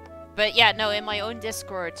 But yeah, no, in my own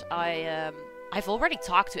Discord, I've already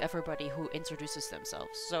talked to everybody who introduces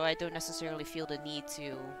themselves, so I don't necessarily feel the need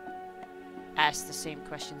to ask the same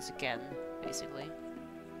questions again, basically.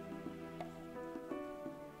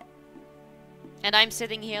 And I'm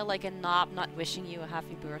sitting here like a knob not wishing you a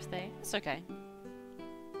happy birthday. It's okay.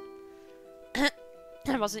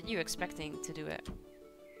 Wasn't you expecting to do it?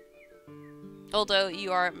 Although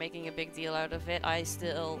you are making a big deal out of it, I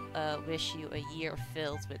still wish you a year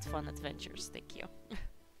filled with fun adventures. Thank you.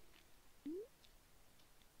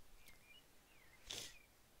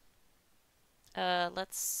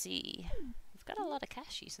 Let's see. We've got a lot of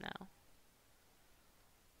cashies now.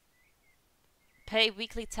 Pay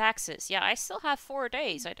weekly taxes. Yeah, I still have 4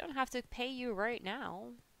 days. I don't have to pay you right now.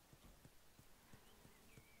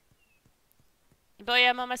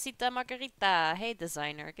 Boya Mamacita Margarita. Hey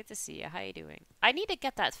designer, good to see you. How you doing? I need to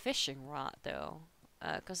get that fishing rod though.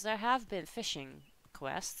 Because there have been fishing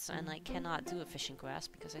quests and I cannot do a fishing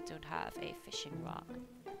quest because I don't have a fishing rod.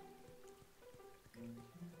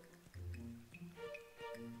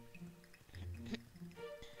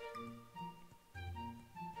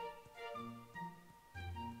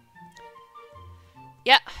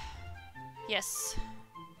 Yeah. Yes.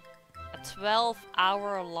 A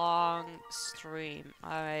 12-hour-long stream.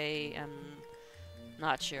 I am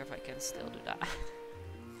not sure if I can still do that.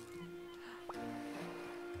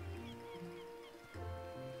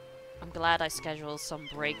 I'm glad I scheduled some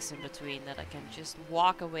breaks in between that I can just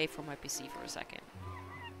walk away from my PC for a second.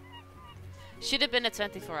 Should have been a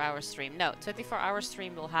 24-hour stream. No, 24-hour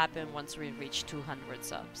stream will happen once we reach 200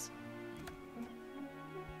 subs.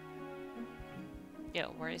 Yo,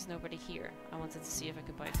 where is nobody here? I wanted to see if I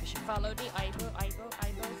could buy a fishing rod. Follow the eyeball, eyeball,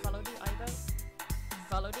 eyeball, follow the eyeball.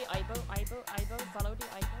 Follow the eyeball, eyeball, eyeball, follow the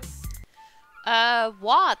eyeball.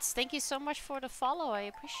 Watts, thank you so much for the follow. I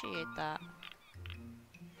appreciate that.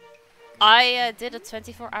 I did a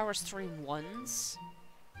 24-hour stream once,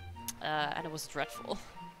 and it was dreadful.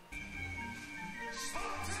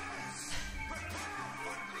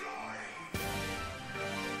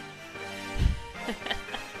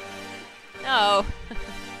 No.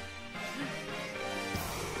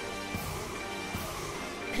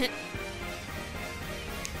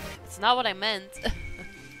 It's not what I meant.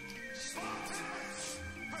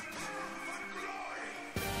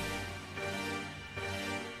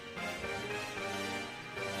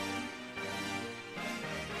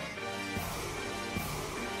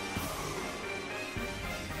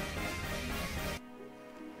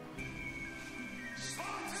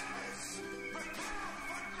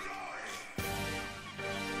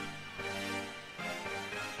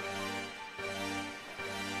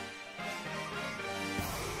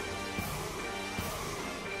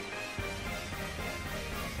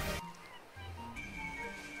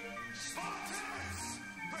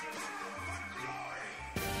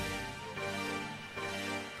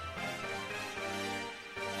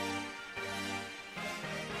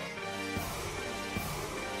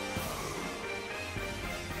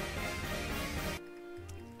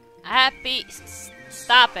 Happy.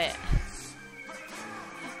 Stop it.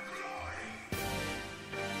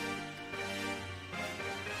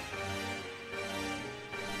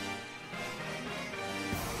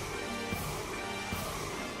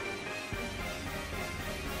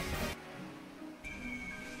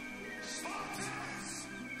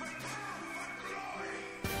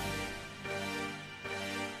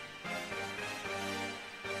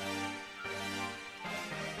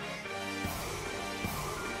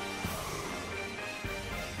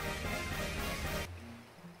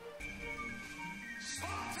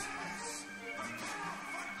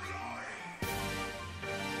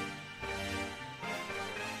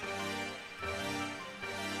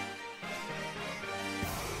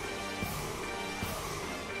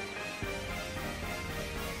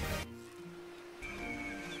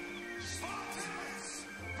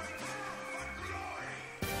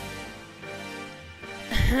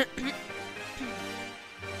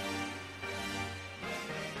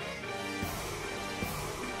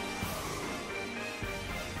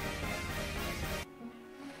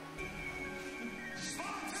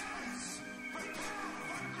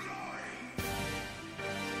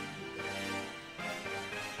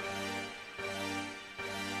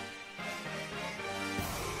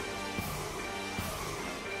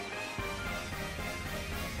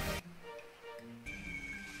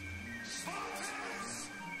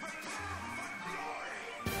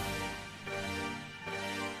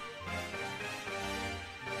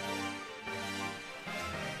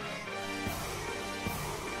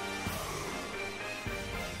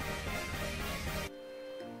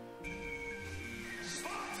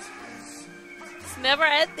 Never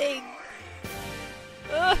ending.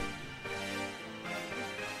 Ugh.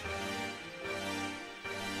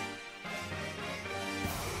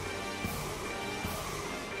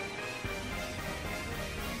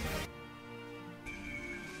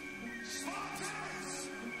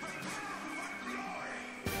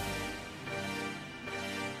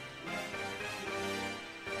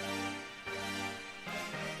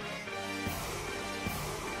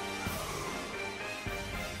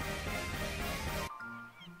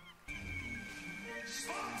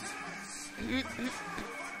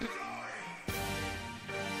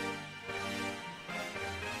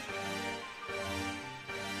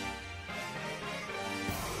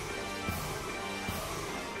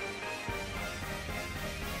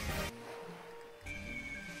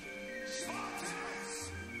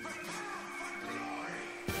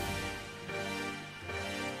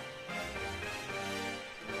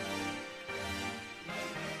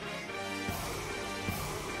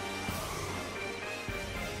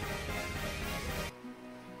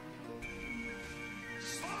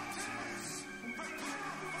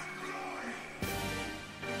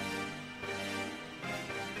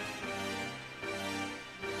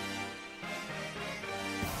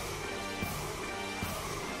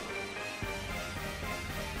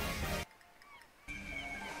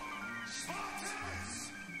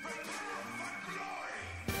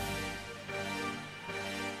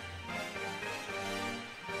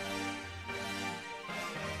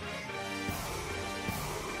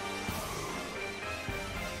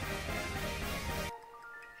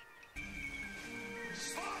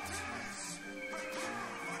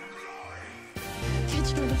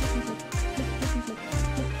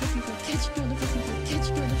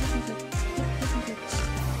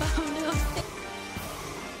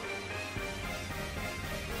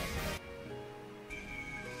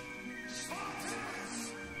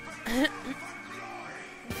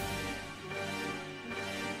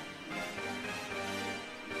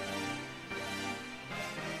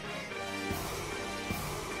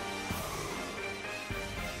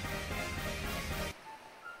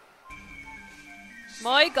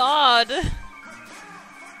 My god!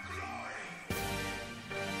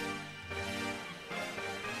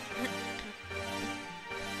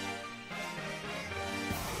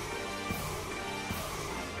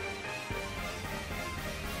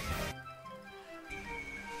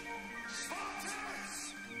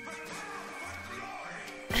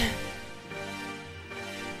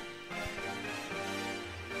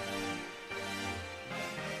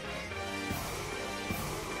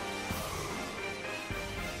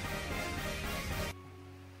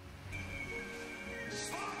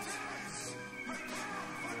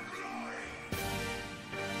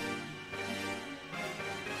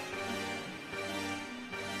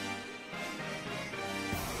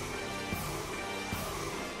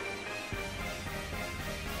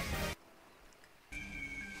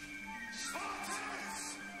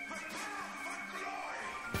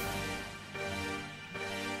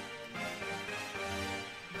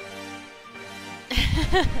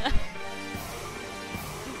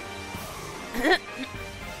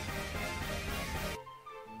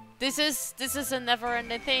 This is a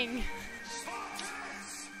never-ending thing.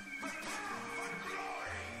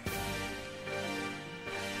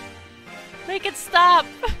 Make it stop.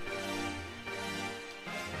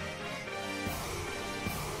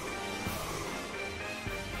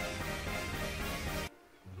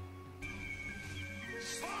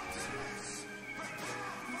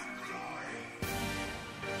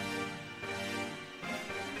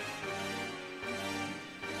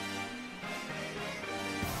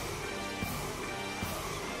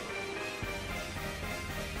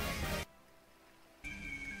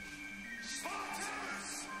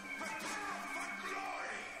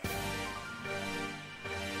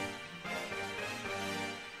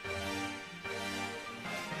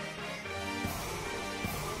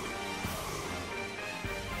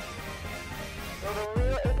 Will the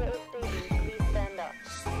real aka Stevie please stand up?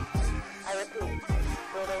 I repeat,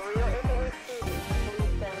 will the real aka Stevie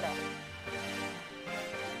please stand up?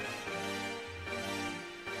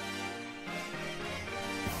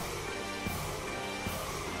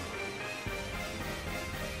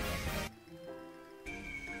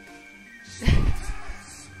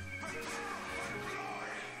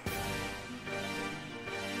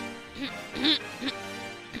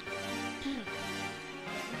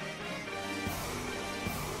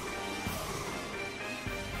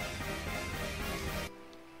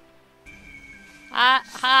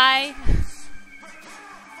 Hi.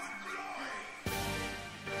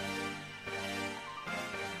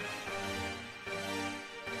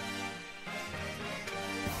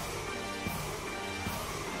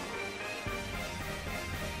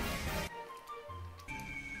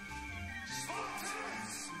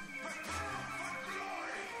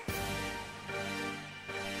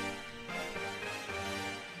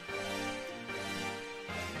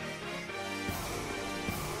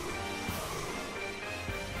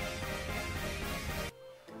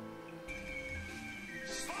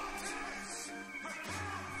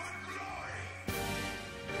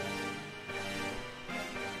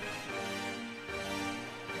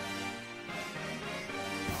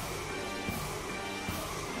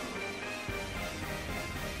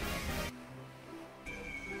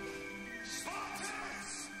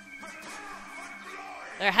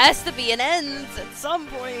 There has to be an end at some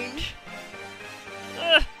point.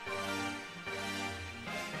 Ugh.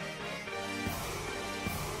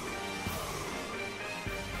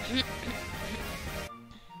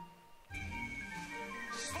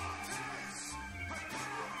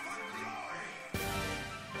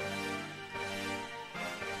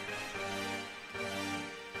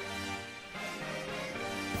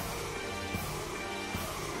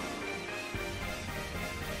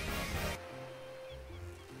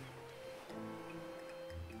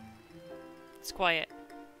 It's quiet.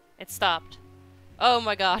 It stopped. Oh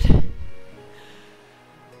my god.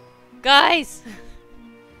 Guys!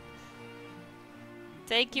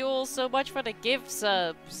 Thank you all so much for the gift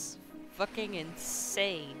subs. Fucking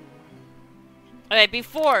insane. Okay,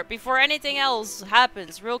 before anything else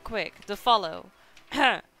happens, real quick, the follow.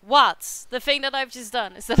 What? The thing that I've just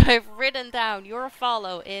done is that I've written down your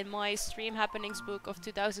follow in my stream happenings book of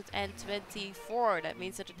 2024. That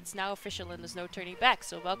means that it's now official and there's no turning back.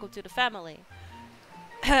 So welcome to the family.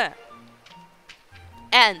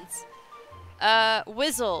 And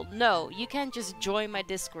Whizzle, no, you can just join my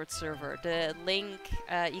Discord server. The link,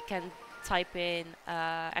 you can type in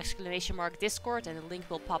 !Discord and the link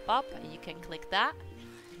will pop up and you can click that.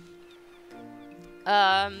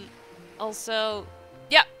 Also,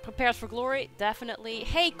 yeah, prepared for glory, definitely.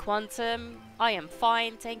 Hey Quantum, I am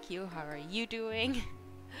fine, thank you. How are you doing?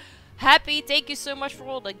 Happy, thank you so much for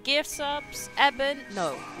all the gift subs. Eben,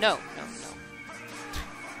 no.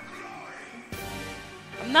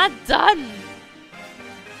 I'm not done.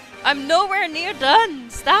 I'm nowhere near done.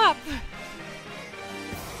 Stop.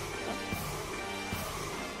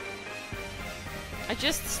 I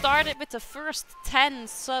just started with the first 10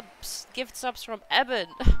 subs, gift subs from Eben.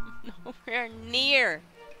 Nowhere near.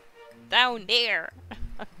 Down there.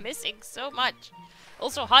 I'm missing so much.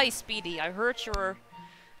 Also, hi Speedy, I heard your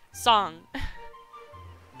song.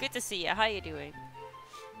 Good to see you. How you doing?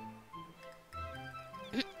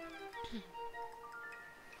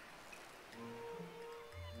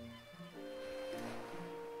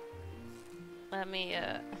 Let me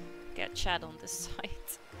get chat on this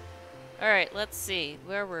site. Alright, let's see.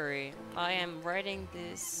 Where were we? I am writing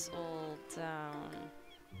this all down.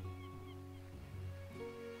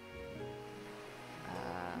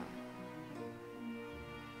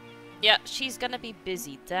 Yeah, she's gonna be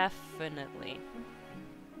busy, definitely.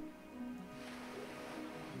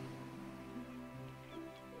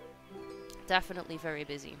 Definitely very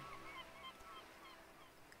busy.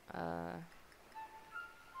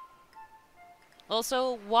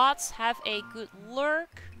 Also, Watts, have a good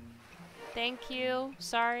lurk. Thank you.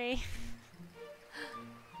 Sorry.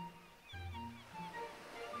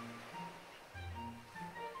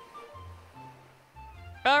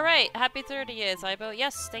 Alright, happy 30th, Ibo.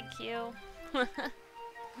 Yes, thank you.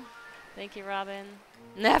 Thank you, Robin.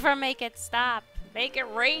 Never make it stop. Make it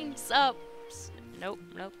rain subs. Nope.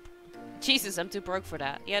 Jesus, I'm too broke for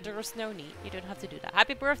that. Yeah, there was no need. You don't have to do that.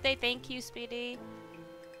 Happy birthday, thank you, Speedy.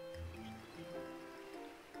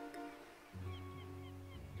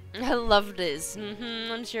 I love this.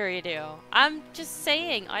 I'm sure you do. I'm just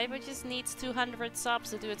saying, Ibo just needs 200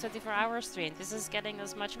 subs to do a 24-hour stream. This is getting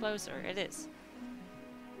us much closer. It is.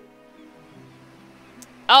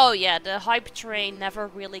 Oh yeah, the hype train never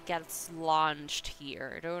really gets launched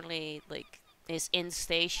here. It only, like, is in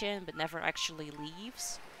station, but never actually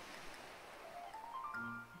leaves.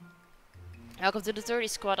 Welcome to the 30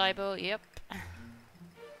 squad, Ibo. Yep.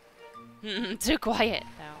 Too quiet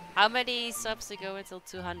now. How many subs to go until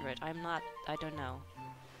 200? I don't know.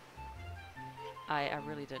 I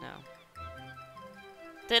really don't know.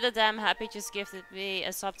 Did a damn happy just gifted me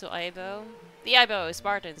a sub to Aibo. The Aibo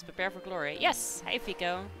Spartans, prepare for glory. Yes, hey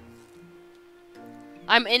Fico.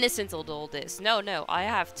 I'm innocent of all this. No, I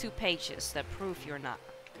have 2 pages that prove you're not.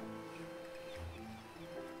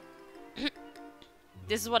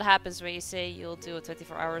 This is what happens when you say you'll do a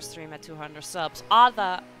 24-hour stream at 200 subs.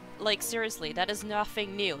 Like seriously, that is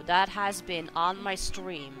nothing new. That has been on my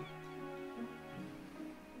stream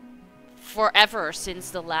forever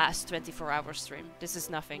since the last 24-hour stream. This is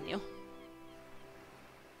nothing new.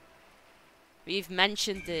 We've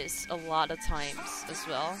mentioned this a lot of times as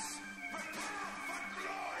well.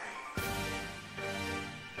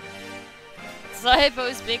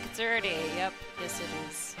 Saibo's Big 30. Yep, yes it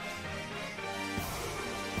is.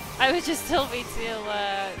 I was just told me to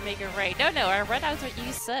make a raid. No, I read out what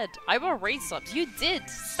you said. I will raid subs. You did.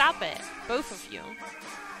 Stop it. Both of you.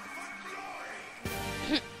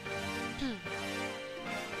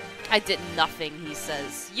 I did nothing, he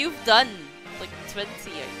says. You've done like 20, I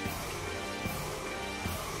think.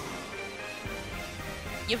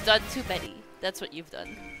 You've done too many. That's what you've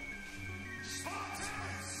done.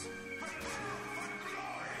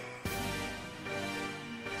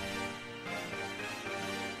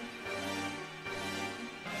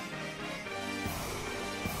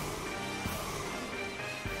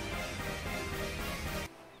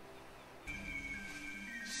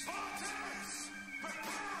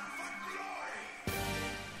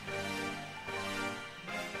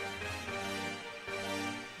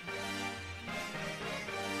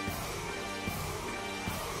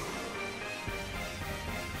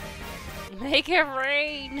 Make it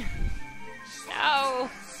rain! No!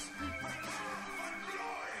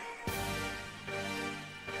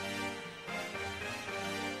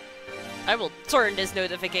 I will turn this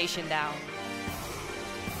notification down.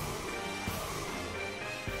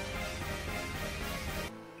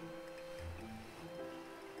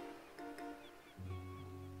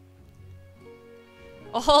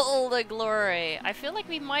 All the glory. I feel like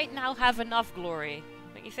we might now have enough glory.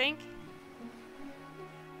 Don't you think?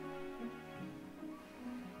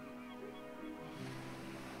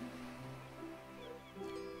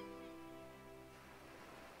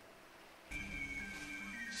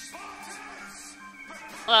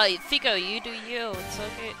 Fico, you do you. It's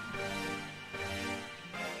okay.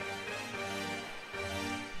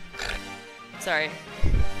 Sorry.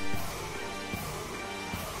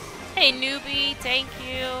 Hey, newbie. Thank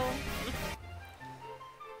you.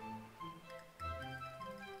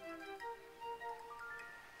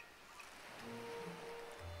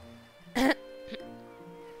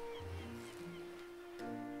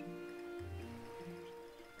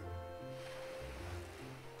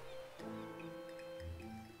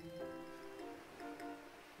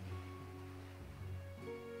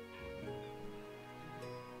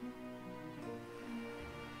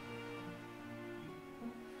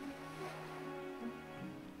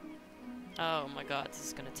 Oh my god, this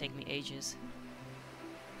is gonna take me ages.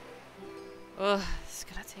 Ugh, this is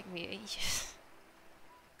gonna take me ages.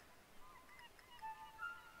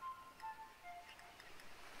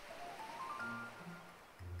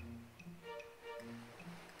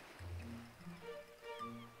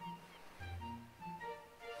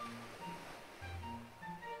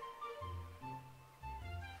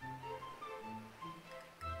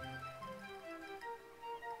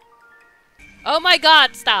 Oh my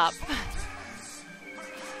god, stop!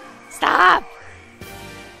 Stop!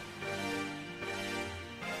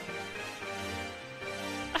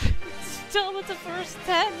 Still with the first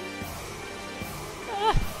 10.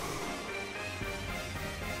 Ugh.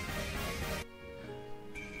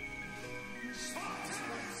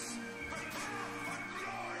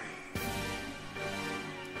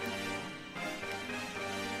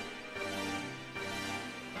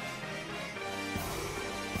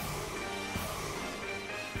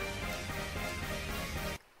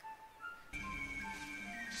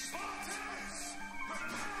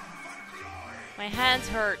 My hands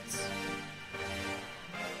hurts.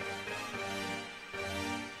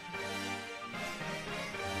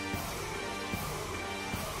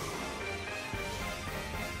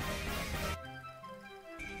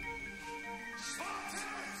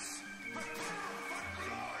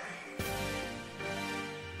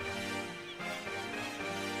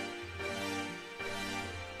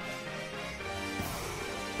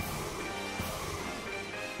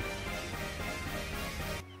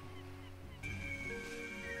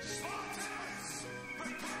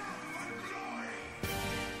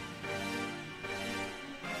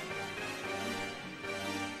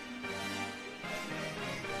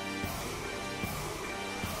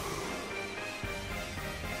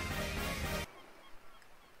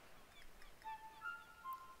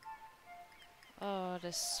 Oh,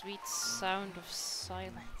 the sweet sound of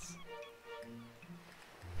silence.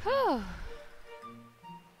 Whew.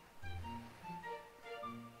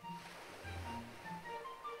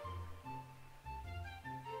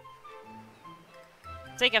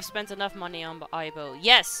 I think I've spent enough money on Aibo.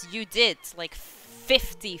 Yes, you did! Like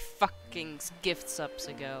 50 fucking gift subs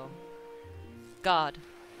ago. God.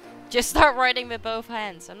 Just start writing with both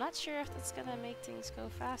hands. I'm not sure if that's gonna make things go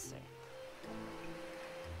faster.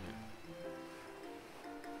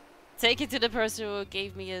 Take it to the person who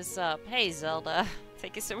gave me a sub. Hey Zelda,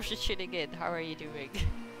 thank you so much for tuning in. How are you doing?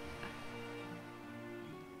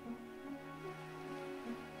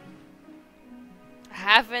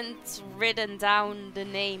 Haven't written down the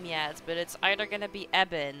name yet, but it's either gonna be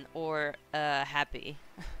Eben or Happy.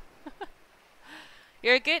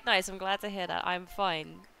 You're good, nice. I'm glad to hear that. I'm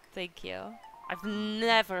fine, thank you. I've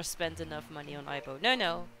never spent enough money on Aibo. No,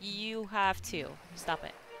 no, you have to. Stop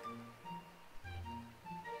it.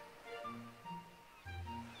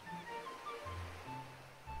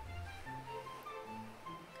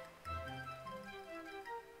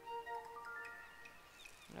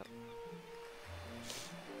 Nope.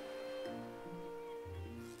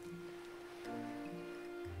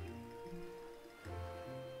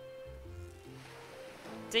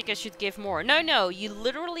 Think I should give more. No, no, you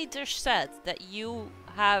literally just said that you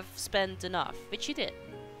have spent enough, which you did.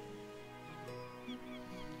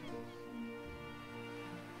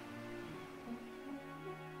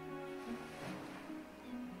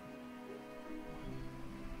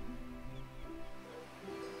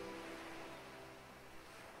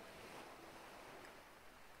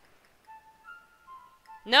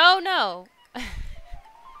 No, no.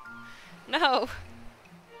 No.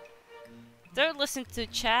 Don't listen to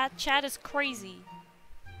chat. Chat is crazy.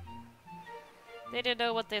 They don't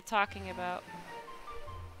know what they're talking about.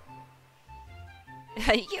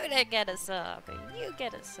 You didn't get a sub, and you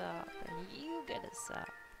get a sub, and you get a sub.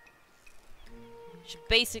 Which is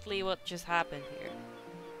basically what just happened here.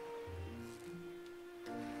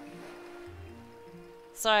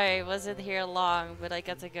 Sorry, wasn't here long, but I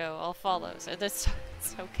got to go. I'll follow, so that's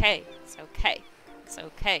it's okay. It's okay. It's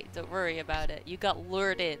okay. Don't worry about it. You got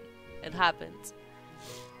lured in. It happens.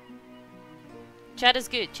 Chat is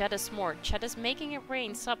good. Chat is smart. Chat is making it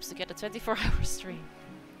rain subs to get a 24-hour stream.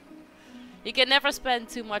 You can never spend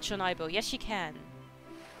too much on Aibo. Yes, you can.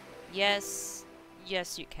 Yes.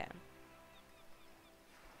 Yes, you can.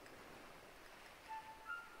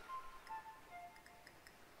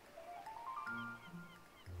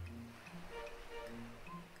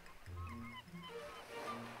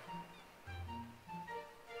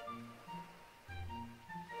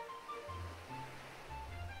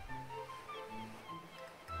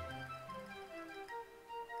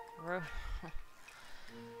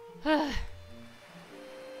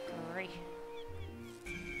 Great.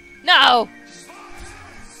 No!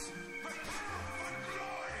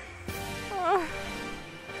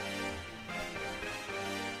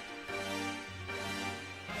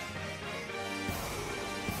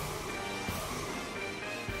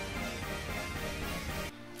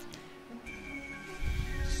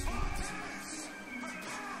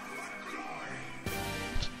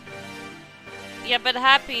 Yeah, but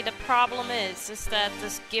Happy, the problem is that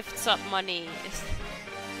this gift sub money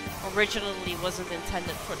originally wasn't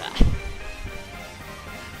intended for that.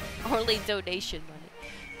 Only donation money.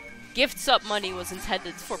 Gift sub money was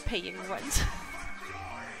intended for paying rent.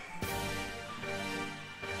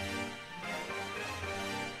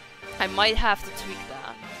 I might have to tweak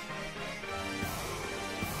that.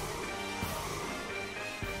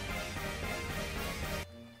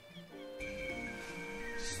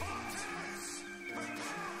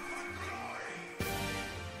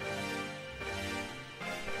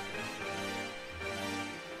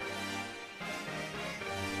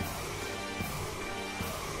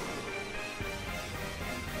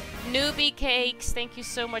 Newbie Cakes, thank you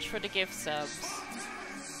so much for the gift subs.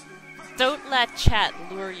 Don't let chat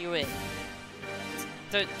lure you in.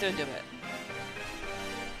 Don't do it.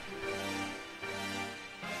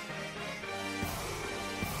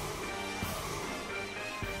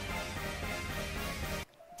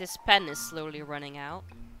 This pen is slowly running out.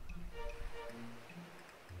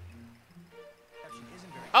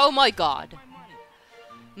 Oh my god.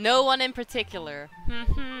 No one in particular.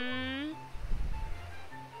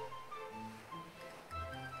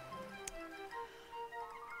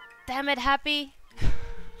 Damn it, Happy.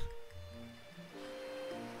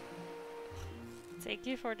 Thank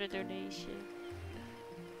you for the donation.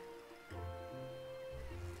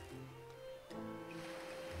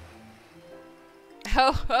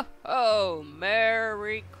 Ho ho ho!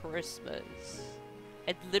 Merry Christmas.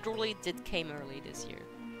 It literally did came early this year.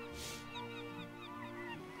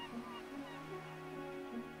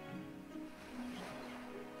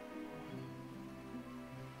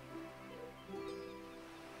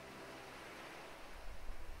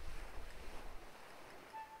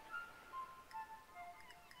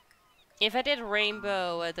 If I did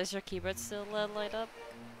rainbow, does your keyboard still light up?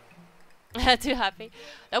 Too happy?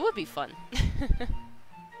 That would be fun.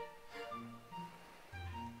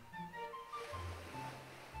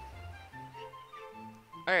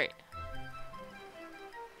 Alright.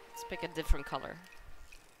 Let's pick a different color.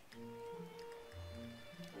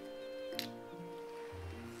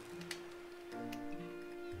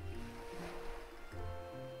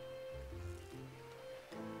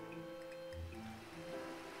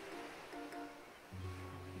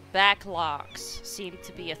 Backlogs seem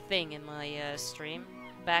to be a thing in my stream.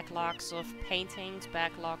 Backlogs of paintings,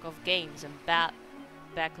 backlog of games, and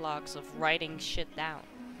backlogs of writing shit down.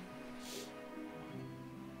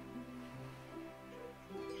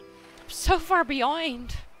 I'm so far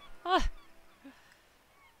behind! Ah.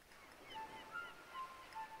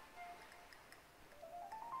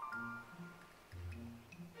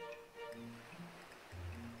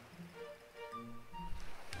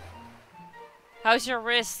 How's your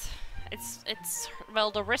wrist? It's well,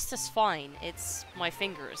 the wrist is fine. It's my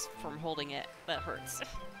fingers from holding it that hurts.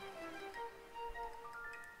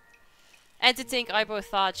 And to think Ibo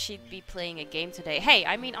thought she'd be playing a game today. Hey,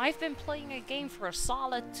 I mean, I've been playing a game for a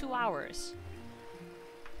solid 2 hours.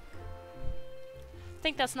 I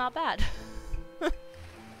think that's not bad.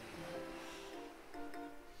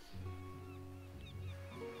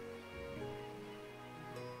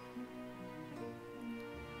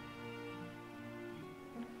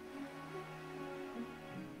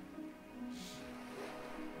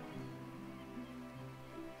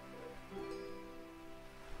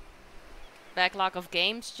 Backlog of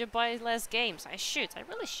games? Should buy less games. I should. I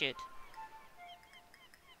really should.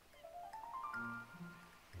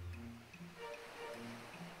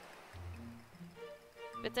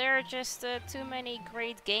 But there are just too many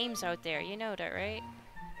great games out there. You know that, right?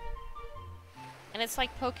 And it's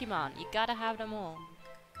like Pokemon. You gotta have them all.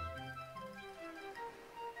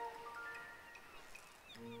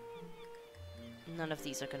 None of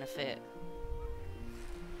these are gonna fit.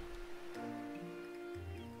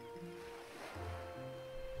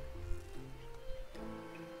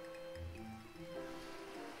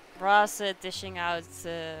 Ross dishing out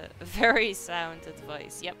very sound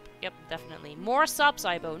advice. Yep, definitely. More subs,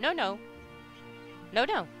 Ibo. No.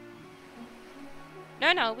 No,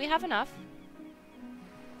 we have enough.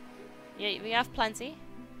 Yeah, we have plenty.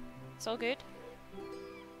 It's all good.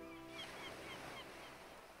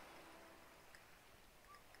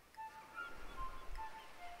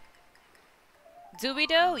 Do we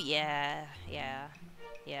do? Yeah,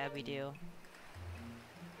 we do.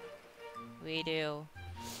 We do.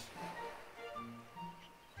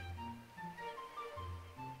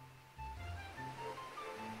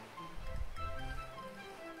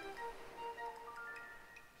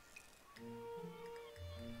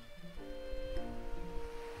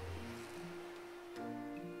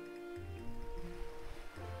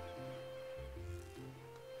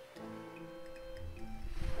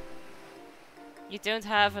 You don't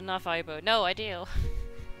have enough Aibo. No, I do.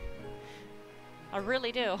 I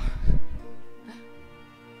really do.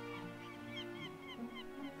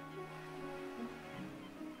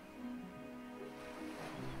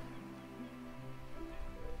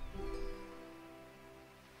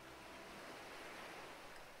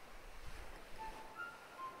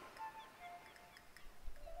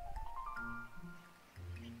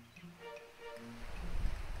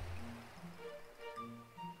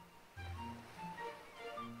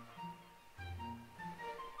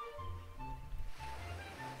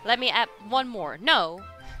 Let me add one more. No.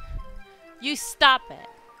 You stop it.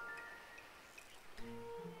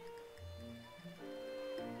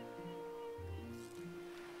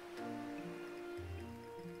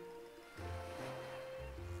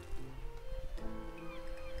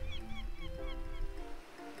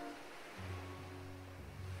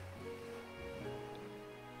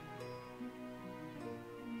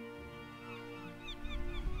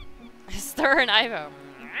 Stir an Ivo.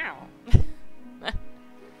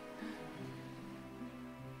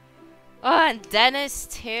 Oh, and Dennis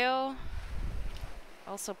too.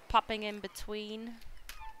 Also popping in between.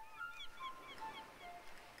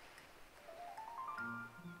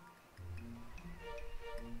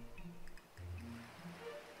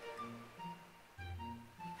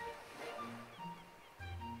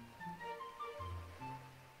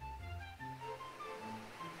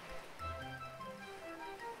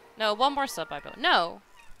 No, one more sub Ivo. No.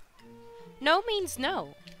 No means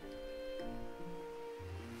no.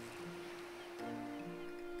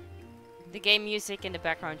 The game music in the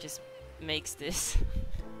background just makes this.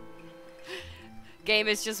 Game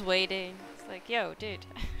is just waiting. It's like, yo, dude.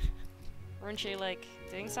 Weren't you, like,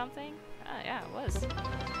 doing something? Ah, yeah, it was.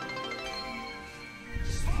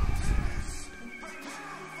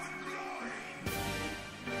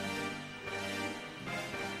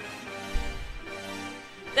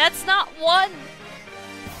 That's not one!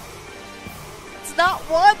 It's not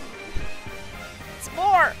one! It's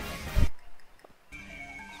more!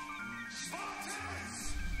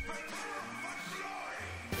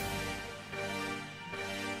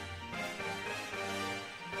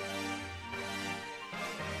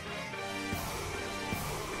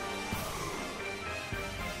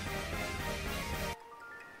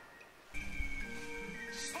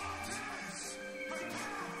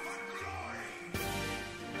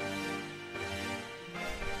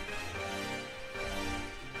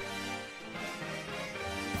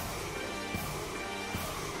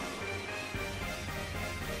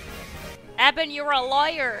 Eben, you're a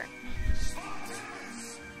liar!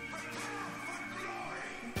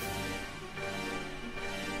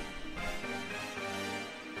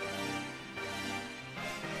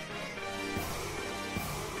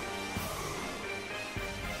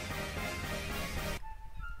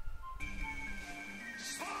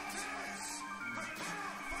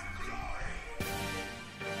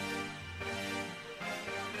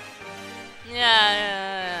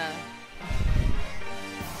 Yeah.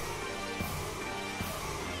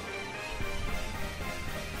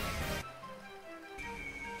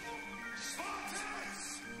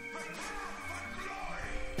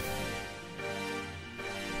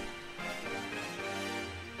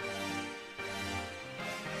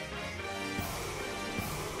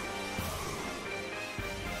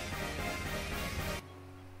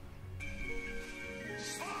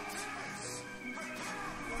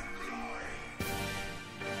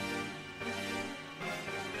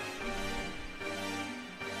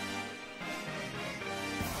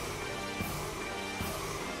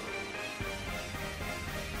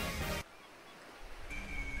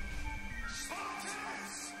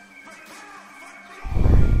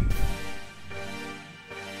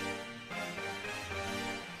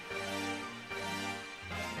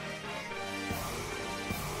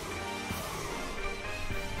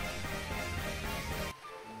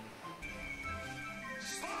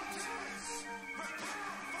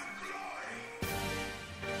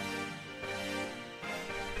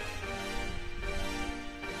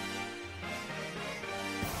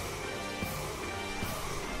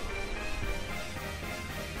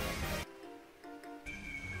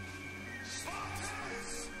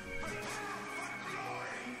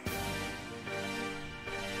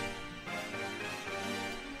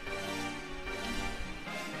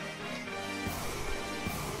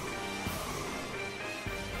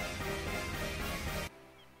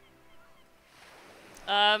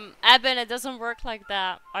 Eben, it doesn't work like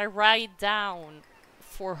that. I write down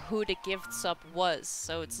for who the gift sub was,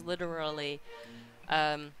 so it's literally,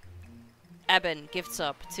 Eben gift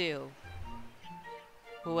sub to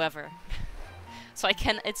whoever. So I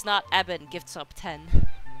can, it's not Eben gift sub 10.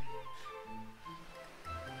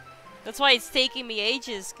 That's why it's taking me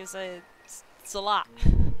ages, because it's a lot.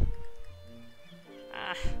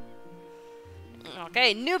 Ah.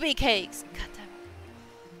 Okay, newbie cakes! God damn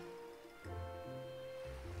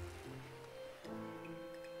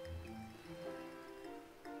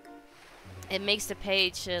it. It makes the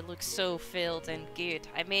page look so filled and good.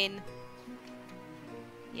 I mean,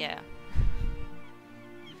 yeah.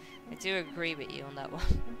 I do agree with you on that one.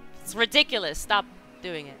 It's ridiculous. Stop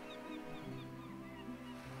doing it.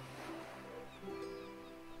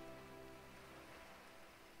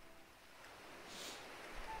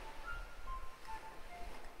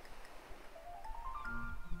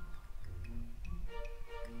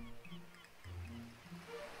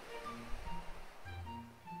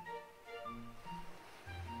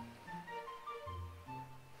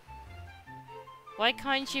 Why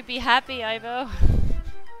can't you be happy, Ivo?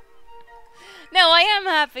 No, I am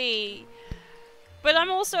happy! But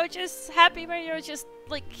I'm also just happy when you're just,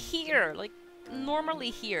 like, here. Like,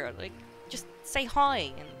 normally here. Like, just say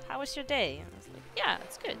hi and how was your day? And I was like, yeah,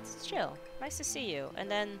 it's good. It's chill. Nice to see you.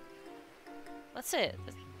 And then, that's it.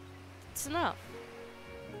 It's enough.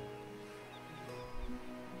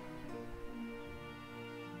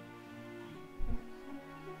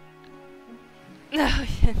 No,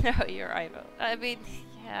 no, you're Ivo. I mean,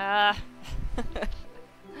 yeah.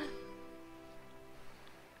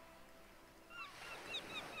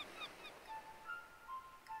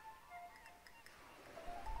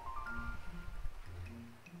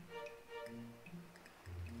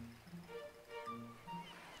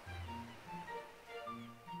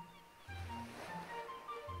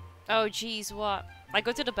 Oh geez, what? I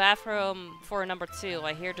go to the bathroom for number 2.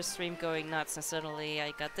 I hear the stream going nuts and suddenly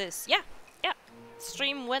I got this. Yeah, yeah.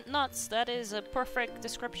 Stream went nuts. That is a perfect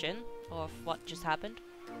description of what just happened.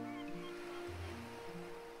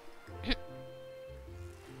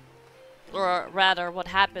 Or rather, what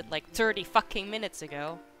happened like 30 fucking minutes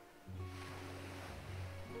ago.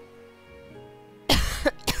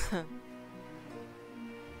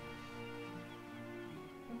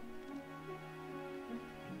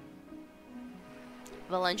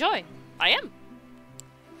 Well, enjoy. I am.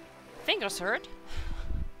 Fingers hurt.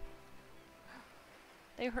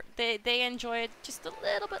 They enjoy it just a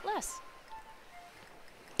little bit less.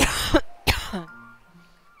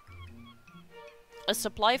 A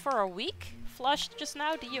supply for a week? Flushed just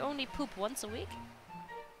now? Do you only poop once a week?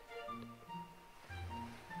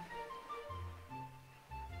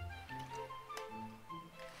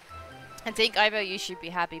 I think Ivo, you should be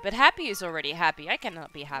happy, but happy is already happy. I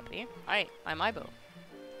cannot be happy. I'm Ivo.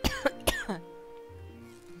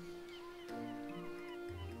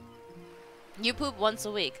 You poop once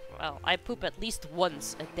a week. Well, I poop at least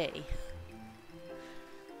once a day.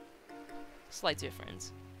 Slight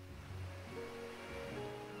difference.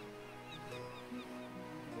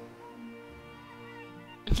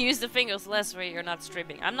 Use the fingers less when you're not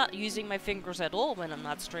streaming. I'm not using my fingers at all when I'm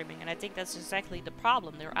not streaming, and I think that's exactly the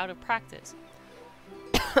problem. They're out of practice.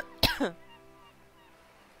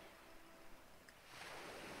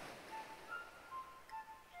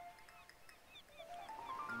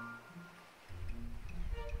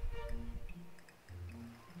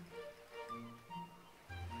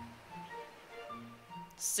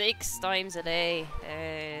 6 times a day.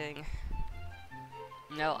 Dang.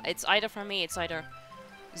 No, it's either for me, it's either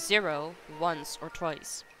 0, once, or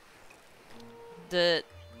twice. The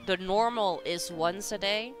normal is once a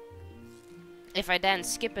day. If I then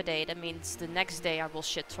skip a day, that means the next day I will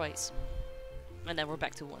shit twice. And then we're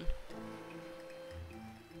back to 1.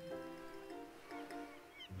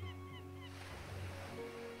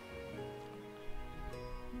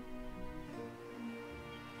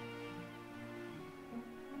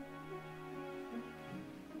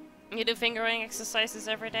 You do fingering exercises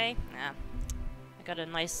every day? Nah. I got a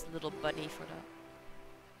nice little buddy for that.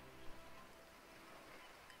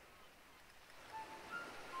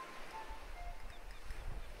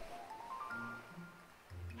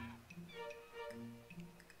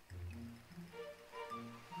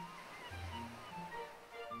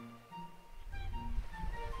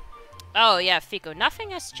 Oh yeah, Fico,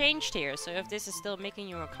 nothing has changed here, so if this is still making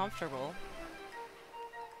you uncomfortable...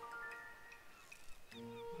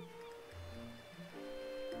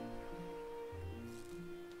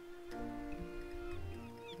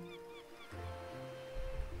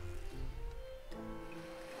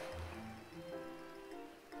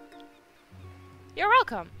 You're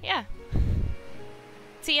welcome, yeah.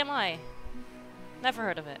 TMI. Never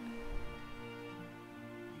heard of it.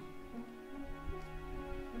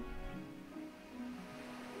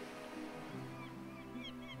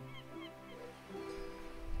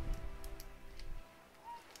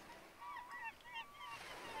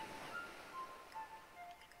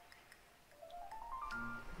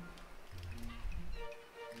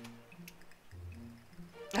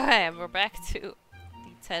 Okay, and we're back to the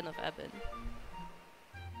 10 of Eben.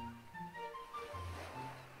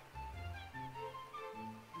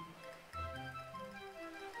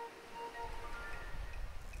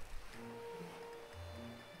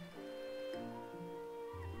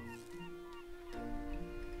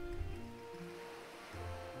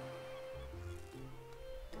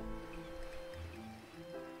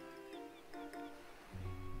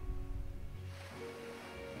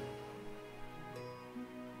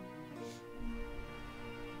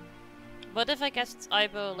 What if I get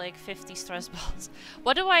Ibo like 50 stress balls?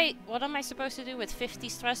 What am I supposed to do with 50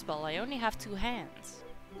 stress ball? I only have 2 hands.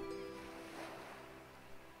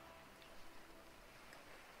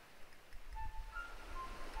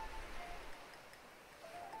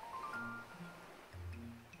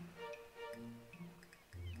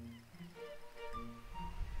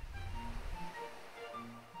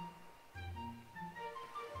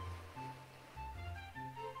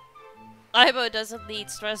 Ibo doesn't need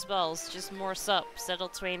stress balls, just more subs. That'll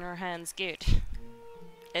train her hands good.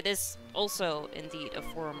 It is also indeed a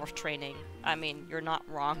form of training. I mean, you're not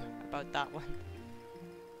wrong about that one.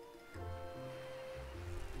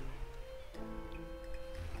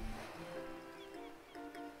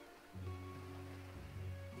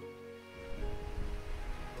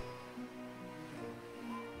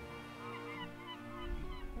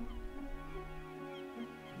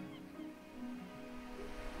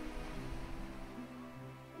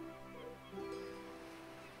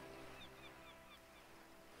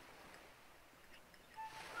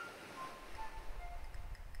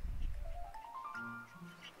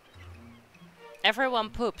 Everyone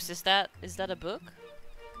poops. Is that a book?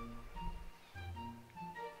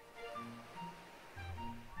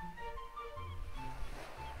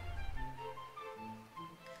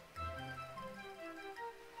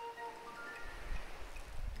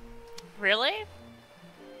 Really?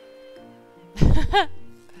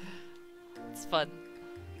 It's fun.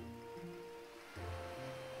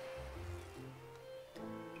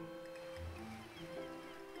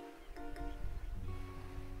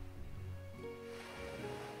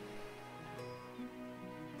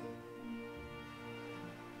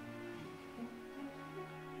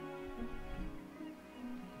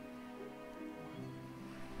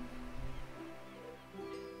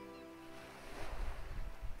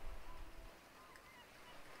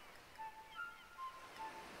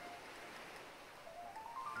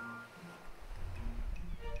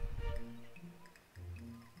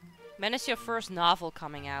 When is your first novel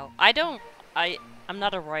coming out? I'm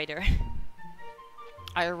not a writer.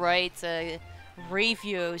 I write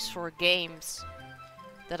reviews for games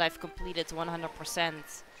that I've completed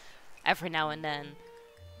 100% every now and then.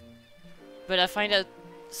 But I find it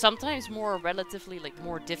sometimes relatively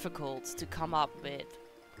more difficult to come up with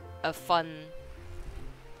a fun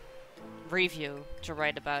review to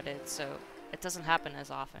write about it, so it doesn't happen as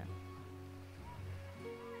often.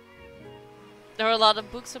 There are a lot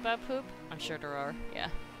of books about poop? I'm sure there are, yeah.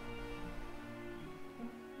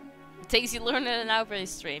 Things you learn in an Outbreak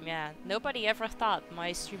stream, yeah. Nobody ever thought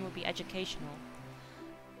my stream would be educational.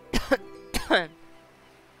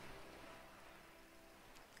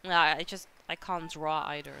 Nah, I can't draw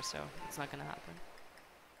either, so it's not gonna happen.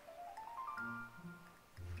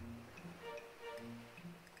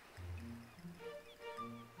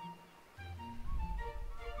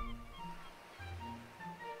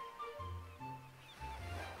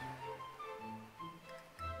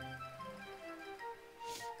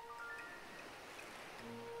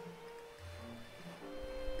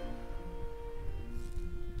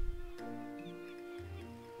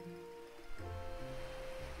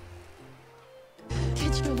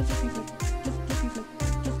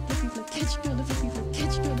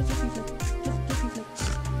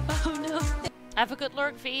 Have a good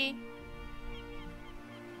lurk, V.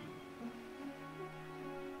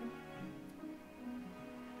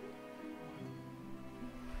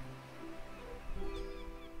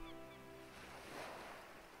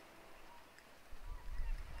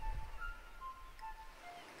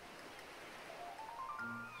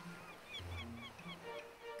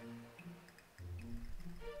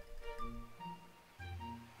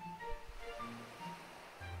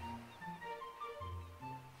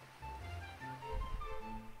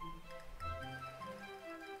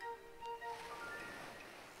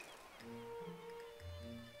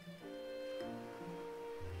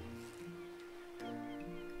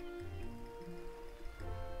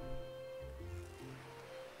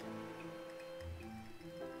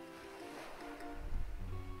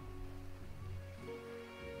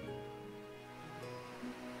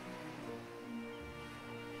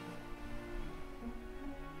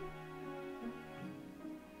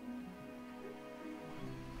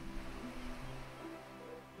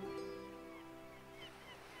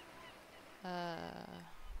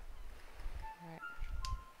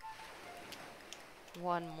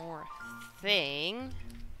 one more thing.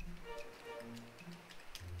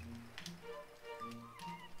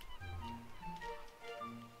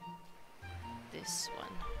 This one.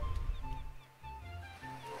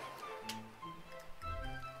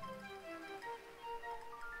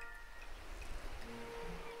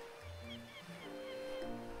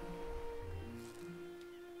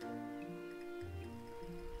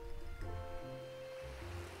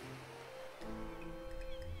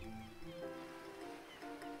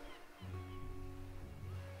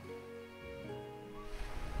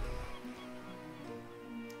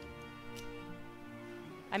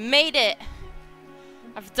 I made it!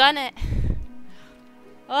 I've done it!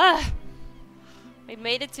 Ah! We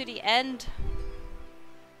made it to the end.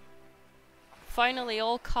 Finally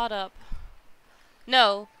all caught up.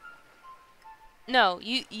 No. No,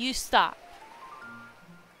 you stop.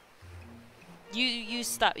 You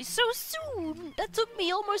stop. So soon! That took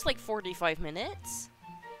me almost like 45 minutes.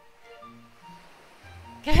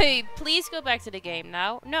 Okay, please go back to the game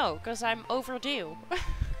now. No, because I'm overdue.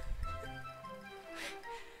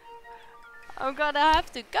 I'm gonna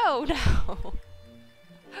have to go now.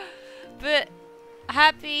 But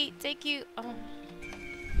happy, thank you.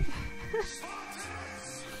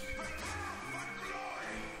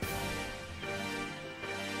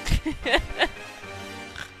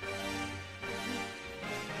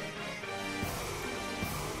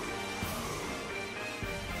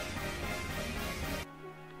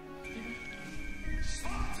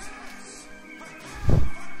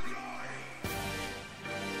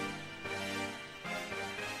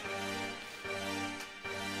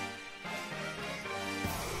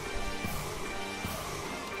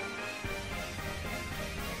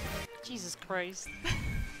 Jesus Christ.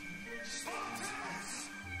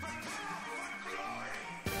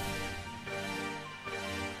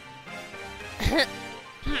 I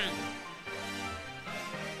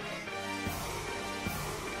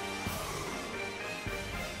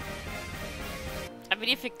mean,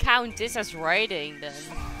 if you count this as writing, then...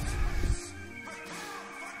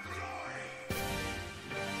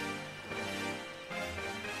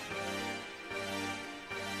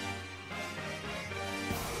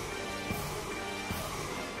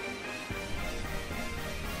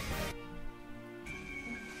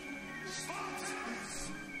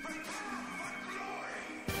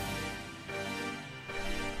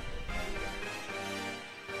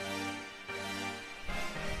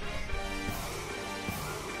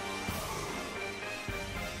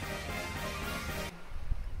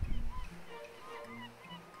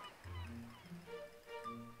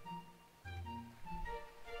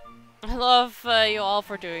 I love you all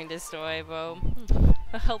for doing this to Ivo.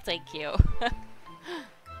 I'll take you.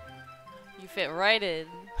 You fit right in.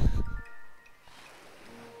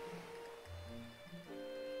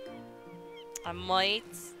 I might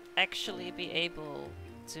actually be able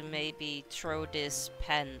to maybe throw this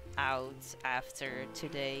pen out after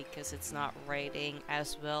today, because it's not writing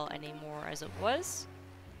as well anymore as it was.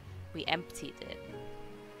 We emptied it.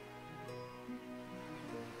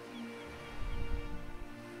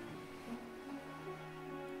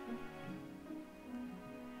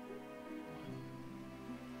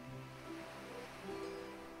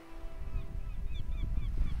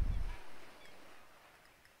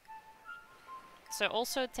 So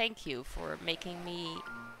also thank you for making me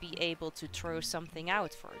be able to throw something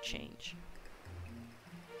out for a change.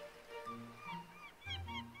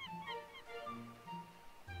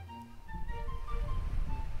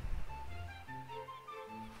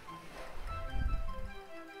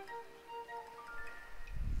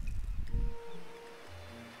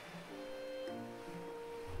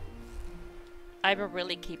 I will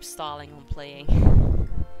really keep stalling on playing.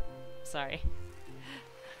 Sorry.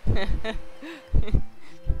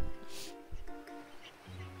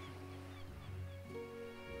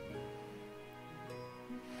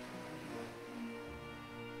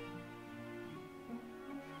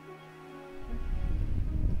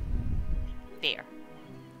 There.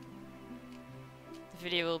 The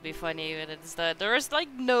video will be funny when it's done. There's like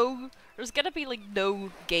there's gonna be like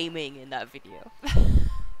no gaming in that video.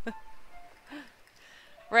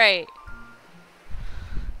 Right.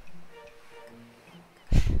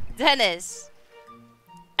 Dennis,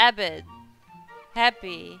 Abed,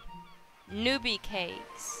 Happy, Newbie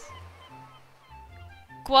Cakes,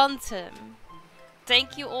 Quantum.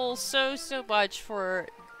 Thank you all so much for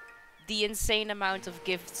the insane amount of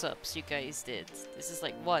gift subs you guys did. This is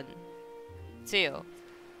like 1, 2,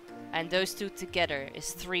 and those two together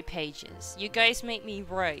is 3 pages. You guys made me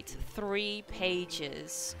write 3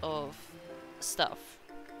 pages of stuff.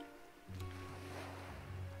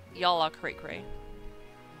 Y'all are cray cray.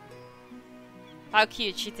 How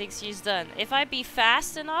cute, she thinks she's done. If I be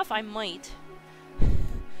fast enough, I might.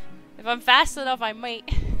 If I'm fast enough, I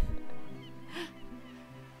might.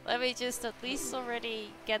 Let me just at least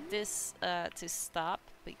already get this to stop,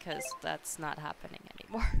 because that's not happening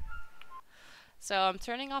anymore. So I'm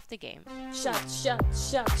turning off the game. Shut, shut,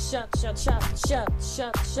 shut, shut, shut, shut, shut,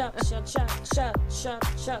 shut, shut, shut, shut, shut,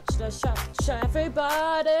 shut, shut, shut, shut,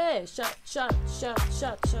 everybody. Shut, shut, shut,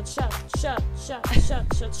 shut, shut, shut, shut, shut, shut,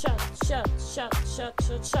 shut, shut, shut, shut, shut,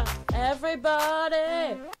 shut, shut,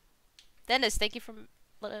 everybody. Dennis, thank you for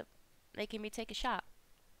making me take a shot.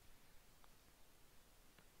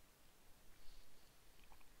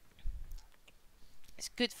 It's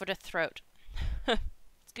good for the throat.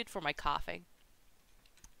 It's good for my coughing.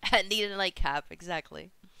 I need a nightcap, exactly.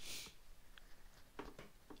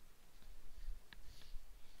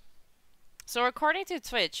 So according to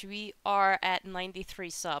Twitch, we are at 93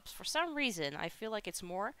 subs. For some reason, I feel like it's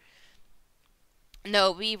more.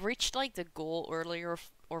 No, we reached like the goal earlier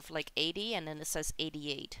of like 80, and then it says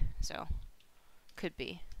 88. So, could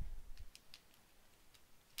be.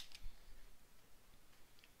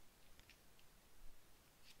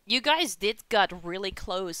 You guys did got really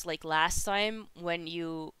close like last time when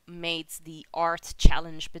you made the art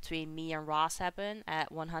challenge between me and Ross happen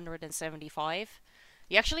at 175.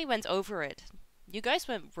 You actually went over it. You guys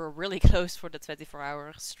were really close for the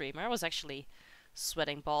 24-hour stream. I was actually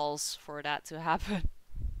sweating balls for that to happen.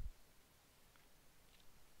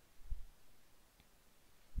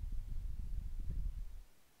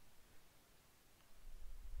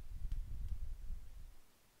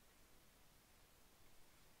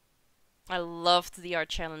 I loved the art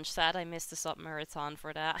challenge. Sad I missed the sub marathon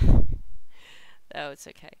for that. Oh, it's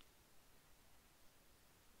okay.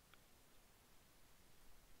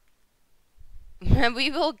 We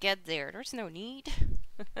will get there. There's no need.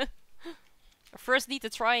 First need to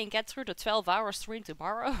try and get through the 12-hour stream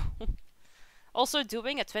tomorrow. Also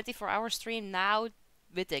doing a 24-hour stream now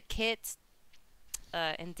with the kids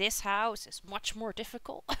in this house is much more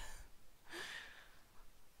difficult.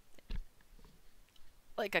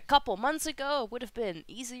 Like a couple months ago, it would have been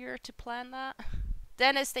easier to plan that.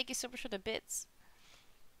 Dennis, thank you so much for the bits.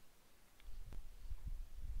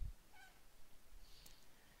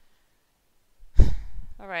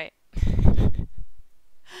 Alright.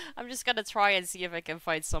 I'm just gonna try and see if I can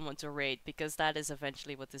find someone to raid, because that is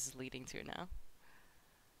eventually what this is leading to now.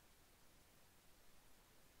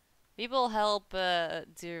 We will help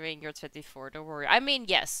during your 24, don't worry. I mean,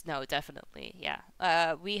 yes, no, definitely,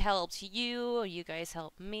 yeah. We helped you, you guys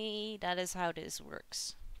helped me, that is how this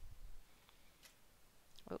works.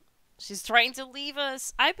 Oh, she's trying to leave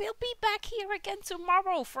us. I will be back here again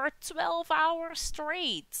tomorrow for 12 hours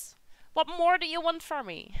straight. What more do you want from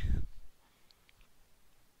me?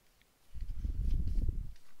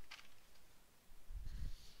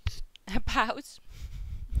 About?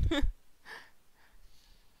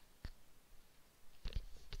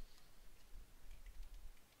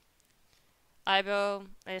 Ibo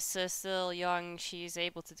is still young. She's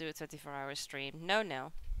able to do a 24-hour stream.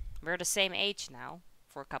 No. We're the same age now.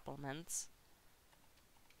 For a couple months.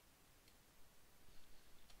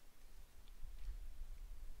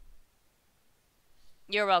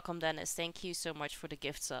 You're welcome, Dennis. Thank you so much for the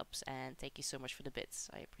gift subs. And thank you so much for the bits.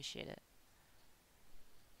 I appreciate it.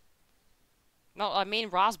 No, I mean,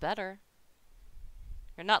 Ra's better.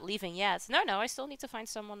 You're not leaving yet. No, I still need to find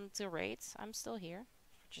someone to raid. I'm still here.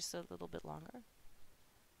 Just a little bit longer.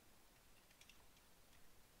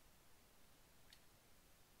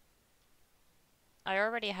 I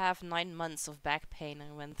already have 9 months of back pain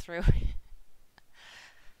I went through.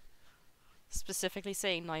 Specifically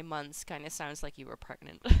saying 9 months kind of sounds like you were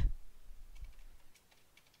pregnant.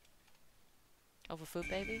 Of a food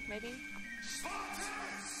baby, maybe?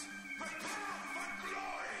 Spartans, prepare for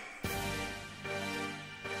glory!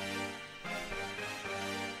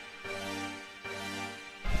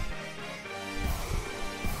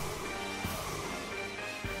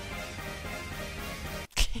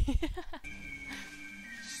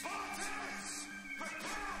 Spartans,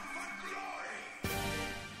 prepare for glory!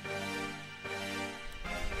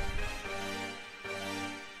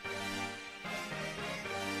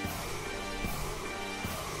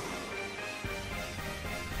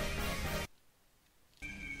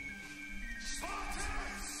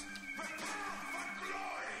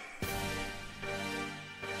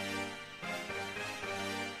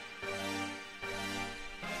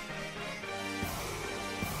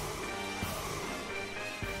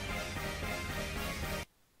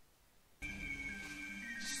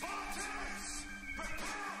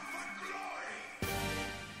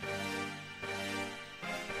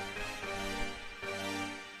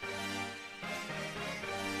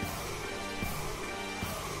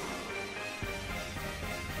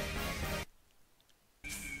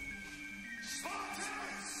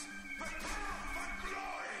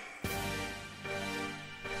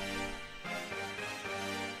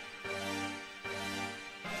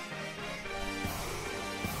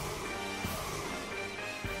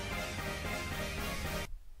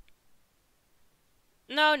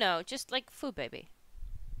 No, just like food baby.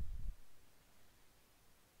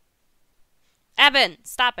 Evan,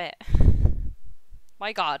 stop it.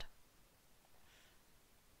 My god.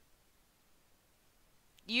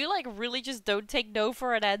 You like really just don't take no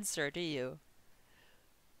for an answer, do you?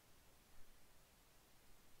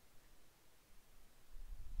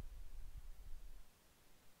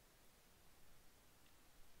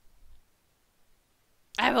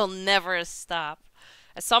 I will never stop.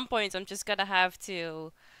 At some point, I'm just gonna have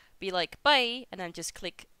to be like, bye, and then just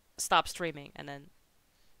click stop streaming, and then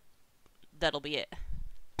that'll be it.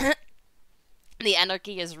 The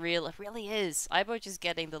anarchy is real. It really is. Ibo just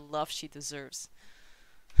getting the love she deserves.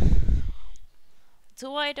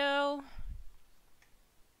 Do I, though?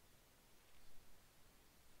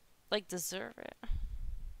 Like, deserve it?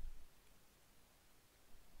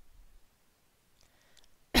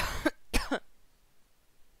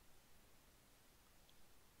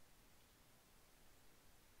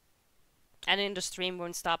 And in the stream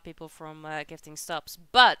won't stop people from gifting subs.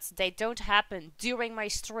 But they don't happen during my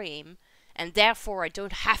stream, and therefore I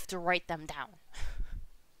don't have to write them down.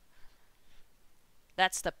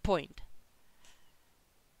 That's the point.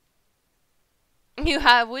 You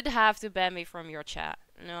would have to ban me from your chat.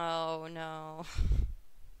 No.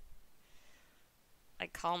 I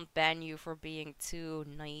can't ban you for being too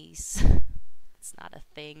nice. It's not a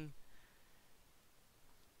thing.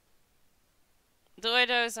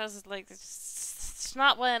 Doido sounds like it's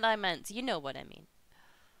not what I meant. You know what I mean.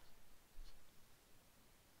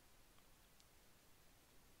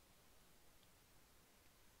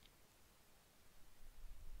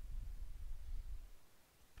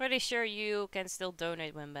 Pretty sure you can still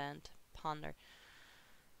donate when banned. Ponder.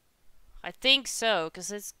 I think so,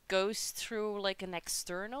 because it goes through like an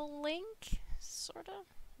external link, sort of,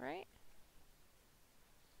 right?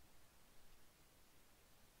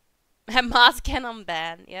 And mods can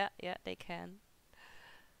unban. Yeah, they can.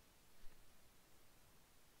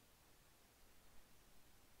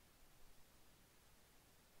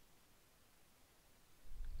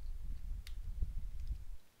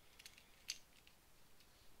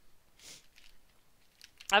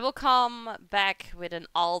 I will come back with an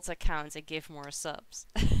alt account and give more subs.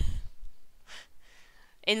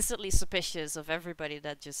 Instantly suspicious of everybody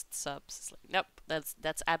that just subs. It's like, nope,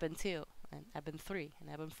 that's Abin 2, and Abin 3, and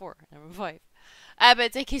Abin 4, and Abin 5.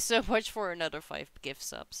 Abin, thank you so much for another 5 gift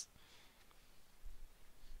subs.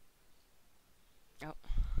 Oh.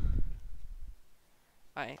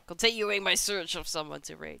 Alright, continuing my search of someone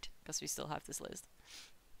to raid, because we still have this list.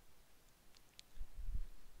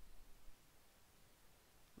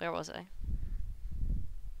 Where was I?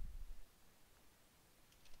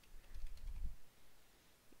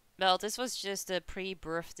 Well, this was just a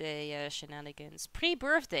pre-birthday shenanigans.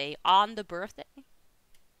 Pre-birthday? On the birthday?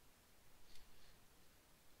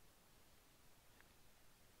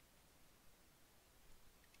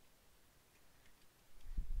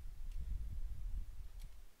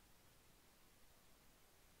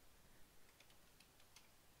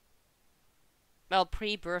 Well,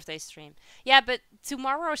 pre-birthday stream. Yeah, but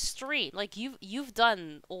tomorrow's stream, like you've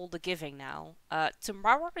done all the giving now.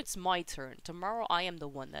 Tomorrow it's my turn. Tomorrow I am the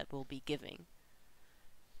one that will be giving.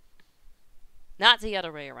 Not the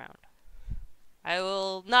other way around. I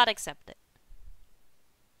will not accept it.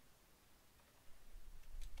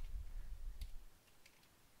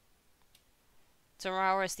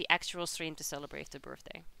 Tomorrow is the actual stream to celebrate the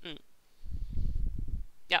birthday.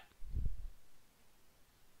 Yeah.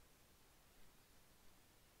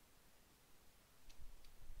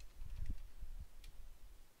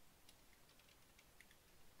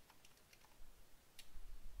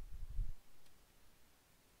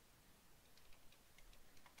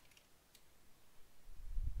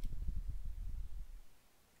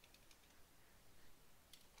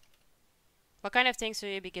 What kind of things will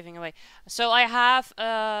you be giving away? So I have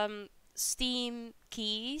Steam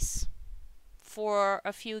keys for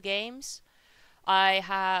a few games. I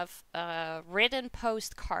have written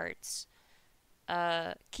postcards,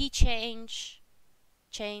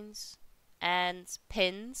 chains, and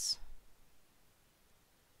pins.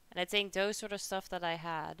 And I think those sort of stuff that I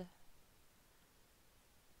had.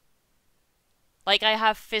 Like I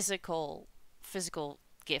have physical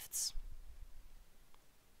gifts.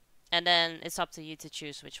 And then it's up to you to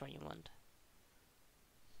choose which one you want.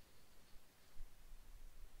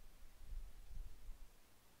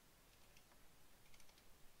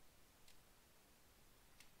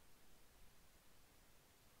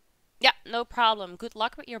 Yeah, no problem. Good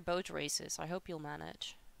luck with your boat races. I hope you'll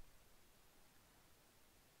manage.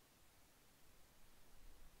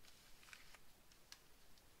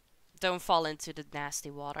 Don't fall into the nasty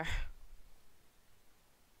water.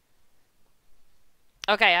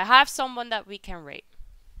 Okay, I have someone that we can rate.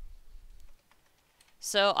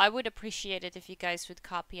 So I would appreciate it if you guys would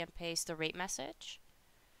copy and paste the rate message.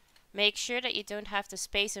 Make sure that you don't have the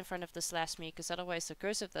space in front of the /me, because otherwise the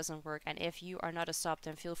cursive doesn't work. And if you are not a sub,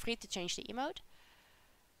 then feel free to change the emote.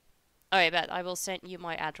 Alright, but I will send you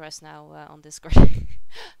my address now on Discord.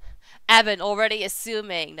 Evan already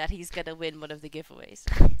assuming that he's gonna win one of the giveaways.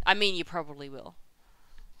 I mean, you probably will.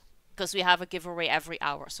 Because we have a giveaway every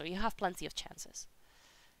hour, so you have plenty of chances.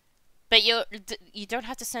 But you don't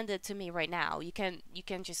have to send it to me right now. You can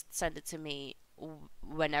just send it to me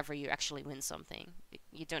whenever you actually win something.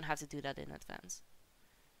 You don't have to do that in advance.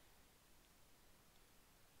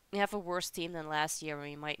 We have a worse team than last year, and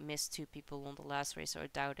we might miss 2 people on the last race, so I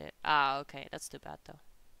doubt it. Ah, okay, that's too bad though.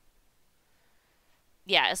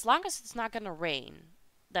 Yeah, as long as it's not gonna rain,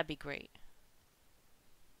 that'd be great.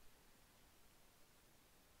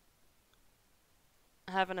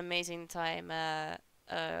 Have an amazing time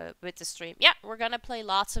with the stream. Yeah, we're gonna play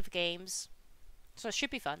lots of games, so it should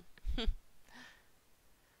be fun.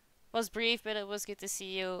 Was brief, but it was good to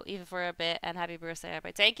see you, even for a bit, and happy birthday,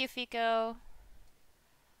 everybody. Thank you, Fico.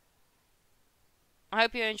 I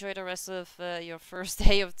hope you enjoy the rest of your first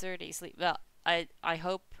day of 30 sleep. Well, I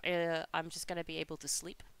hope I'm just gonna be able to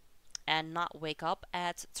sleep and not wake up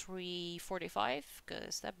at 3:45,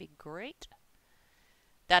 because that'd be great.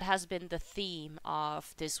 That has been the theme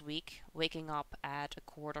of this week, waking up at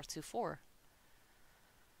 3:45.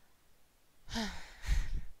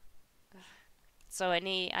 So I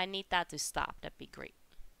need that to stop. That'd be great.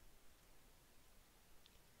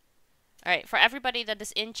 Alright, for everybody that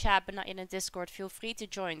is in chat but not in a Discord, feel free to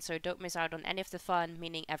join so don't miss out on any of the fun,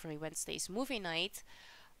 meaning every Wednesday's movie night.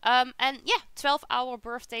 And yeah, 12-hour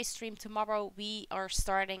birthday stream tomorrow. We are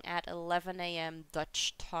starting at 11 AM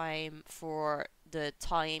Dutch time for the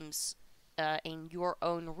times in your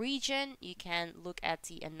own region. You can look at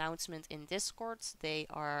the announcement in Discord. They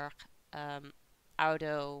are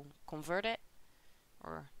auto-converted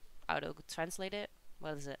or auto-translated.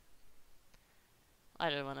 What is it?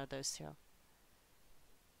 Either one of those two.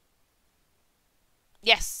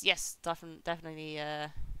 Yes, definitely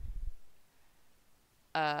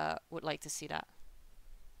would like to see that.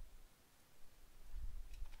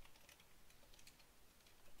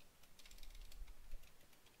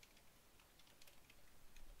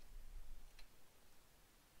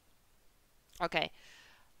 Okay.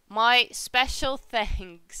 My special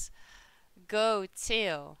thanks go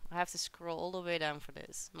to... I have to scroll all the way down for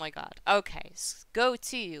this. My god. Okay. Go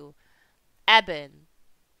to Eben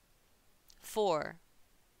for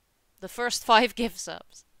the first 5 gift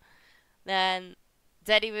subs. Then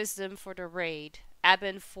Daddy Wisdom for the raid.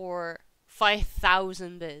 Eben for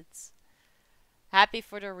 5,000 bits. Happy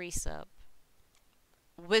for the resub.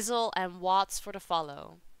 Wizzle and Watts for the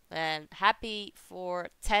follow. Then Happy for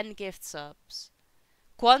 10 gift subs.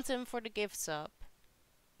 Quantum for the gift sub.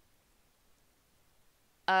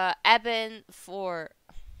 Eben for...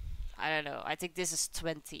 I don't know. I think this is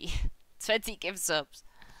 20. 20 gift subs.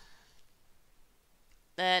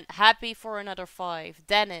 Then Happy for another 5.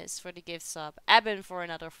 Dennis for the gift sub. Eben for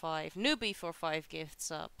another 5. Newbie for 5 gift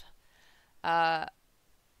sub. No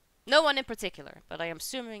one in particular, but I am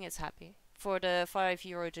assuming it's Happy for the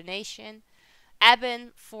 €5 donation.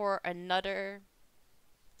 Eben for another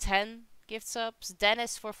 10 gift subs.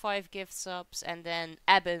 Dennis for 5 gift subs. And then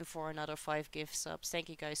Eben for another 5 gift subs. Thank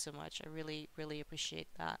you guys so much. I really, really appreciate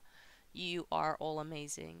that. You are all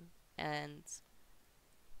amazing. And...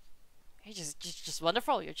 you're just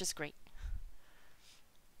wonderful. You're just great.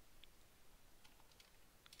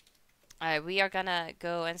 Alright, we are gonna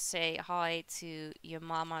go and say hi to your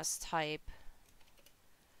mama's type.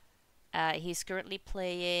 He's currently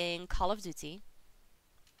playing Call of Duty.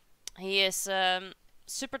 He is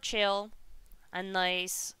super chill and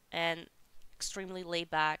nice and extremely laid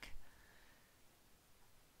back.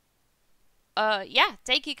 Yeah,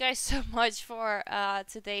 thank you guys so much for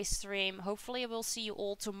today's stream. Hopefully we'll see you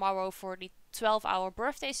all tomorrow for the 12-hour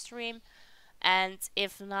birthday stream. And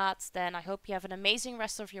if not, then I hope you have an amazing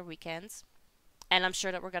rest of your weekend. And I'm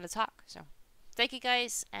sure that we're gonna talk. So, thank you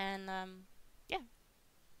guys, and yeah.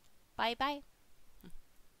 Bye-bye.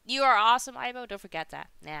 You are awesome, Ibo. Don't forget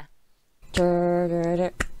that. Nah.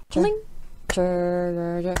 Bling. Bling.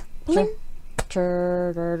 Bling.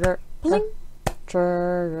 Bling. Bling.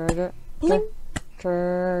 Bling.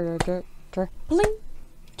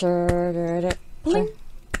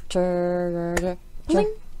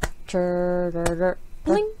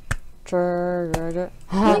 Bling.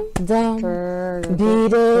 Hot down,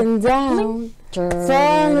 beating down,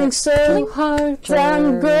 falling so hard,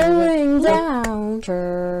 I'm going down.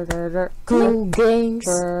 Cool games,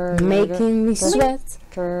 making me sweat.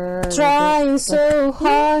 Trying so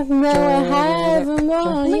hard, no I haven't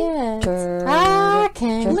won yet. I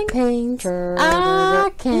can't paint,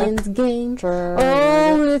 I can't game.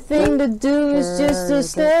 Only thing to do is just to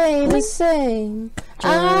stay the same.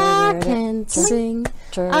 I can't sing,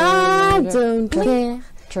 I don't care.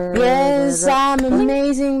 Yes, I'm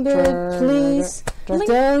amazing, but please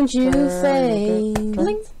don't you faint.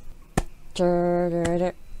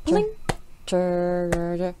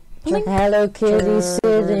 Hello Kitty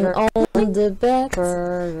sitting on the bed,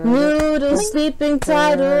 Noodle sleeping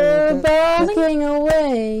tight or barking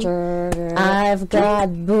away. I've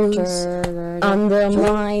got booze under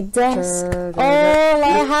my desk, all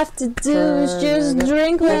I have to do is just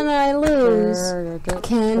drink when I lose.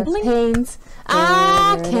 Can't paint,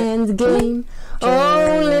 I can't game,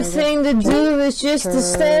 only thing to do is just to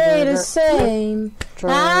stay the same.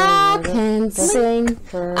 I can't sing,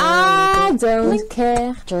 I don't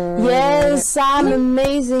care. Yes, I'm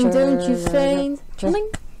amazing, don't you faint?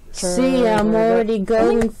 See, I'm already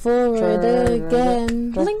going for it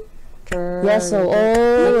again. Yes, I'll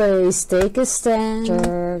always take a stand.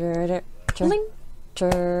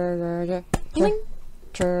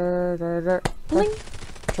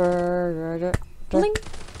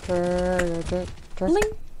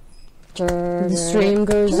 The stream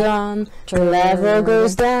goes on, the level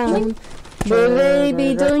goes down. But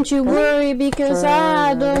baby, don't you worry because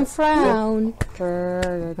I don't frown.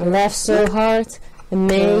 I laugh so hard, it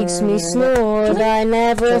makes me snort. I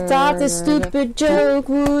never thought this stupid joke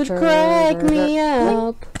would crack me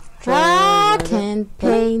up. I can't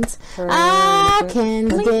paint, I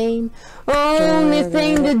can't game. Only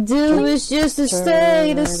thing to do is just to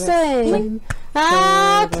stay the same.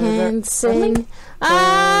 I can't sing,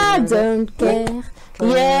 I don't care.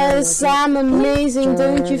 Yes, I'm amazing,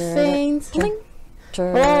 don't you faint?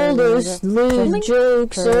 All those little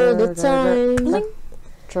jokes all the time.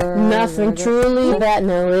 Nothing truly bad,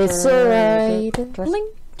 no, it's alright.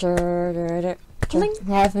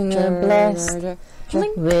 Having a blast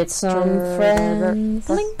with some friends.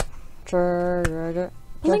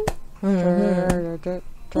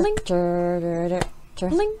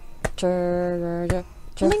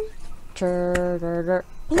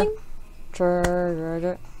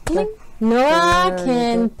 No, I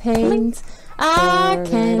can't paint, I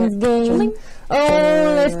can't game.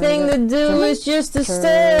 Only thing to do is just to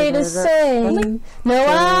stay the same. No,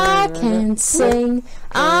 I can't sing,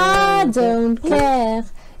 I don't care.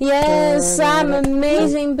 Yes, I'm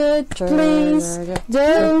amazing, but please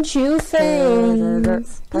don't you faint.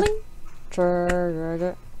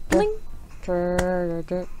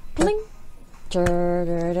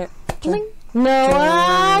 No,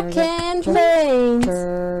 I can't paint.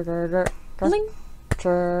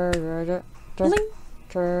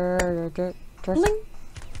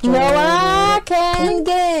 No, I can't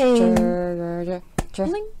game.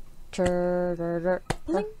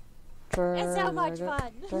 It's so much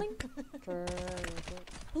fun.